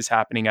unsafe is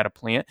happening at a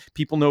plant,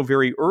 people know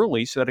very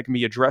early so that it can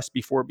be addressed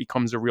before it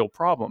becomes a real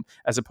problem,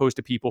 as opposed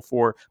to people,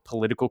 for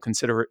political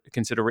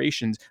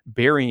considerations,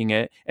 burying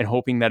it and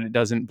hoping that it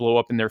doesn't blow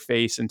up in their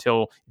face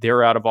until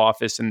they're out of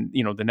office and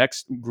the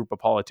next group of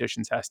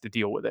politicians has to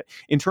deal with it.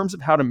 In terms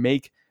of how to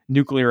make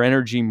nuclear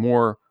energy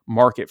more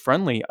market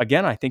friendly,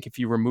 again, I think if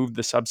you remove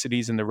the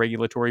subsidies and the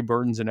regulatory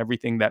burdens and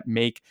everything that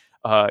make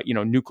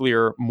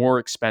nuclear more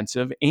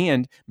expensive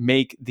and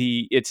make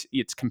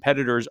its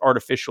competitors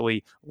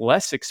artificially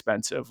less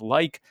expensive,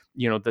 like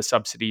the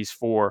subsidies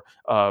for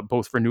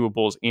both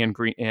renewables and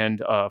green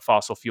and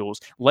fossil fuels,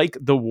 like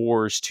the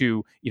wars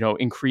to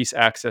increase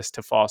access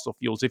to fossil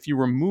fuels. If you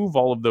remove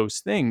all of those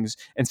things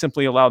and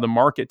simply allow the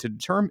market to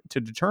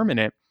determine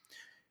it,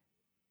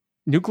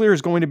 nuclear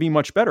is going to be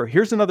much better.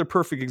 Here's another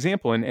perfect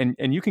example,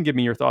 and you can give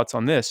me your thoughts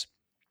on this.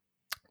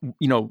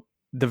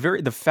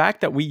 The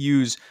fact that we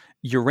use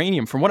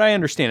uranium, from what I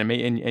understand,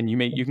 and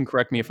you can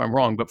correct me if I'm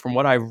wrong, but from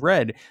what I've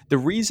read, the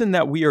reason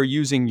that we are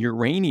using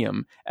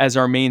uranium as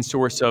our main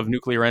source of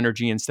nuclear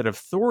energy instead of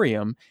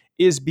thorium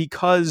is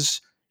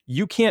because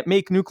you can't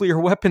make nuclear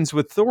weapons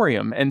with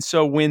thorium. And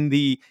so when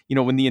the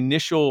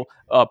initial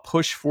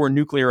push for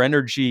nuclear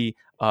energy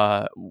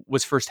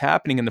was first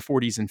happening in the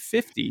 40s and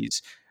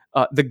 50s,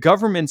 the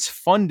governments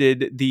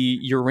funded the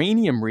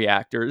uranium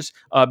reactors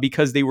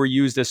because they were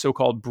used as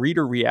so-called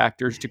breeder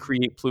reactors to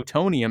create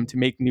plutonium to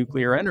make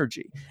nuclear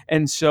energy.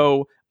 And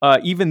so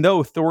even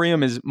though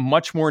thorium is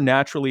much more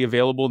naturally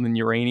available than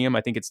uranium,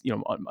 I think it's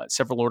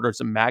several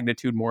orders of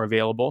magnitude more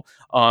available.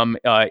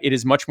 It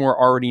is much more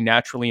already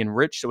naturally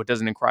enriched, so it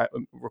doesn't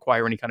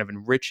require any kind of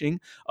enriching.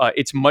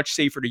 It's much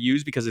safer to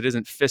use because it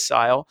isn't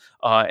fissile,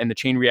 and the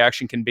chain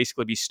reaction can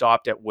basically be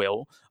stopped at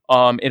will.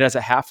 It has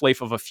a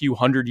half-life of a few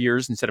hundred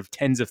years instead of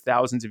tens of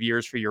thousands of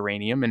years for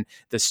uranium, and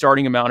the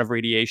starting amount of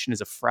radiation is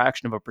a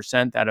fraction of a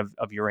percent that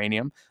of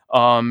uranium.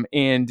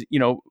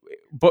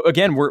 But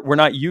again, we're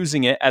not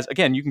using it as,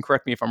 again, you can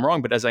correct me if I'm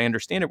wrong, but as I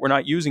understand it, we're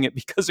not using it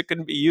because it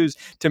couldn't be used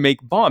to make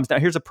bombs. Now,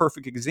 here's a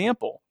perfect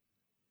example.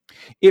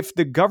 If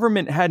the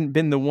government hadn't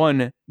been the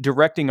one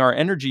directing our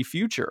energy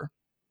future,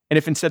 and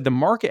if instead the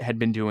market had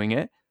been doing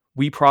it,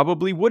 we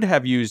probably would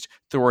have used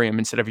thorium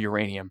instead of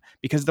uranium,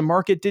 because the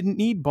market didn't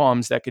need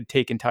bombs that could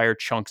take entire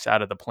chunks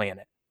out of the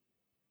planet.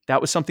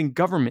 That was something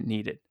government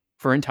needed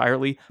for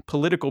entirely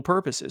political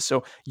purposes.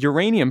 So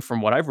uranium,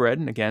 from what I've read,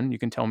 and again, you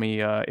can tell me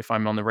if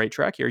I'm on the right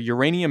track here,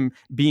 uranium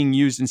being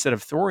used instead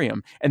of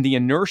thorium, and the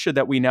inertia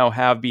that we now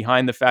have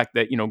behind the fact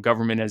that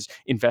government has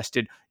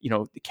invested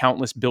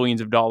countless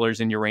billions of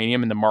dollars in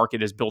uranium, and the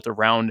market is built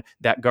around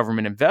that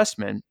government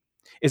investment,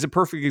 is a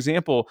perfect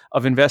example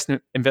of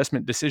investment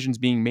decisions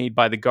being made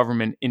by the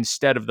government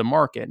instead of the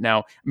market.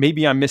 Now,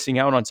 maybe I'm missing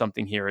out on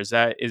something here. Is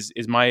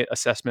my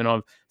assessment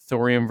of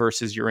thorium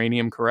versus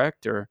uranium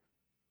correct? Or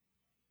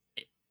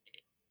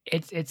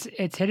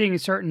it's hitting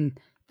certain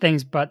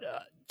things, but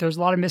there's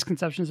a lot of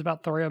misconceptions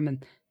about thorium,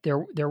 and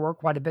there were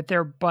quite a bit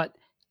there. But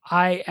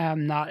I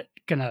am not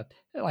gonna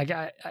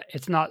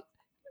it's not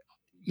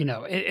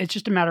it's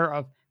just a matter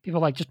of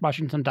people like just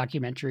watching some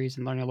documentaries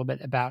and learning a little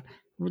bit about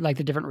like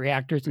the different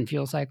reactors and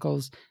fuel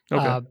cycles.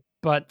 Okay.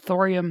 But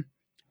thorium,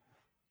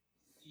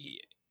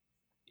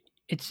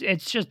 it's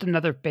just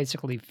another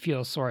basically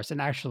fuel source,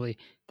 and actually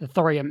the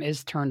thorium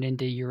is turned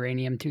into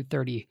uranium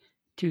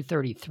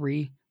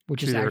 233,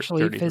 which is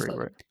actually 233,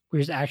 right.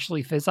 which is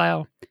actually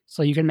fissile,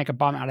 so you can make a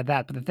bomb out of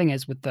that. But the thing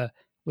is,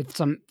 with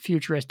some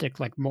futuristic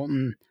like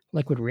molten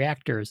liquid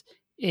reactors,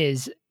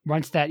 is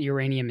once that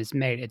uranium is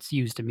made, it's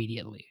used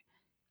immediately.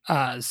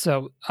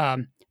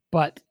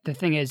 But the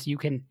thing is, you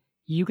can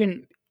you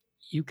can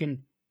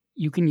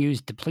you can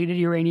use depleted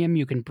uranium.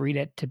 You can breed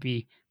it to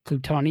be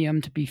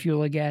plutonium to be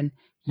fuel again.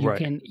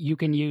 Right. You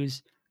can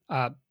use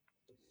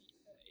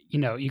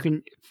you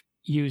can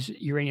use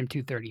uranium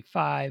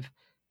 235.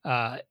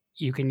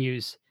 You can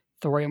use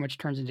thorium, which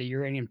turns into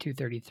uranium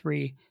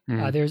 233.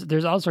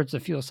 There's all sorts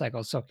of fuel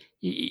cycles. So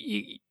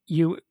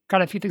you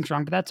got a few things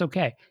wrong, but that's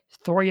okay.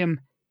 Thorium,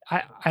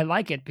 I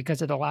like it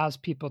because it allows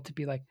people to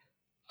be like,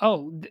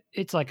 oh,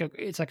 it's like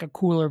a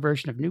cooler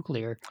version of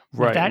nuclear.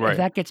 Right. If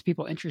that gets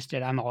people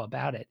interested, I'm all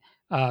about it.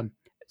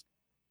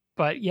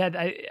 But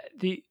yeah,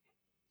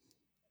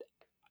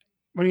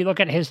 when you look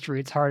at history,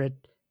 it's hard to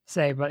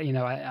say. But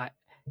I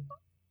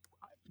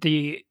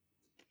think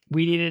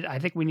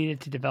we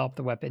needed to develop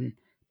the weapon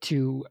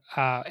to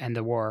end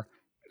the war,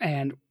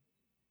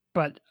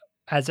 but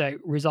as a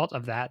result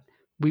of that,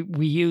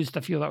 we used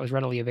the fuel that was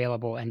readily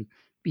available, and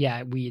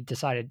we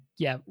decided,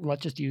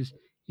 let's just use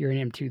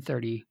uranium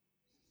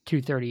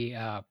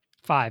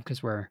 235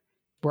 because we're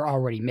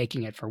already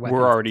making it for weapons.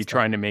 We're already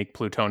trying to make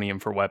plutonium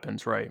for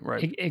weapons, right?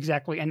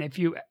 Exactly. And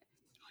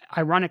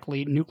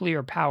ironically,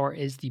 nuclear power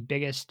is the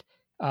biggest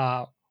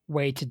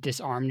way to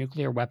disarm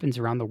nuclear weapons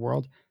around the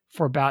world.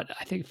 For about,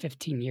 I think,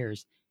 15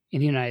 years in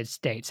the United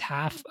States,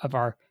 half of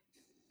our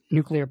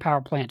nuclear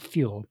power plant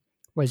fuel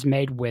was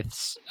made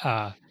with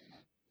a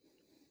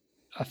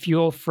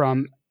fuel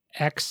from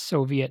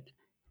ex-Soviet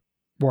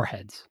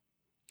warheads.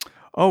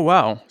 Oh,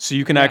 wow. So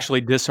you can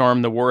actually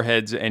disarm the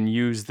warheads and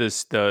use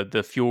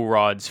the fuel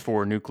rods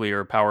for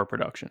nuclear power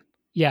production.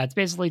 Yeah, it's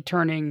basically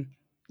turning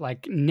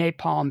like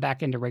napalm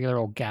back into regular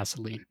old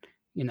gasoline.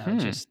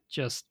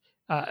 Just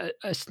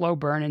a slow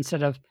burn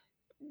instead of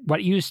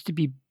what used to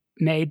be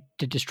made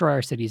to destroy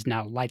our cities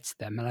now lights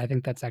them. And I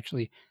think that's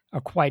actually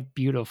a quite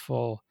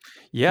beautiful.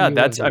 Yeah,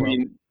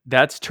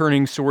 that's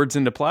turning swords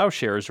into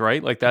plowshares,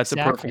 right? Like that's a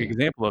perfect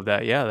example of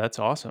that. Yeah, that's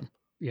awesome.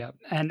 Yeah.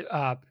 And,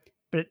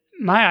 but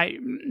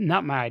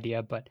not my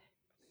idea, but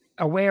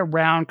a way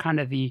around kind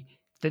of the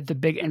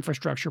big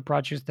infrastructure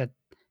projects that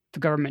the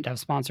government have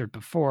sponsored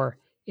before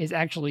is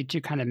actually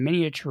to kind of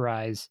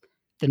miniaturize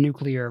the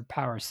nuclear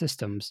power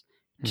systems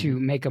to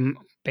make them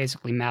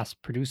basically mass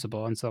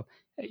producible. And so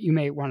you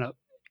may want to,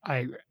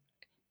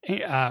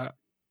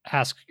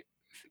 ask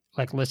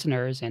like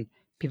listeners and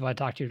people I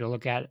talk to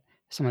look at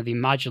some of the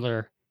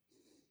modular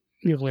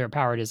nuclear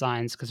power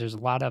designs, because there's a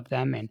lot of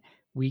them, and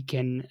we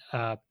can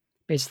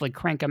basically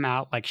crank them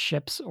out like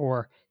ships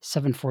or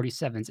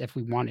 747s if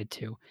we wanted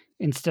to,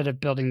 instead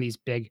of building these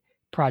big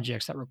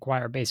projects that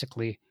require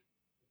basically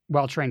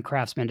well-trained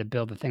craftsmen to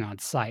build the thing on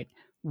site.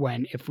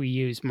 When if we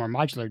use more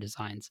modular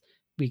designs,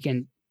 we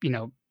can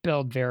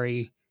build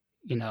very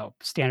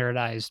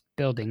standardized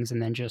buildings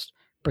and then just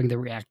bring the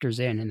reactors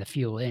in and the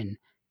fuel in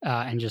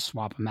and just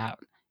swap them out.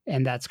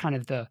 And that's kind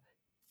of the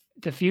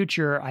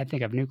future, I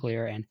think, of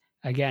nuclear. And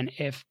again,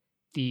 if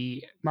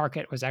the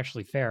market was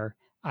actually fair,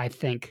 I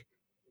think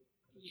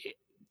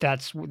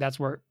that's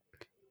where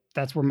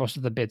most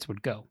of the bids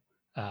would go.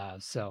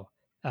 So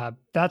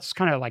that's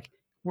kind of like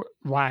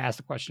why I asked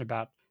the question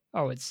about,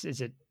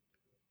 is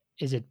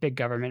it big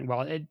government?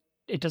 Well,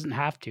 it doesn't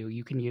have to.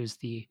 You can use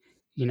the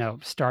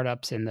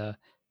startups and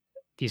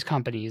these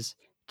companies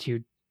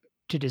to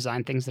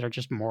design things that are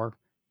just more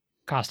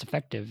cost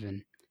effective,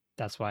 and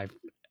that's why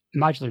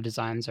modular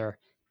designs are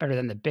better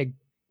than the big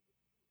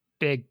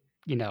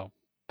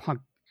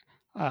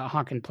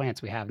honking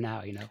plants we have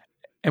now.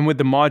 And with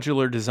the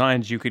modular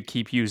designs, you could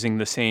keep using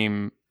the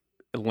same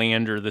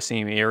land or the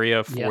same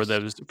area for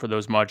those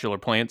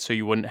modular plants, so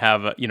you wouldn't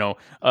have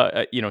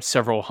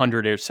several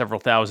hundred or several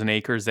thousand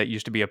acres that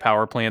used to be a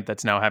power plant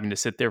that's now having to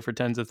sit there for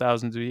tens of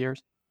thousands of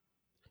years.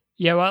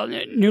 Yeah, well,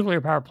 nuclear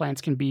power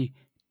plants can be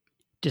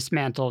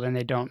dismantled, and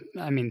they don't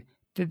need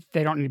to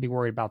be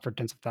worried about for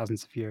tens of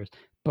thousands of years.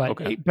 But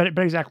but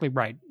exactly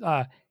right.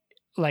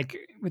 Like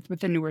with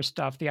the newer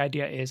stuff, the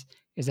idea is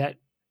that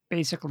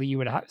basically you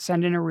would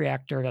send in a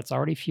reactor that's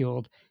already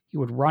fueled, you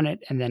would run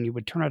it, and then you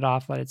would turn it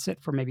off, let it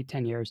sit for maybe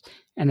 10 years,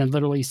 and then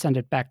literally send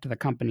it back to the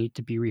company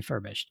to be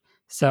refurbished.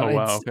 So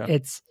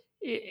it's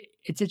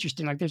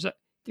interesting. Like there's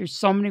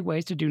so many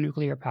ways to do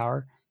nuclear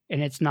power,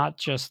 and it's not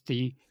just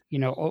the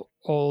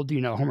old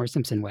Homer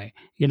Simpson way.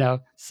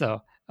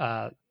 So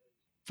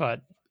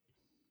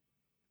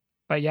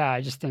but yeah,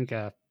 I just think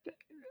that's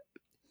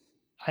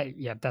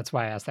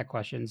why I asked that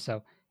question.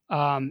 So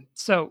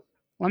so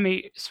let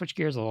me switch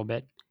gears a little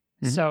bit.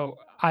 So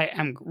I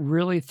am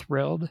really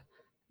thrilled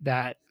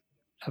that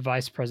a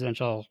vice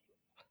presidential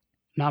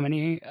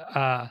nominee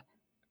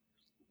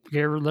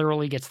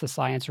literally gets the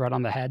science right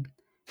on the head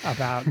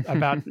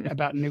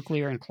about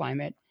nuclear and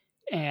climate,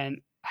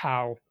 and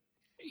how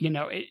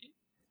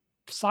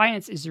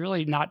science is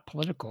really not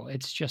political.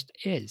 It's just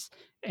is.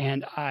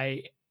 And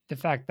the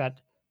fact that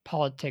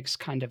politics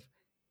kind of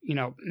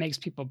makes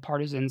people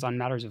partisans on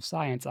matters of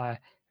science, I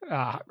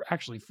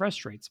actually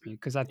frustrates me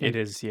because I It think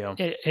is, yeah.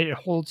 it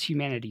holds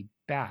humanity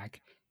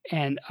back.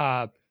 And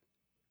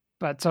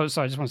but so I just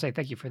want to say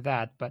thank you for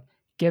that. But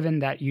given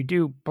that you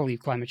do believe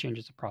climate change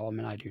is a problem,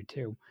 and I do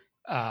too,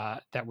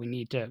 that we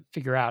need to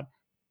figure out.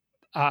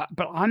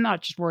 But I'm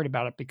not just worried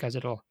about it because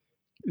it'll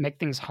make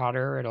things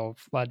hotter. It'll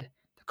flood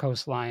the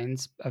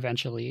coastlines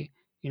eventually.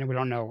 We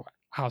don't know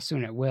how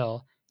soon it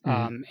will,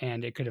 Mhm.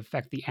 and it could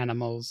affect the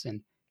animals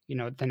and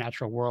the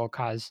natural world,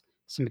 cause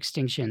some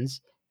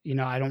extinctions.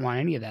 I don't want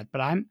any of that.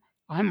 But I'm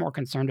more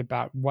concerned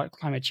about what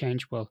climate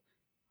change will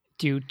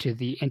do to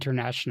the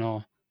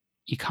international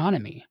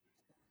economy.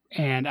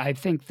 And I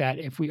think that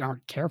if we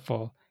aren't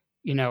careful,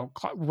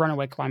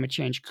 runaway climate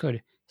change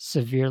could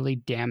severely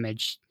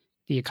damage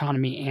the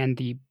economy and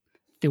the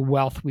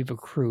wealth we've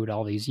accrued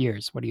all these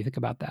years. What do you think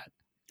about that?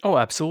 Oh,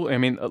 absolutely. I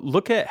mean,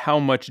 look at how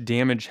much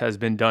damage has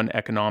been done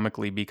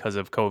economically because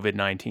of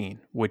COVID-19,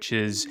 which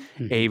is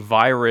a Mhm.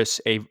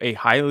 virus, a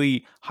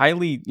highly,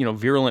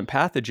 virulent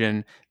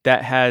pathogen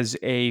that has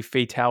a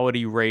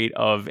fatality rate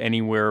of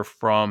anywhere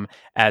from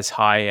as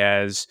high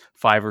as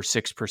 5 or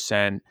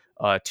 6%,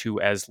 to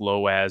as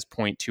low as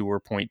 0.2 or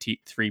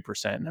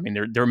 0.3%. I mean,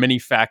 there are many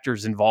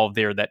factors involved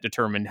there that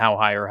determine how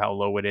high or how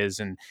low it is.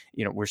 And,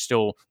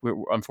 we're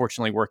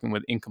unfortunately working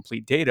with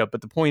incomplete data. But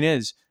the point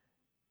is,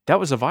 that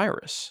was a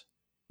virus.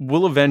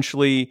 We'll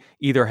eventually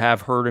either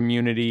have herd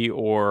immunity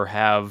or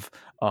have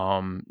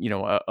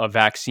a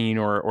vaccine,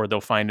 or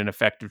they'll find an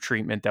effective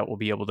treatment that will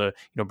be able to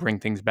bring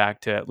things back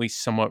to at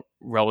least somewhat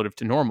relative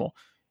to normal.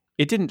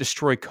 It didn't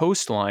destroy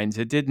coastlines.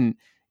 It didn't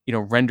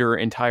render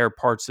entire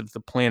parts of the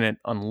planet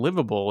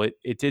unlivable.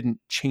 It didn't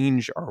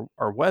change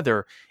our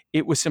weather.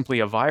 It was simply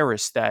a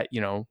virus that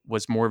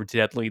was more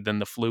deadly than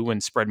the flu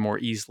and spread more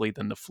easily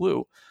than the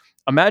flu.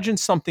 Imagine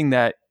something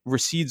that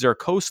recedes our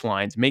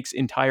coastlines, makes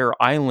entire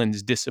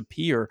islands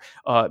disappear,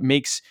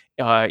 makes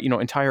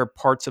entire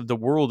parts of the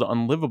world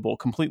unlivable,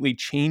 completely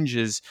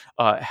changes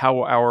how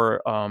our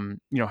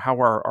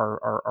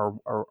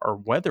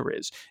weather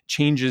is,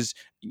 changes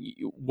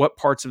what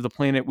parts of the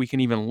planet we can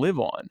even live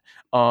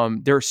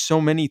on. There are so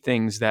many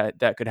things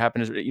that could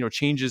happen.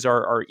 Changes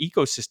our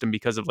ecosystem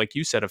because of, like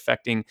you said,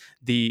 affecting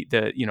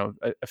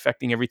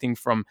affecting everything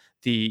from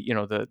the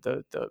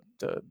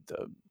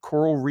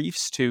coral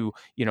reefs to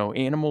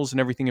animals and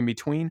everything in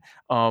between.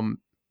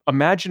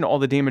 Imagine all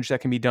the damage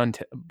that can be done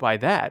by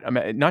that. I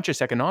mean, not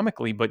just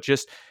economically, but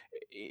just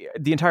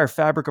the entire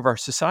fabric of our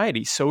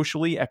society,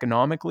 socially,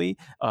 economically,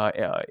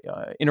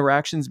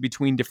 interactions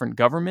between different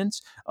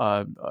governments,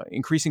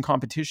 increasing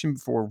competition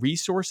for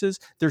resources.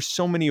 There's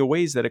so many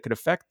ways that it could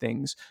affect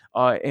things.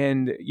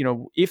 And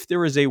if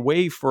there is a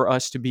way for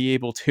us to be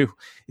able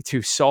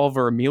to solve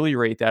or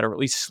ameliorate that, or at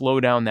least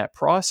slow down that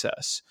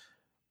process,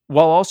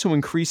 while also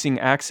increasing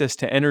access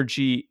to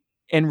energy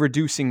and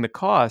reducing the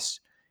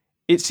costs,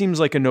 it seems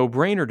like a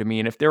no-brainer to me.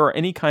 And if there are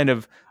any kind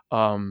of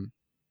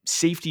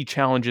safety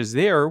challenges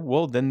there,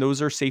 well, then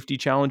those are safety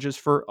challenges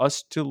for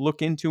us to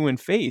look into and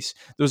face.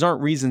 Those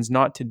aren't reasons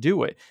not to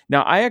do it.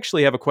 Now, I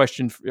actually have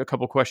a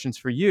couple questions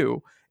for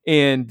you.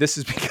 And this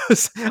is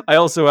because I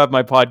also have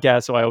my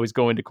podcast, so I always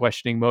go into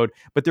questioning mode.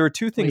 But there are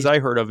two things Please. I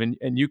heard of, and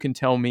you can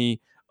tell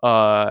me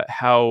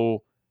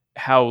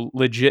how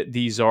legit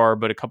these are,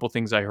 but a couple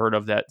things I heard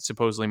of that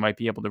supposedly might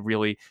be able to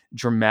really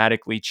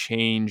dramatically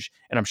change.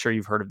 And I'm sure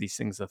you've heard of these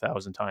things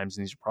 1,000 times,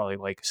 and these are probably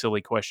like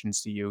silly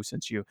questions to you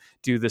since you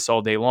do this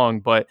all day long.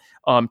 But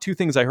two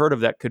things I heard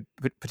of that could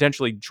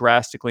potentially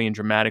drastically and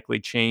dramatically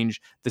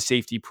change the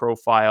safety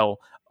profile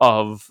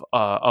of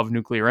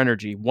nuclear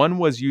energy. One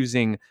was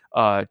using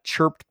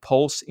chirped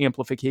pulse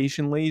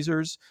amplification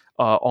lasers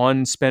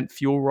on spent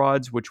fuel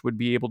rods, which would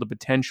be able to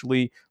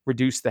potentially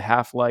reduce the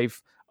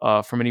half-life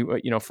from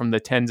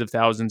the tens of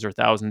thousands or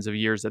thousands of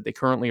years that they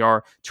currently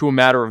are to a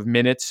matter of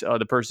minutes.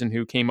 The person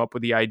who came up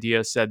with the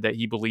idea said that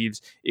he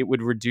believes it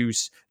would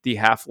reduce the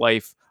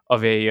half-life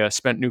of a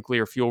spent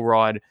nuclear fuel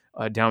rod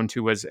down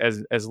to as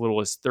little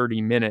as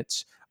 30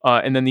 minutes.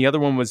 And then the other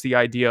one was the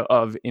idea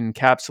of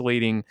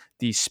encapsulating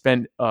the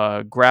spent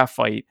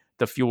graphite,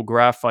 the fuel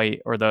graphite,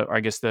 or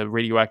the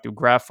radioactive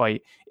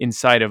graphite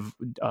inside of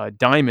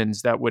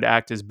diamonds that would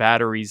act as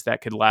batteries that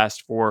could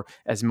last for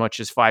as much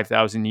as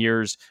 5,000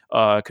 years.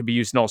 Could be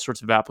used in all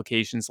sorts of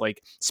applications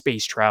like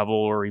space travel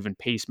or even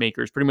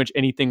pacemakers, pretty much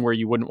anything where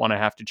you wouldn't want to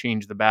have to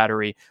change the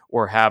battery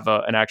or have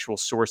an actual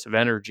source of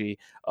energy.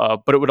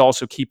 But it would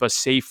also keep us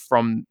safe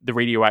from the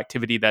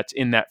radioactivity that's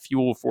in that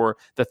fuel for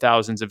the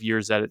thousands of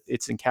years that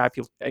it's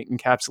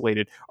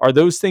encapsulated. Are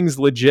those things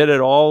legit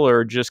at all,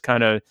 or just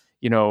kind of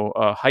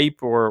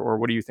hype, or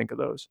what do you think of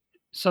those?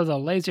 So the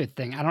laser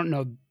thing, I don't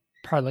know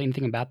hardly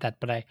anything about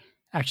that, but I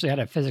actually had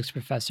a physics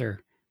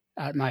professor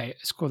at my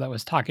school that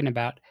was talking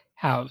about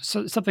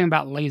something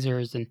about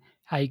lasers and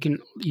how you can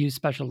use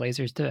special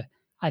lasers to,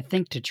 I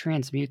think, to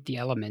transmute the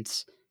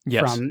elements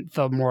Yes, from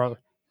the more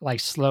like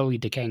slowly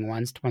decaying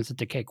ones to ones that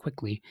decay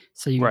quickly.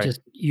 So you right.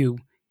 just you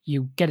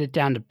get it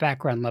down to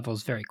background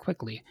levels very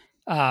quickly.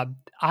 Uh,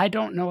 I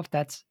don't know if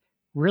that's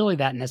really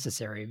that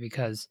necessary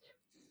because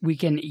we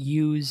can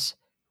use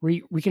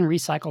we can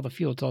recycle the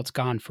fuel till it's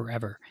gone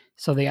forever.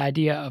 So the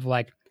idea of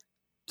like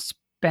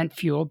spent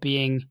fuel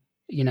being,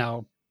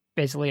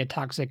 basically a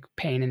toxic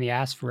pain in the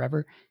ass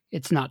forever,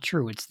 it's not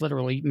true. It's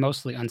literally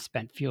mostly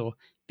unspent fuel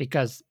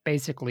because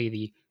basically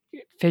the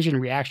fission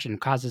reaction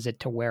causes it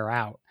to wear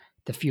out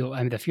the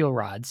fuel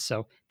rods,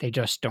 so they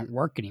just don't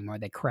work anymore.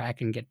 They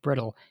crack and get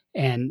brittle,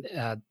 and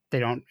they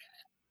don't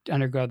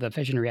undergo the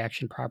fission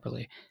reaction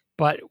properly.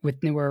 But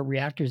with newer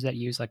reactors that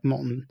use like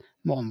molten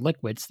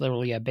liquids,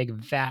 literally a big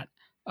vat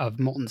of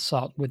molten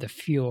salt with the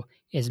fuel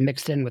is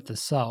mixed in with the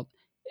salt,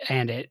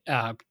 and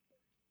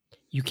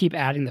you keep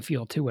adding the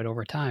fuel to it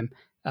over time.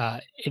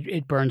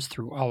 It burns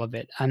through all of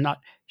it. I'm not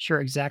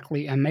sure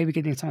exactly. I may be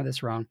getting some of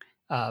this wrong,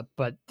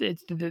 but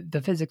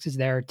the physics is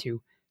there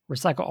to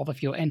recycle all the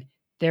fuel, and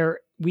there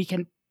we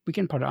can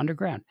put it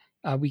underground.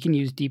 We can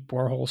use deep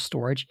borehole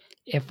storage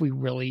if we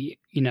really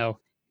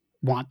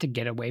want to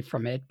get away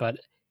from it. But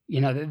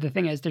the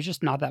thing is, there's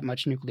just not that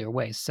much nuclear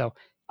waste. So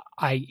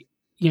I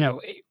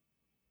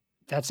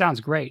that sounds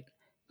great.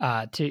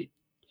 To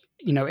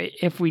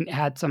if we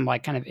had some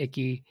like kind of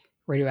icky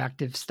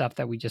radioactive stuff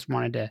that we just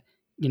wanted to,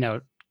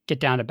 get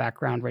down to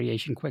background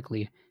radiation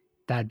quickly,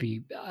 that'd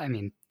be, I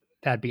mean,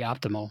 that'd be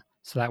optimal.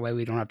 So that way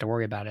we don't have to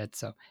worry about it.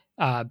 So,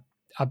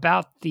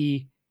 about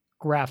the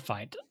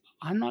graphite,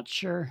 I'm not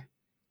sure.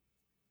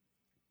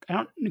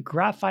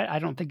 Graphite, I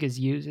don't think is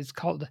used. It's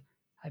called,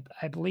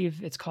 I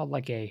believe it's called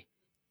like they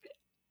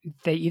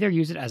either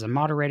use it as a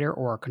moderator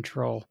or a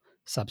control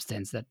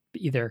substance that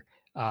either,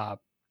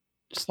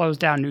 slows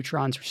down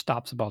neutrons or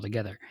stops them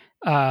altogether.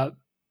 Uh,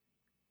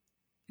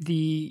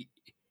 the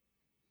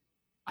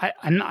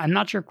I'm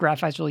not sure if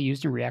graphite's really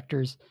used in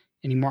reactors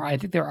anymore. I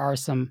think there are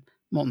some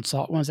molten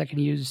salt ones that can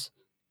use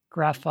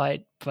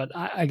graphite, but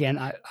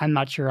I'm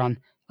not sure on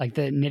like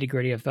the nitty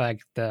gritty of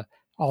like the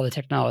all the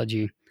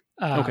technology.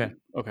 Okay.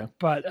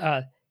 But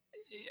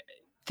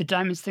the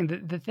diamonds thing,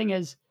 the thing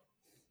is,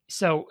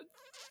 so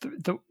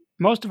the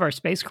most of our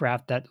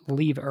spacecraft that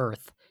leave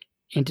Earth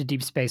into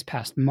deep space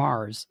past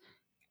Mars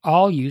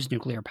all use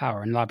nuclear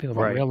power, and a lot of people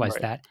don't realize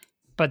that.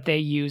 But they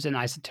use an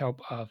isotope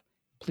of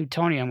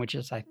plutonium, which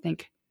is, I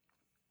think,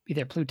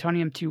 either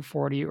plutonium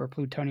 240 or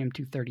plutonium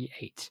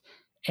 238,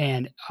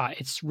 and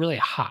it's really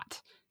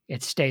hot.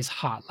 It stays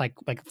hot, like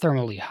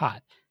thermally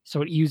hot.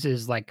 So it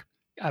uses like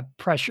a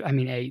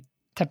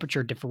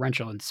temperature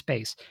differential in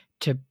space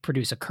to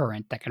produce a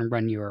current that can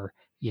run your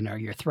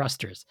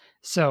thrusters.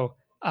 So,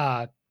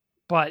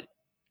 but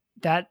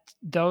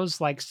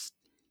those like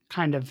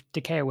kind of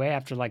decay away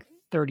after like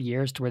 30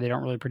 years to where they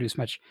don't really produce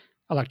much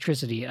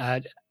electricity.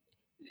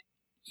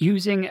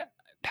 Using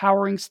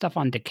powering stuff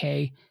on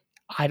decay,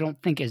 I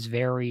don't think is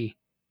very,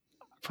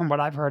 from what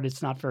I've heard,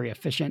 it's not very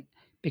efficient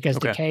because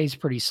decay is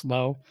pretty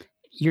slow.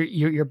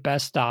 You're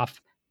best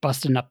off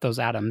busting up those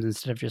atoms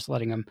instead of just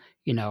letting them,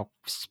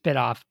 spit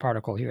off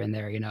particle here and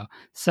there,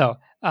 So,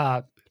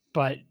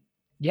 but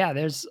yeah,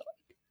 there's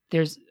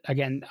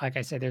again, like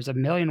I said, there's a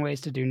million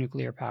ways to do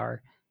nuclear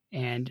power,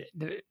 and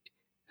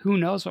who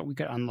knows what we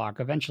could unlock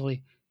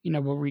eventually.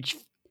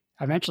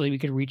 Eventually we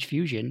could reach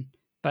fusion,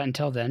 but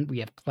until then we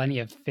have plenty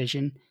of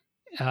fission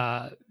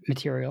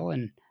material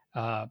and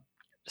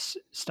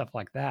stuff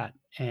like that.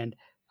 And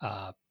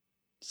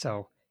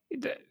so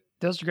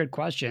those are good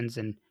questions.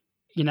 And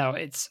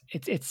it's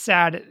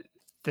sad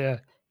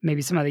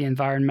maybe some of the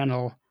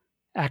environmental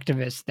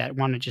activists that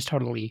want to just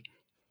totally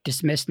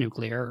dismiss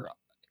nuclear.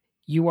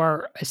 You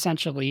are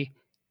essentially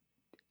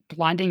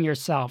blinding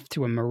yourself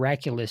to a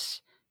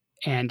miraculous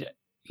and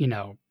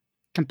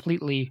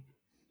completely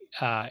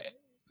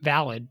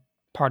valid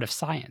part of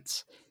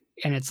science.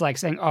 And it's like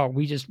saying, "Oh,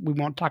 we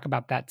won't talk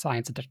about that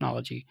science and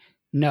technology."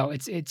 No,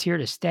 it's here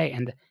to stay,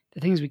 and the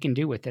things we can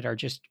do with it are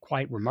just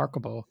quite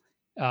remarkable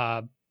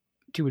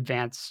to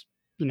advance,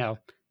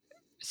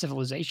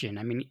 civilization.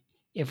 I mean,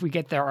 if we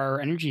get our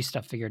energy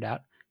stuff figured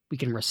out, we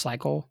can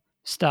recycle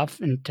stuff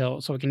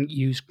so we can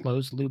use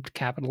closed looped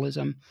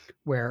capitalism,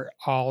 where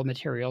all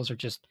materials are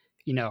just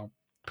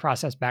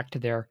processed back to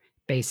their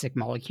basic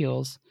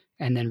molecules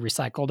and then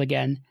recycled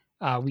again.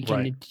 We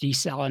can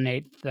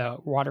desalinate the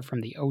water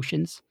from the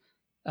oceans.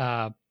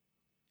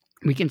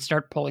 We can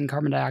start pulling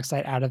carbon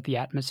dioxide out of the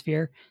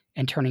atmosphere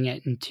and turning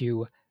it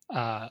into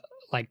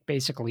like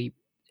basically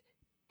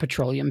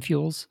petroleum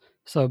fuels.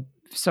 So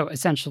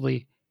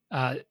essentially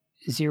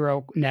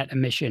zero net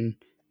emission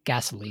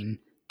gasoline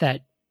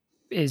that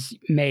is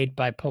made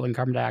by pulling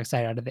carbon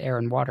dioxide out of the air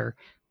and water,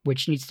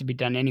 which needs to be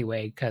done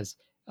anyway because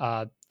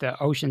the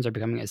oceans are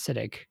becoming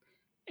acidic.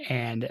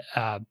 And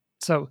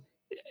so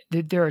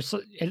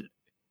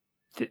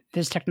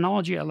this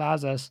technology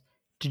allows us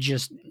to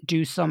just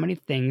do so many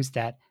things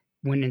that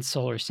wind and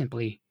solar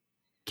simply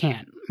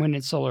can't. Wind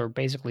and solar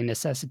basically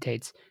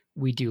necessitates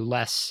we do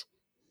less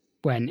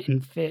when,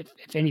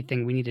 if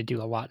anything, we need to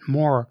do a lot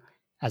more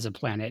as a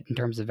planet in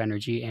terms of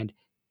energy. And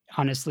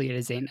honestly, it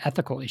is an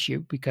ethical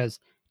issue because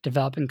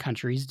developing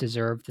countries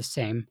deserve the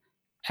same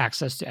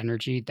access to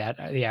energy that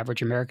the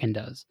average American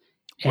does.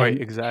 Right,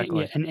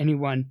 exactly. And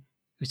anyone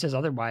who says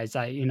otherwise,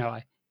 I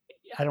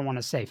don't want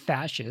to say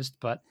fascist,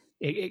 but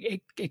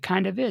it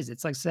kind of is.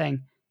 It's like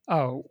saying,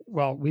 oh,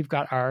 well, we've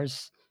got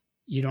ours,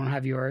 you don't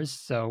have yours,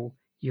 so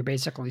you're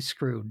basically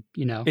screwed,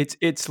 you know?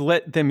 It's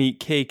let them eat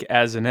cake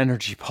as an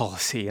energy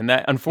policy, and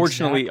that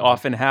unfortunately Exactly.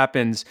 often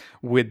happens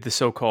with the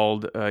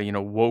so-called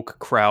woke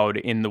crowd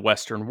in the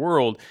Western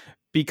world,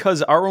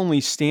 because our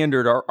only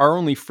standard, our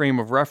only frame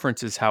of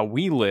reference is how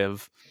we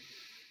live.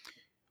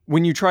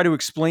 When you try to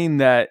explain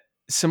that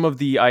some of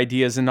the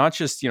ideas, and not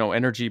just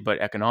energy, but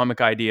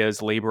economic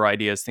ideas, labor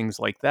ideas, things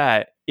like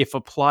that, if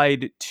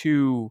applied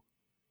to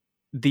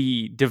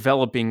the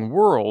developing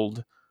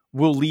world,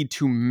 will lead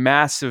to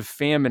massive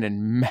famine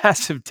and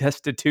massive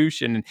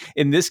destitution. And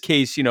in this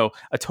case,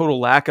 a total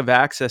lack of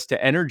access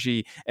to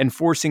energy, and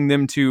forcing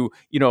them to,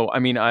 I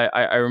mean,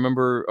 I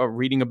remember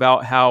reading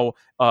about how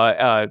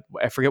I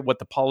forget what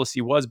the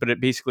policy was, but it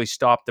basically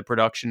stopped the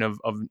production of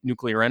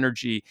nuclear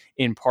energy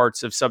in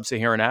parts of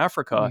sub-Saharan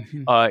Africa,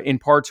 Hmm. in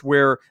parts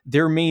where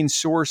their main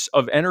source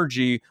of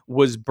energy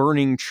was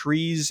burning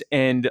trees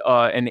and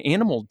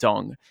animal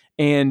dung,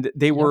 and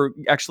they Yep. were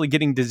actually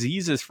getting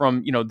diseases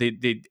from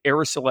the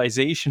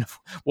aerosolization of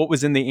what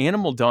was in the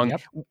animal dung.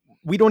 Yep.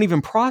 We don't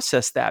even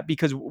process that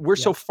because we're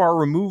so Yep. far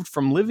removed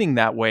from living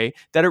that way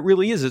that it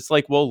really is. It's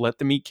like, well, let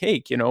them eat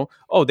cake.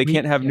 Oh, they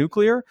can't have Yep.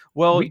 nuclear.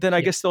 Well, then I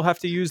Yep. guess they'll have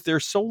to use their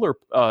solar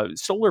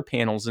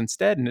panels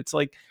instead. And it's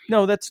like,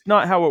 no, that's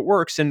not how it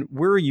works. And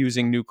we're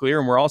using nuclear,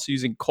 and we're also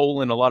using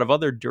coal and a lot of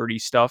other dirty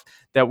stuff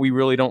that we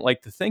really don't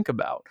like to think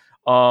about.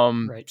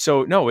 Right.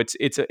 So no,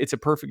 it's a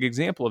perfect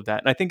example of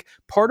that. And I think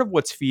part of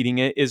what's feeding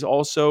it is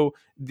also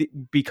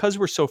because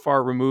we're so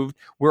far removed,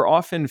 we're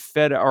often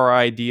fed our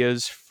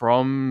ideas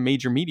from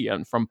major media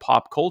and from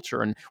pop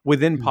culture. And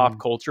within pop Mhm.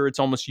 culture, it's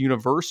almost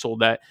universal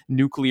that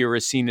nuclear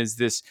is seen as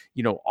this,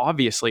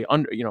 obviously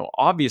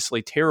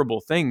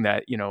terrible thing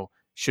that,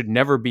 should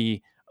never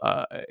be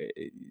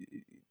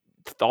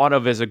thought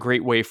of as a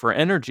great way for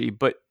energy.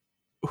 But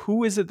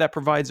who is it that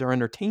provides our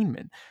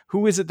entertainment?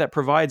 Who is it that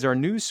provides our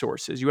news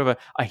sources? You have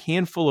a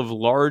handful of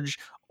large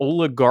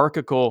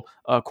oligarchical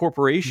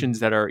corporations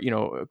Mhm. that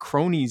are,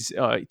 cronies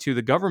to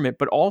the government,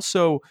 but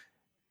also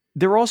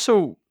they're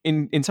also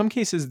in some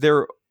cases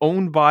they're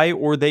owned by,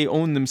 or they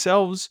own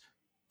themselves,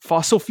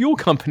 fossil fuel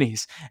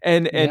companies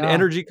and Yeah.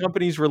 energy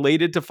companies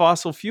related to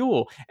fossil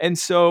fuel. And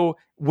so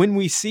when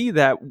we see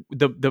that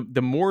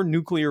the more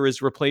nuclear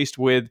is replaced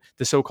with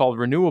the so-called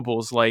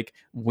renewables like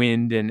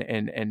wind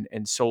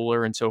and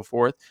solar and so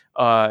forth,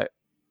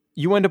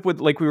 you end up with,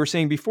 like we were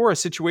saying before, a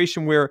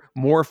situation where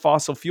more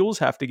fossil fuels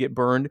have to get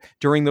burned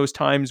during those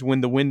times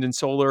when the wind and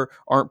solar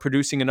aren't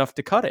producing enough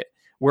to cut it.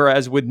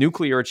 Whereas with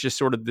nuclear, it's just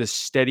sort of this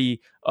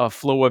steady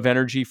flow of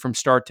energy from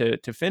start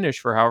to finish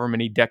for however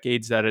many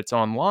decades that it's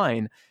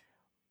online.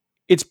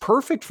 It's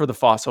perfect for the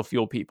fossil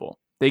fuel people.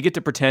 They get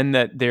to pretend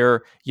that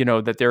they're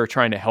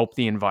trying to help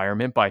the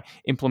environment by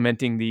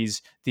implementing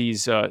these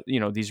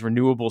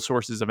renewable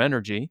sources of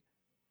energy,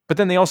 but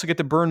then they also get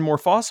to burn more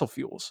fossil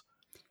fuels.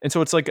 And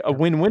so it's like a Yep.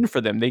 win-win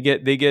for them. They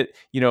get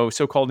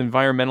so-called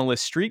environmentalist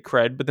street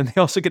cred, but then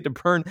they also get to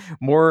burn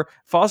more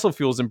fossil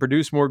fuels and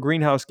produce more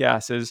greenhouse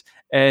gases.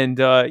 And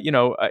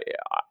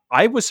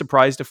I was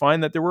surprised to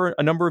find that there were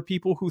a number of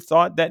people who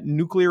thought that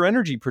nuclear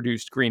energy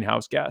produced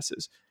greenhouse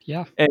gases.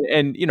 Yeah.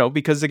 And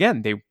because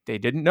again, they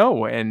didn't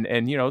know, and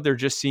they're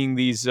just seeing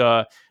these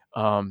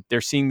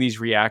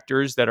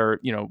reactors that are,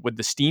 with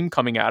the steam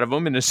coming out of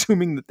them, and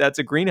assuming that that's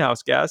a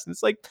greenhouse gas. And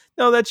it's like,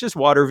 no, that's just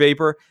water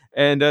vapor,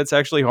 and it's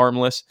actually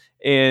harmless,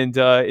 and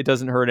it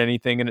doesn't hurt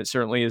anything, and it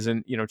certainly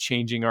isn't,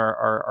 changing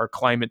our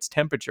climate's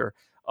temperature.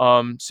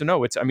 So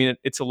no,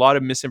 it's a lot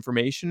of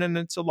misinformation, and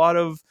it's a lot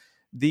of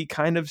the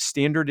kind of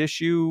standard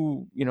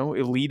issue,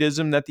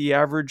 elitism that the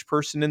average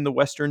person in the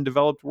Western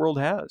developed world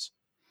has.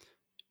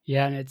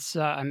 Yeah, and it's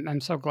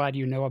I'm so glad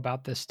you know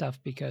about this stuff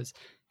because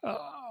uh,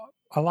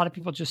 a lot of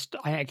people just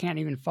I can't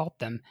even fault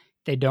them.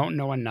 They don't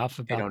know enough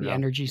They about don't the know.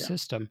 energy Yeah.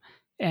 system,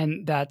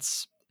 and I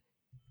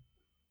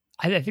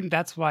think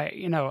that's why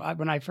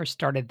when I first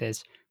started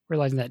this,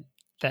 realizing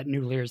that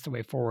nuclear is the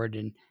way forward,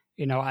 and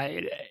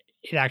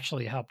it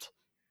actually helped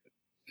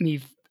me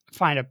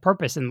find a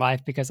purpose in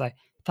life because I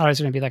thought I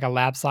was going to be like a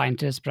lab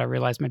scientist, but I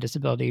realized my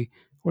disability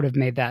would have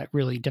made that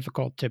really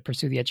difficult to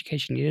pursue the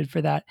education needed for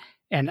that.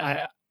 And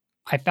I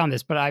found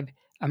this, but I've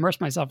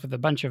immersed myself with a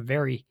bunch of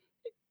very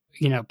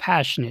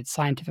passionate,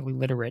 scientifically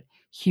literate,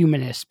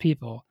 humanist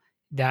people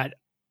that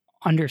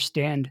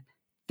understand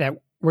that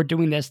we're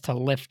doing this to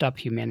lift up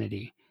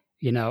humanity.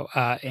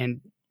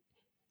 And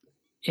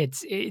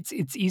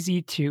it's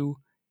easy to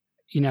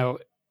you know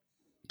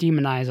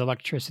demonize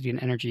electricity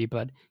and energy,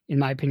 but in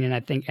my opinion,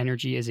 I think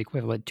energy is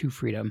equivalent to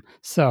freedom.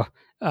 So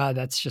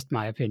that's just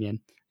my opinion.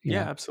 You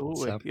Yeah, know,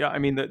 absolutely. so Yeah, I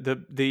mean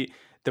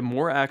the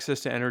more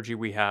access to energy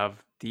we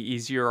have, the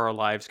easier our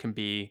lives can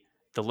be,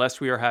 the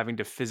less we are having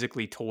to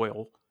physically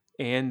toil,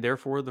 and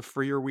therefore the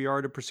freer we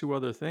are to pursue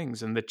other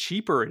things. And the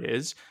cheaper it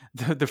is,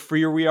 the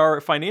freer we are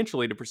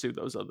financially to pursue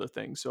those other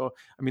things. So,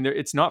 I mean,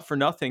 it's not for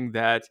nothing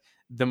that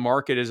the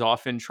market is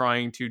often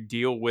trying to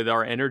deal with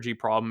our energy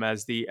problem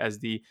as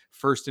the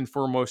first and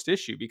foremost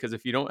issue, because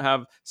if you don't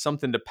have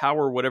something to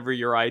power whatever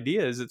your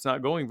idea is, it's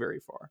not going very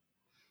far.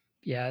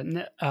 Yeah,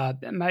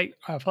 and my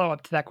follow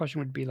up to that question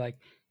would be like,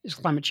 is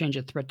climate change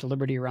a threat to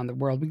liberty around the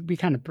world? We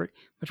kind of pretty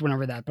much went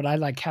over that, but I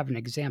like have an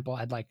example.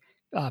 I'd like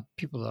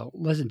people to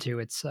listen to.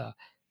 It's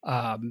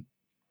um,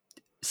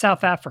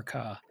 South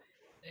Africa.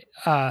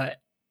 Uh,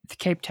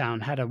 Cape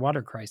Town had a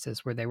water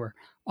crisis where they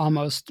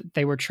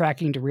were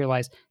tracking to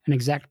realize an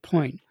exact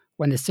point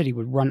when the city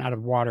would run out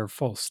of water,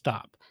 full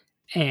stop,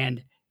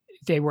 and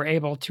they were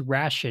able to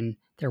ration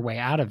their way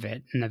out of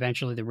it. And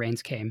eventually, the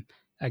rains came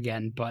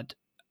again, but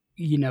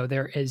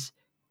there is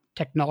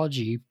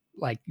technology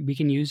like we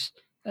can use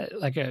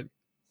like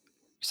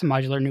some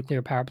modular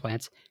nuclear power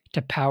plants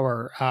to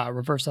power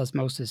reverse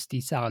osmosis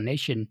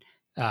desalination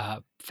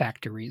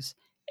factories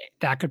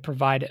that could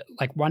provide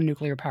like one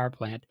nuclear power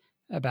plant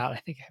about I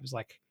think it was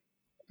like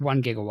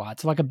 1 gigawatt,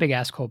 so like a big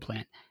ass coal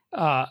plant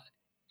uh,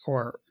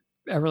 or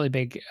a really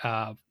big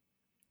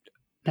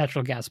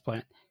natural gas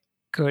plant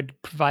could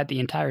provide the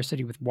entire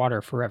city with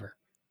water forever.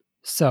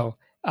 So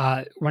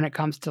when it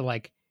comes to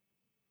like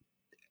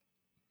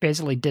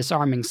basically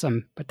disarming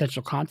some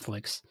potential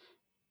conflicts,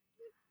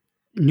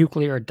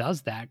 nuclear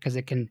does that because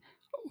it can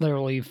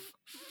literally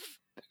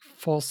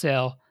full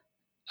sail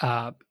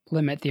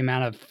limit the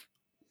amount of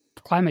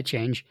climate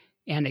change,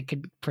 and it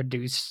could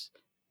produce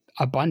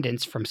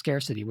abundance from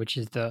scarcity, which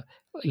is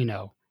you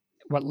know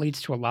what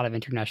leads to a lot of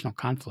international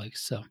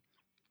conflicts. So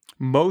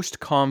Most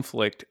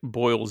conflict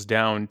boils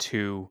down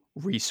to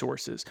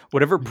resources.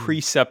 Whatever mm,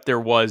 precept there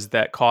was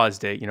that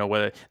caused it,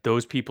 whether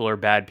those people are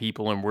bad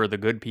people and we're the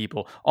good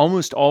people,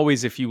 almost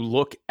always, if you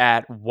look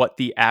at what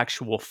the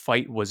actual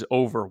fight was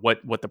over,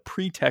 what the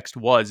pretext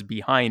was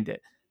behind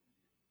it,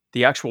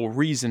 the actual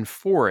reason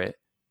for it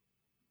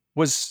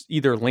was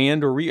either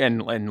land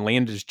and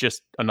land is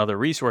just another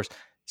resource,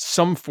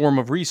 some form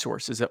of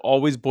resources. It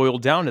always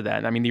boiled down to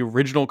that. I mean, the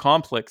original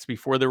conflicts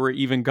before there were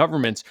even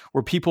governments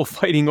were people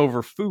fighting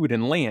over food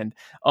and land.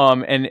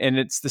 And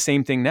it's the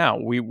same thing now.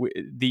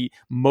 The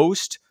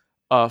most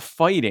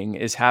fighting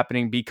is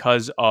happening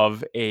because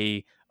of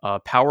a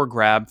power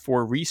grab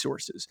for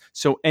resources.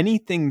 So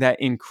anything that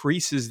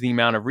increases the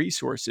amount of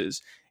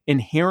resources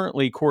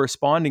inherently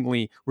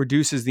correspondingly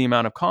reduces the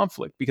amount of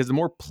conflict, because the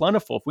more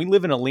plentiful, if we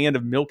live in a land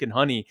of milk and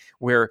honey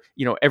where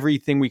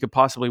everything we could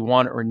possibly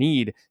want or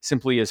need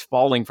simply is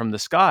falling from the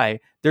sky,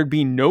 there'd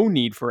be no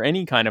need for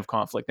any kind of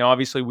conflict. Now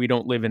obviously we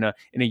don't live in a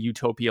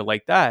utopia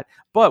like that,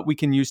 but we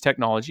can use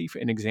technology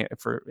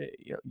for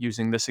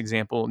using this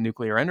example,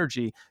 nuclear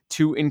energy,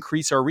 to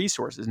increase our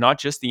resources, not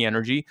just the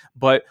energy,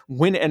 but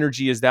when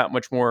energy is that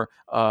much more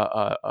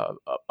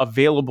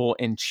available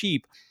and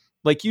cheap,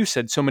 like you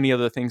said, so many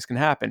other things can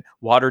happen.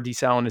 Water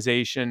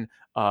desalination,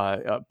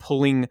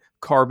 pulling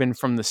carbon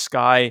from the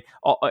sky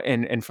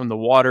and from the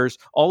waters,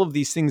 all of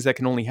these things that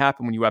can only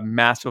happen when you have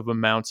massive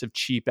amounts of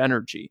cheap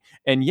energy.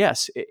 And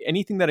yes,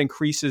 anything that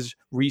increases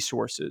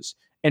resources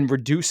and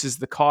reduces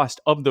the cost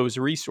of those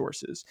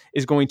resources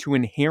is going to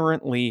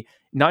inherently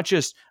not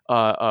just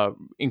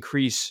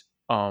increase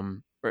or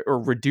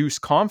reduce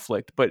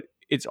conflict, but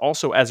it's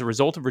also, as a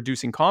result of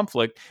reducing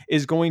conflict,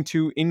 is going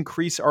to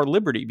increase our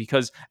liberty,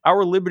 because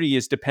our liberty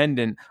is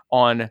dependent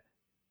on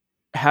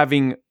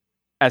having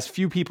as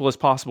few people as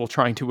possible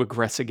trying to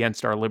aggress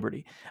against our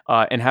liberty,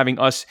 and having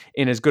us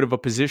in as good of a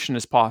position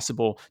as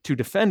possible to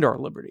defend our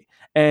liberty.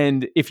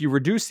 And if you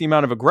reduce the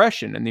amount of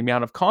aggression and the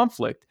amount of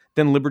conflict,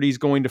 then liberty is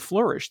going to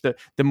flourish.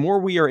 The more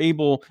we are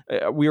able,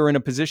 we are in a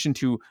position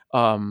to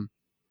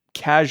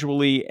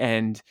casually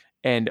and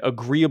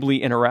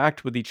agreeably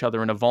interact with each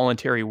other in a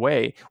voluntary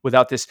way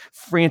without this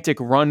frantic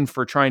run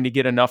for trying to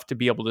get enough to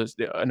be able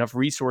to enough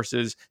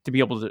resources to be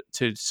able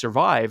to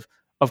survive.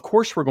 Of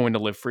course we're going to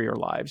live freer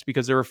lives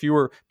because there are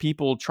fewer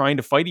people trying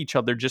to fight each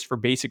other just for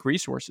basic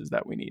resources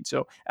that we need.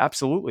 So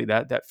absolutely,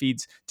 that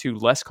feeds to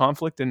less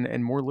conflict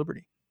and more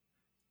liberty.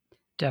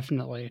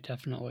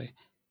 definitely.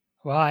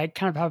 Well, I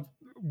kind of have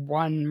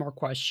one more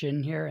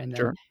question here,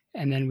 Sure.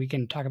 and then we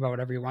can talk about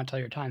whatever you want till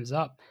your time's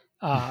up,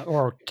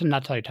 or to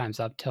not tell your time's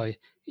up till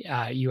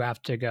you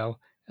have to go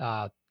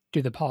uh,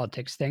 do the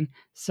politics thing.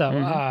 So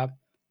Hmm.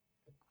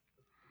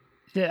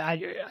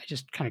 I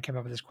just kind of came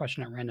up with this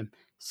question at random.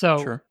 So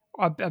Sure.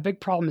 a big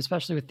problem,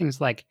 especially with things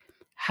like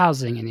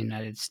housing in the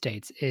United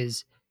States,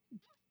 is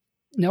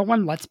no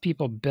one lets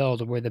people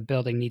build where the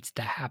building needs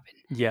to happen.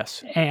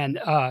 Yes. And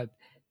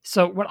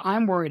so, what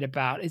I'm worried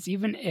about is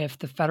even if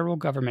the federal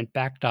government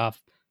backed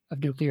off of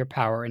nuclear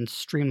power and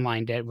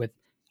streamlined it with,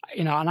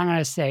 and I'm going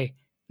to say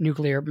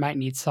nuclear might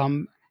need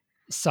some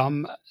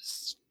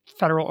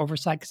federal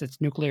oversight because it's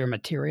nuclear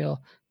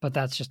material, but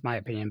that's just my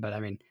opinion. But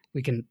I mean,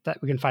 we can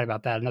fight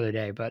about that another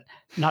day, but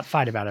not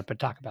fight about it, but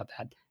talk about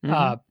that.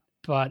 Hmm.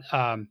 But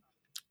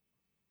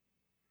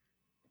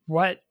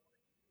what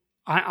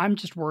I'm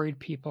just worried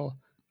people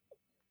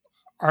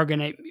are going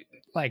to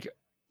like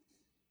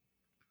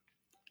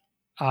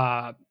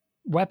uh,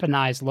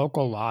 weaponize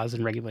local laws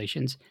and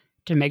regulations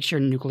to make sure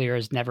nuclear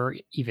is never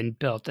even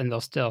built, and they'll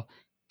still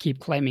keep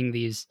claiming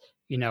these,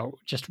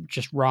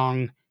 just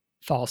wrong,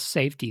 false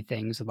safety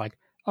things of like,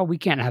 oh, we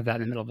can't have that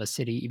in the middle of a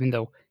city, even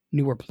though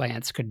newer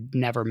plants could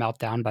never melt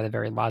down by the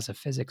very laws of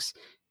physics.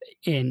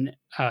 in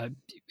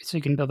so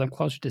you can build them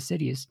closer to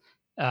cities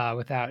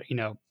without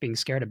being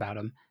scared about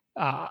them.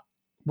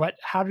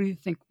 How do you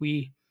think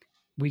we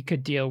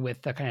could deal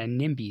with the kind of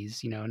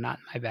NIMBYs, not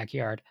in my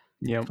backyard,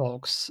 Yeah.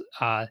 folks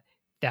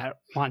that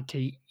want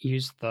to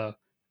use the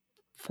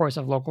force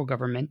of local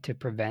government to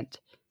prevent,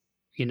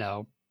 you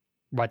know,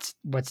 what's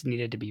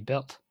needed to be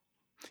built?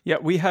 Yeah,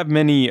 we have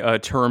many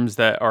terms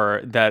that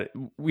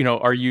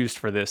are used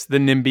for this. The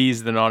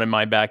NIMBYs, the not in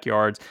my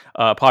backyards.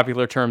 A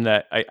popular term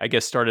that I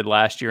guess started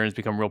last year and has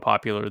become real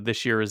popular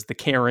this year is the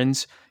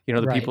Karens.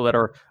 The Right. people that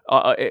are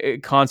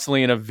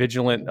constantly in a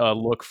vigilant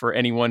look for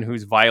anyone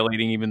who's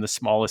violating even the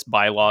smallest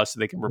bylaws, so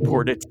they can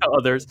report it to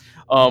others.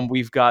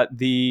 We've got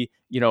the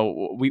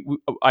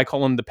I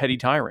call them the petty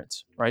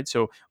tyrants, right?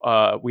 So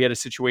we had a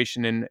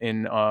situation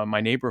in my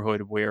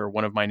neighborhood where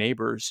one of my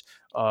neighbors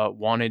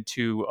wanted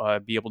to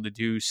be able to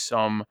do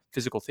some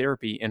physical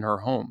therapy in her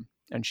home.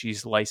 And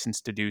she's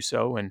licensed to do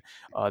so. And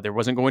there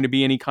wasn't going to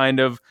be any kind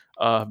of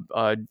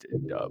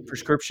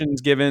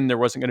prescriptions given. There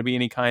wasn't going to be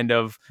any kind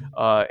of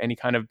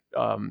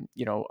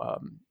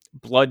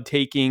blood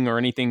taking or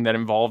anything that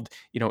involved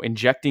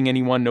injecting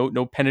anyone.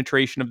 No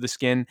penetration of the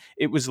skin.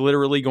 It was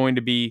literally going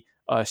to be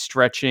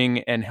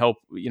stretching and help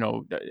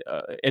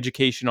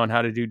education on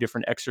how to do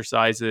different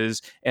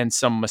exercises and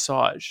some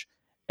massage.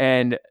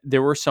 And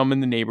there were some in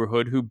the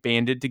neighborhood who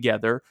banded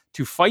together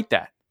to fight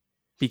that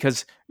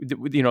because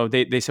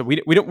they said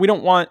we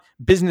don't want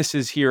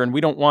businesses here, and we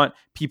don't want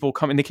people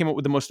coming. They came up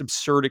with the most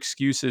absurd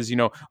excuses.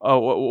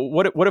 Oh,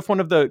 what if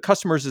one of the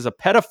customers is a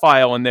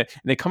pedophile and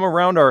they come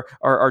around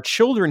our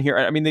children here?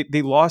 I mean,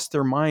 they lost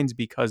their minds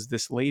because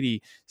this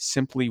lady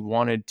simply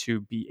wanted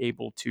to be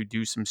able to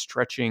do some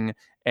stretching.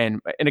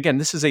 And again,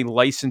 this is a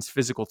licensed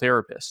physical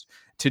therapist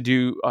to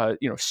do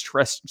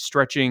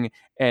stretching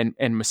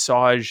and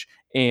massage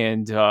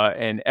and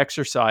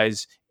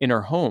exercise in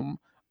her home.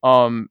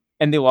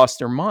 And they lost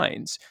their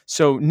minds.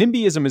 So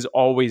NIMBYism is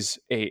always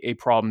a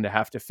problem to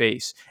have to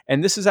face.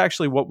 And this is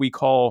actually what we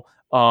call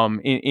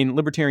in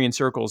libertarian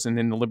circles and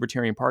in the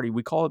Libertarian Party,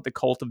 we call it the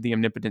cult of the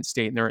omnipotent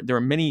state. And there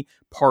are many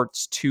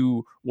parts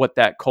to what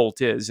that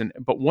cult is.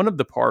 But one of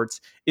the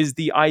parts is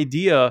the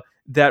idea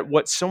that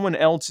what someone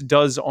else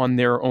does on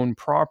their own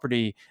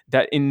property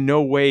that in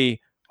no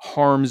way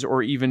harms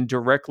or even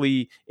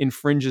directly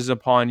infringes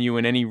upon you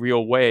in any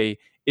real way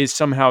is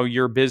somehow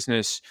your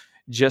business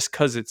just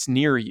because it's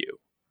near you.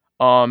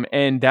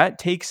 And that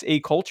takes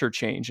a culture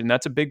change. And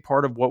that's a big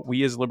part of what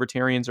we as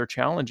libertarians are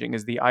challenging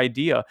is the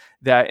idea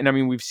that, and I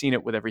mean, we've seen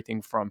it with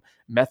everything from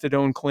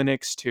methadone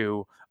clinics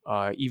to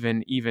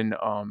even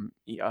Affordable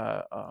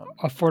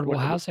what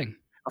housing.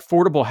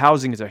 affordable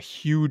housing is a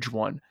huge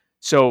one.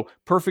 So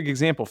perfect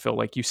example, Phil,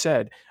 like you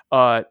said,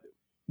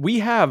 we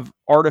have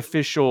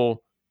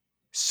artificial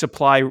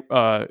supply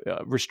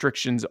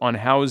restrictions on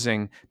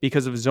housing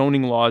because of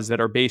zoning laws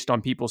that are based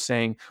on people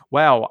saying,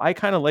 wow, I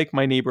kind of like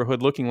my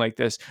neighborhood looking like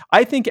this.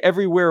 I think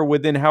everywhere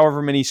within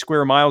however many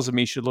square miles of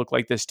me should look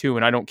like this too.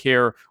 And I don't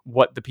care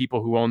what the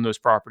people who own those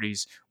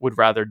properties would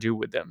rather do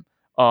with them.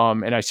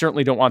 And I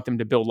certainly don't want them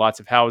to build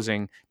lots of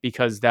housing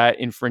because that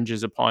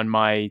infringes upon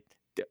my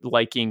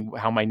liking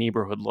how my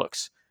neighborhood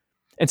looks.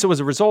 And so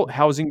as a result,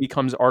 housing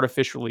becomes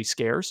artificially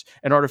scarce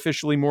and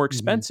artificially more Mhm.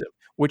 expensive,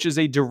 which is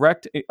a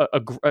direct,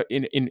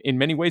 in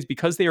many ways,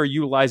 because they are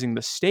utilizing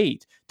the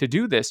state to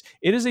do this,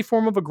 it is a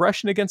form of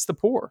aggression against the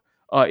poor.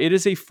 It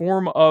is a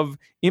form of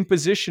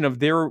imposition of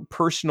their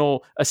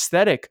personal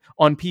aesthetic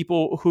on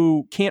people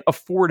who can't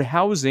afford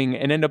housing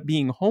and end up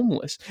being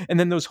homeless. And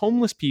then those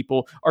homeless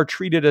people are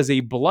treated as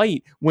a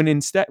blight when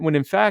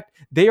in fact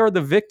they are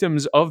the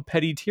victims of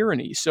petty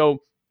tyranny.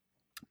 So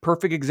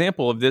perfect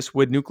example of this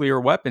with nuclear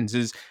weapons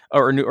is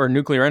or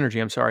nuclear energy,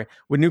 I'm sorry,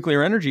 with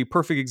nuclear energy,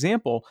 perfect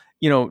example.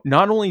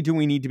 Not only do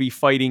we need to be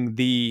fighting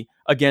the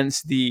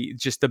against the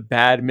just the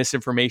bad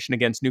misinformation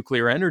against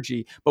nuclear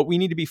energy, but we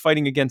need to be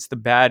fighting against the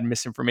bad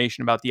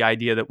misinformation about the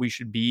idea that we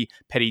should be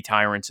petty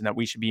tyrants and that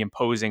we should be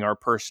imposing our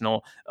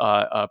personal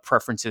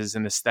preferences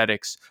and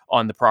aesthetics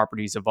on the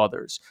properties of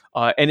others.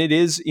 And it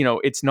is,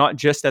 it's not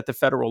just at the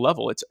federal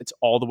level; it's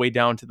all the way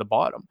down to the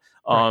bottom.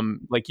 Right.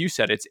 Like you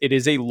said, it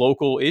is a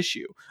local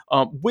issue.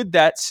 With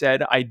that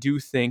said, I do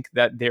think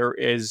that there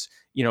is,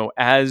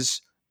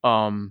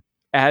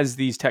 as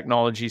these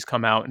technologies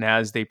come out and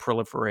as they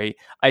proliferate,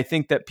 I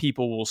think that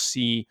people will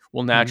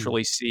Mhm.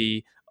 naturally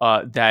see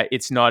that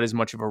it's not as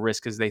much of a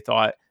risk as they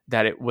thought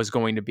that it was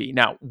going to be.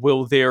 Now,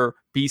 will there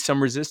be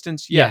some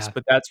resistance? Yes, Yeah.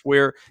 but that's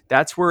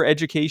where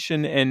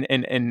education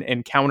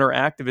and counter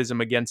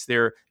activism against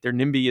their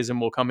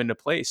NIMBYism will come into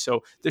place.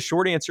 So the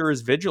short answer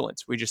is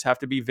vigilance. We just have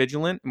to be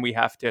vigilant, and we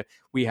have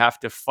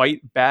to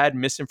fight bad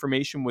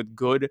misinformation with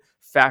good,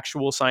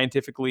 factual,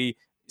 scientifically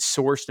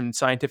sourced and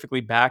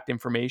scientifically backed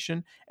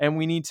information. And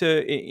we need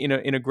to, in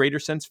a greater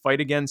sense,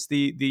 fight against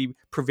the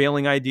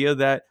prevailing idea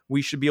that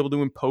we should be able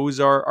to impose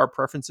our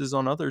preferences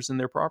on others and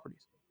their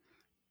properties.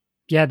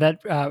 Yeah, that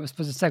was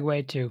supposed to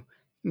segue to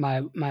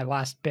my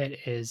last bit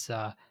is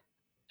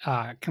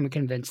can we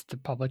convince the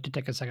public to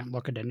take a second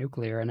look at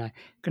nuclear? And I'm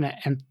going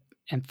to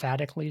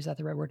emphatically, is that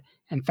the right word?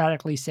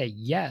 Emphatically say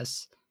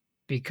yes,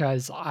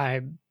 because I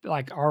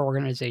like our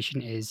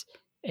organization is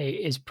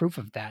proof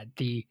of that.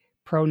 The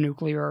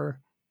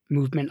pro-nuclear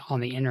movement on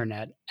the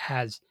internet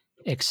has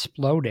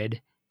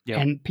exploded, Yep.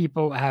 and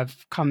people have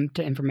come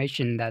to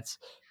information that's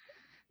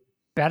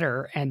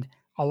better. And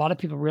a lot of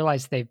people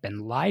realize they've been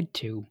lied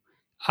to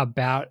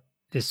about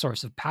this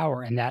source of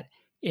power, and that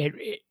it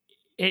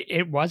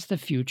it was the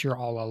future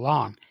all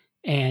along.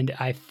 And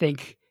I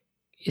think,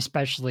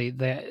 especially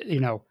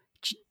the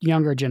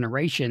younger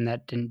generation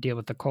that didn't deal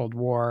with the Cold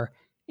War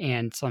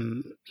and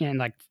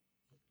like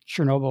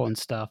Chernobyl and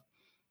stuff,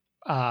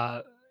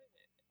 uh,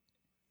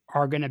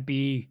 are going to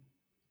be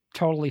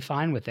totally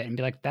fine with it and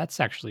be like, "That's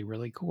actually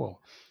really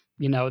cool."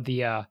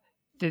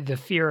 The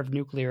fear of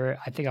nuclear,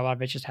 I think a lot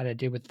of it just had to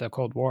do with the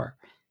Cold War,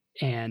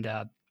 and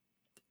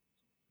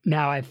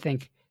now I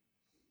think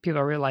people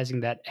are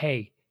realizing that,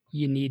 hey,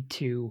 you need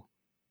to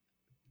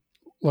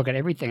look at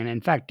everything. And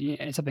in fact,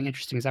 something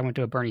interesting is I went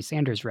to a Bernie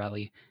Sanders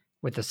rally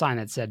with a sign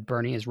that said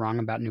Bernie is wrong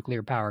about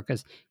nuclear power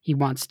because he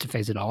wants to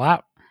phase it all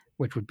out,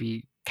 which would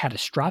be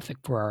catastrophic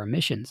for our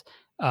emissions.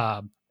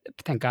 Uh,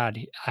 thank God.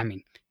 I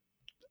mean,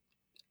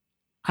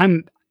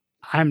 I'm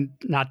I'm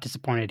not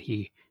disappointed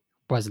he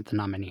wasn't the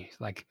nominee.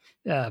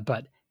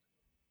 But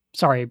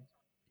sorry,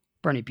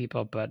 Bernie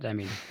people, but I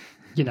mean,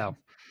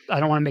 I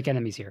don't want to make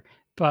enemies here.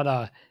 But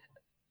uh,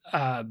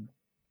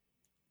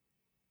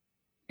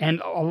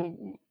 and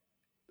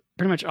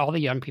pretty much all the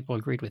young people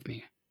agreed with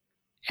me.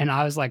 And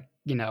I was like,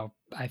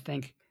 I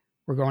think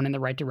we're going in the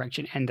right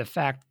direction. And the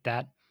fact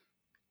that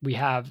we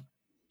have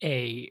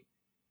a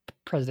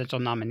presidential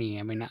nominee,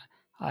 I mean,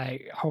 I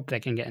hope they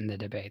can get in the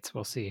debates.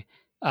 We'll see.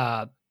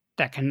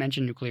 That can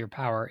mention nuclear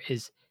power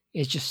is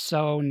just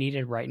so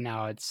needed right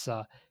now. It's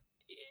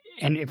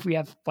and if we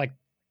have like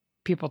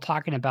people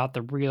talking about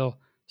the real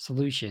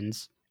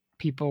solutions,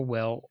 people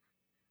will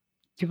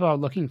people are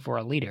looking for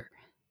a leader,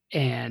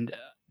 and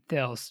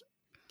they'll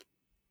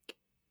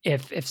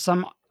if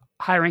some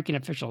high ranking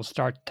officials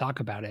start to talk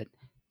about it,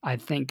 I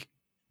think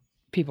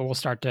people will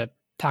start to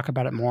talk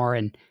about it more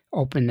and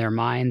open their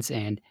minds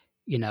and,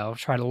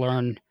 try to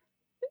learn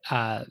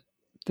uh,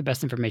 the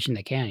best information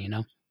they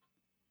can.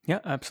 Yeah,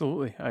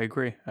 absolutely. I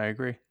agree.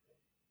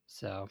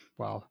 So,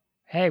 well,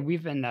 hey,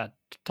 we've been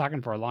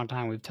talking for a long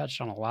time. We've touched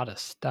on a lot of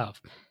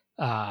stuff.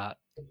 Uh,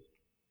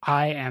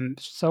 I am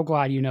so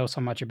glad you know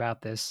so much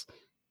about this.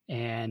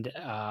 And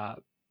I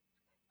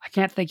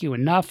can't thank you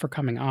enough for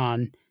coming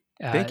on.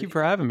 Thank you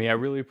for having me. I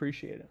really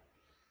appreciate it.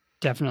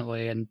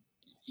 Definitely. And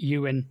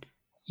you and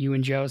you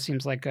and Joe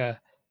seems like a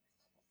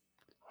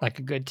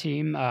good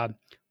team.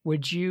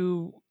 Would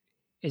you?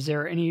 Is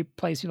there any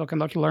place people can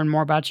look to learn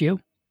more about you?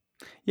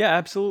 Yeah,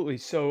 absolutely.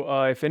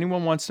 So, if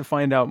anyone wants to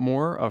find out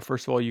more,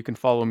 first of all, you can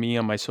follow me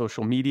on my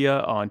social media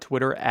on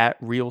Twitter at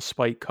Real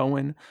Spike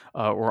Cohen,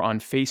 or on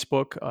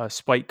Facebook,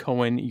 Spike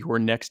Cohen, Your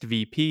Next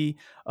VP,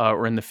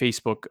 or in the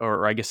Facebook,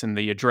 or I guess in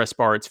the address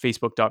bar, it's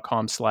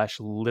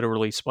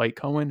facebook.com/literally Spike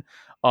Cohen.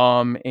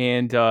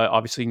 And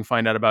obviously, you can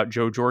find out about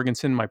Joe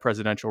Jorgensen, my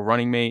presidential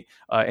running mate,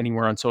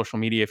 anywhere on social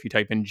media. If you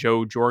type in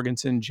Joe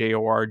Jorgensen,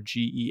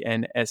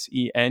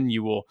 Jorgensen,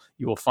 you will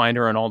find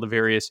her on all the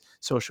various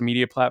social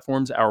media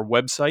platforms. Our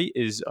website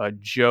is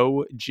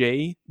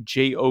Joj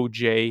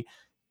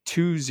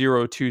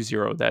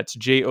 2020. That's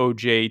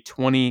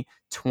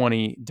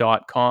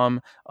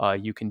Joj2020.com.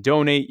 You can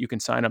donate, you can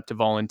sign up to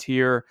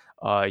volunteer,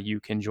 you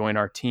can join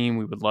our team.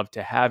 We would love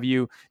to have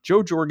you.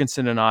 Joe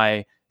Jorgensen and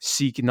I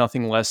seek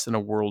nothing less than a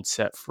world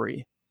set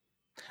free.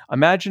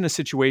 Imagine a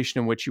situation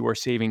in which you are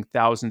saving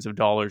thousands of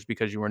dollars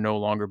because you are no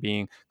longer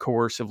being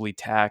coercively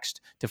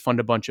taxed to fund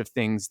a bunch of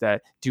things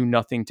that do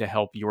nothing to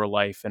help your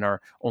life and are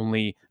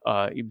only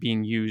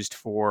being used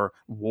for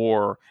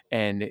war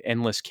and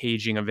endless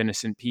caging of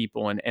innocent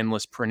people and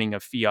endless printing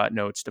of fiat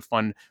notes to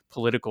fund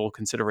political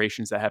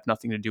considerations that have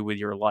nothing to do with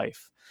your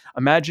life.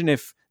 Imagine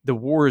if the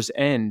wars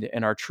end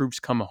and our troops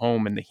come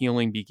home and the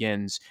healing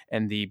begins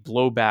and the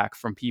blowback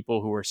from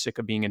people who are sick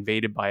of being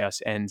invaded by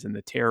us ends and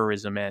the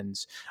terrorism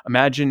ends.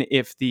 Imagine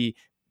if the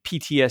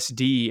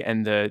PTSD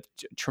and the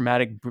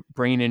traumatic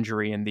brain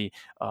injury and the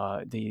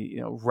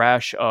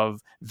rash of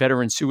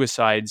veteran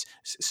suicides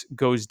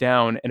goes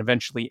down and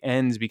eventually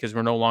ends because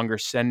we're no longer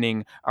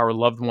sending our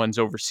loved ones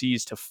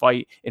overseas to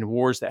fight in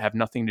wars that have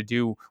nothing to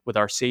do with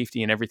our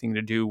safety and everything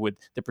to do with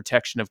the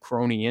protection of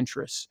crony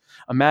interests.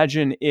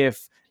 Imagine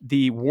if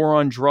the war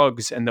on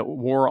drugs and the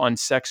war on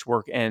sex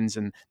work ends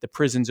and the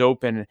prisons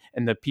open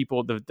and the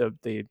people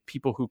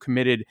who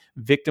committed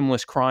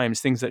victimless crimes,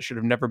 things that should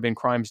have never been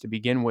crimes to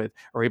begin with,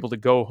 are able to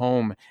go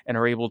home and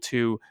are able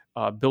to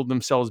build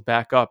themselves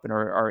back up and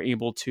are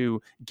able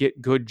to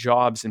get good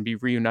jobs and be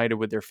reunited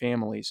with their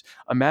families.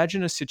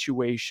 Imagine a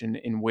situation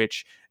in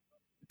which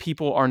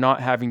people are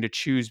not having to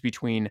choose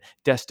between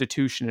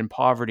destitution and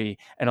poverty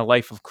and a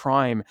life of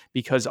crime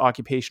because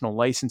occupational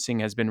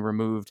licensing has been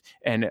removed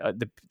and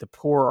the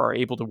poor are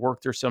able to work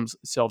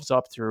themselves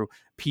up through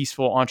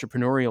peaceful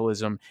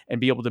entrepreneurialism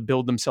and be able to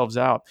build themselves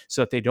out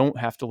so that they don't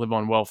have to live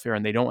on welfare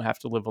and they don't have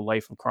to live a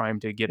life of crime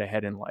to get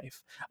ahead in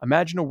life.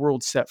 Imagine a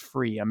world set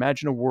free.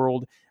 Imagine a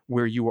world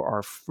where you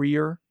are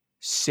freer,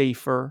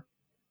 safer,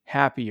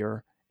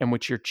 happier, in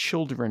which your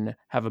children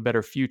have a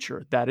better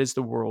future. That is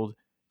the world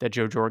that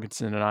Jo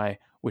Jorgensen and I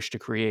wish to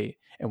create.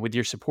 And with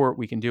your support,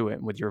 we can do it.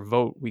 And with your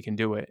vote, we can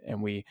do it.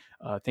 And we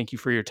thank you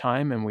for your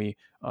time, and we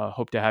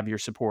hope to have your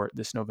support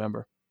this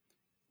November.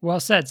 Well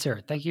said,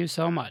 sir. Thank you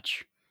so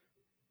much.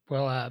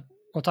 We'll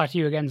talk to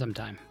you again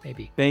sometime,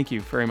 maybe. Thank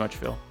you very much,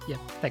 Phil. Yeah,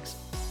 thanks.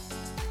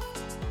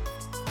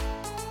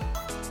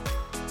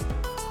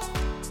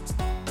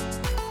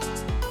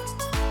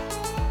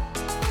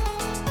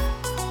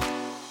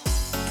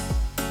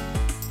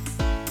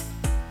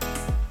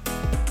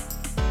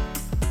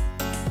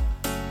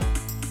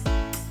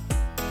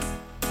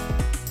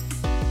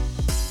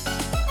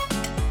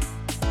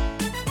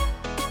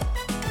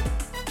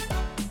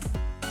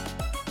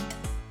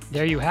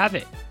 There you have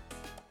it.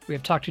 We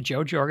have talked to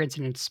Jo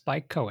Jorgensen and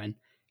Spike Cohen,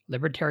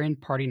 Libertarian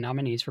Party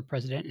nominees for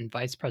President and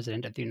Vice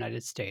President of the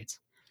United States,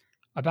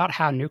 about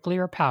how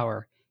nuclear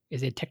power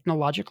is a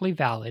technologically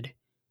valid,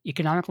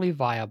 economically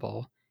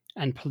viable,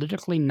 and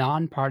politically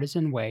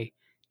nonpartisan way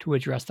to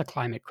address the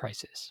climate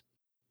crisis.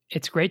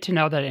 It's great to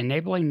know that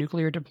enabling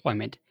nuclear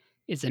deployment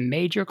is a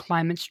major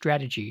climate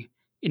strategy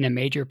in a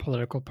major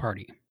political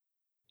party.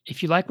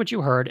 If you like what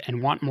you heard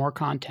and want more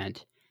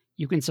content,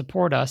 you can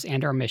support us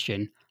and our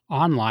mission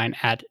online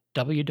at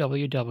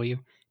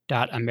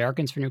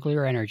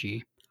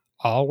www.americansfornuclearenergy,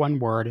 all one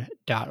word,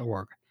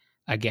 .org.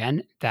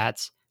 Again,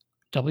 that's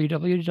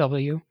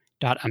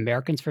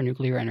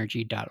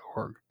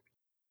www.americansfornuclearenergy.org.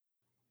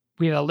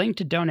 We have a link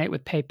to donate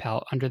with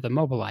PayPal under the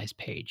Mobilize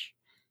page.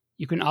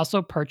 You can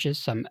also purchase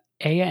some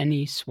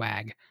A&E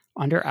swag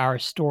under our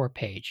store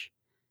page.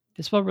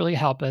 This will really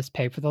help us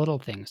pay for the little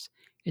things,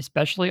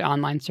 especially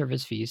online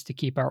service fees to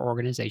keep our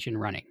organization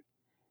running.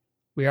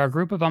 We are a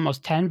group of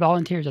almost 10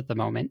 volunteers at the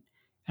moment,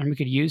 and we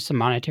could use some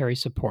monetary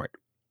support.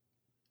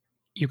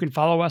 You can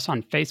follow us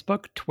on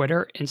Facebook,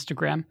 Twitter,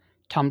 Instagram,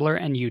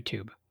 Tumblr, and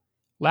YouTube.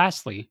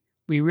 Lastly,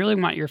 we really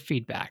want your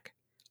feedback.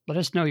 Let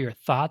us know your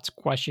thoughts,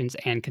 questions,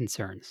 and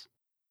concerns.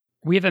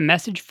 We have a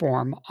message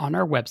form on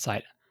our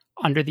website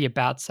under the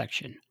About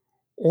section,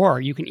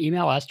 or you can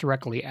email us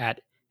directly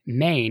at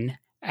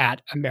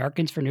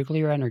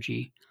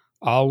main@americansfornuclearenergy,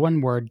 all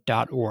one word,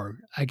 .org.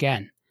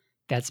 Again,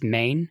 that's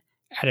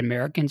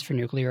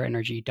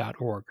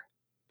main@americansfornuclearenergy.org.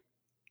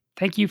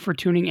 Thank you for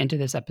tuning into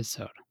this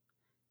episode.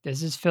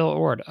 This is Phil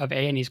Ord of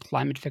A&E's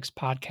Climate Fix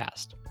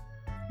podcast.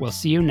 We'll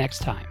see you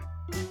next time.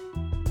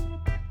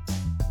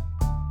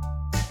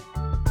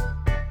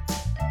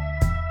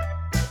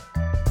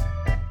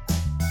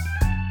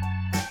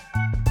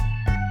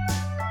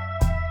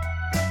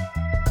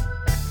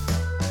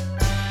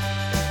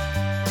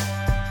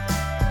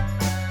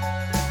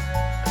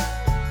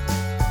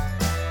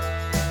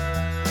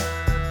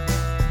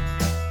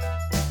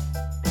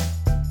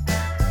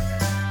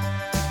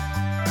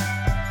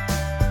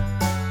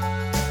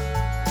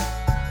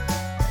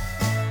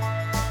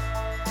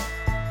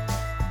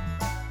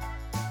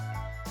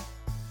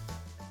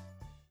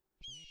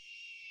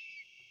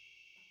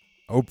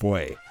 Oh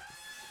boy.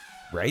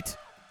 Right?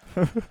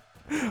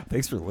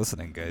 Thanks for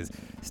listening, guys.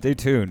 Stay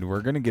tuned.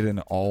 We're going to get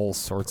into all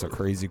sorts of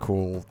crazy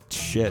cool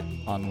shit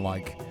on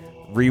like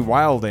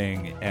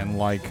rewilding and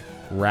like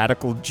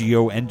radical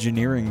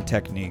geoengineering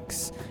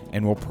techniques.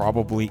 And we'll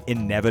probably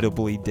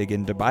inevitably dig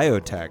into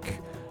biotech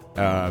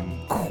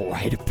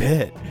quite a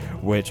bit,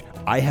 which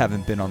I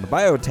haven't been on the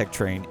biotech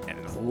train in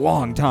a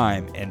long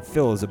time. And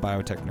Phil is a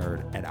biotech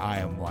nerd. And I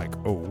am like,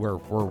 oh,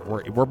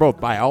 we're both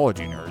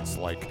biology nerds.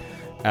 Like,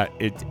 at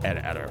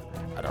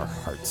our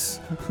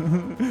hearts.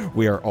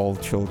 We are all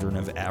children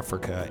of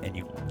Africa, and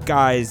you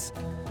guys,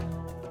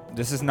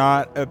 this is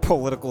not a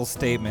political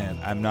statement.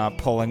 I'm not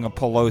pulling a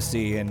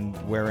Pelosi and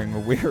wearing a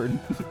weird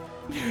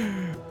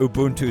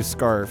Ubuntu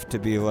scarf to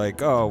be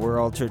like, oh, we're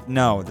all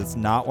no, that's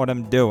not what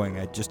I'm doing.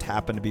 I just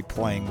happen to be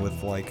playing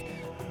with like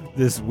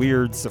this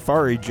weird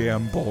Safari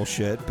Jam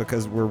bullshit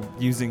because we're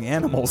using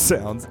animal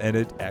sounds, and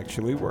it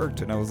actually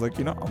worked. And I was like,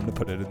 I'm gonna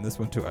put it in this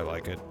one too. I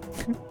like it.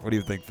 What do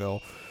you think,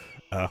 Phil?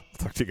 I'll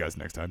talk to you guys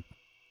next time.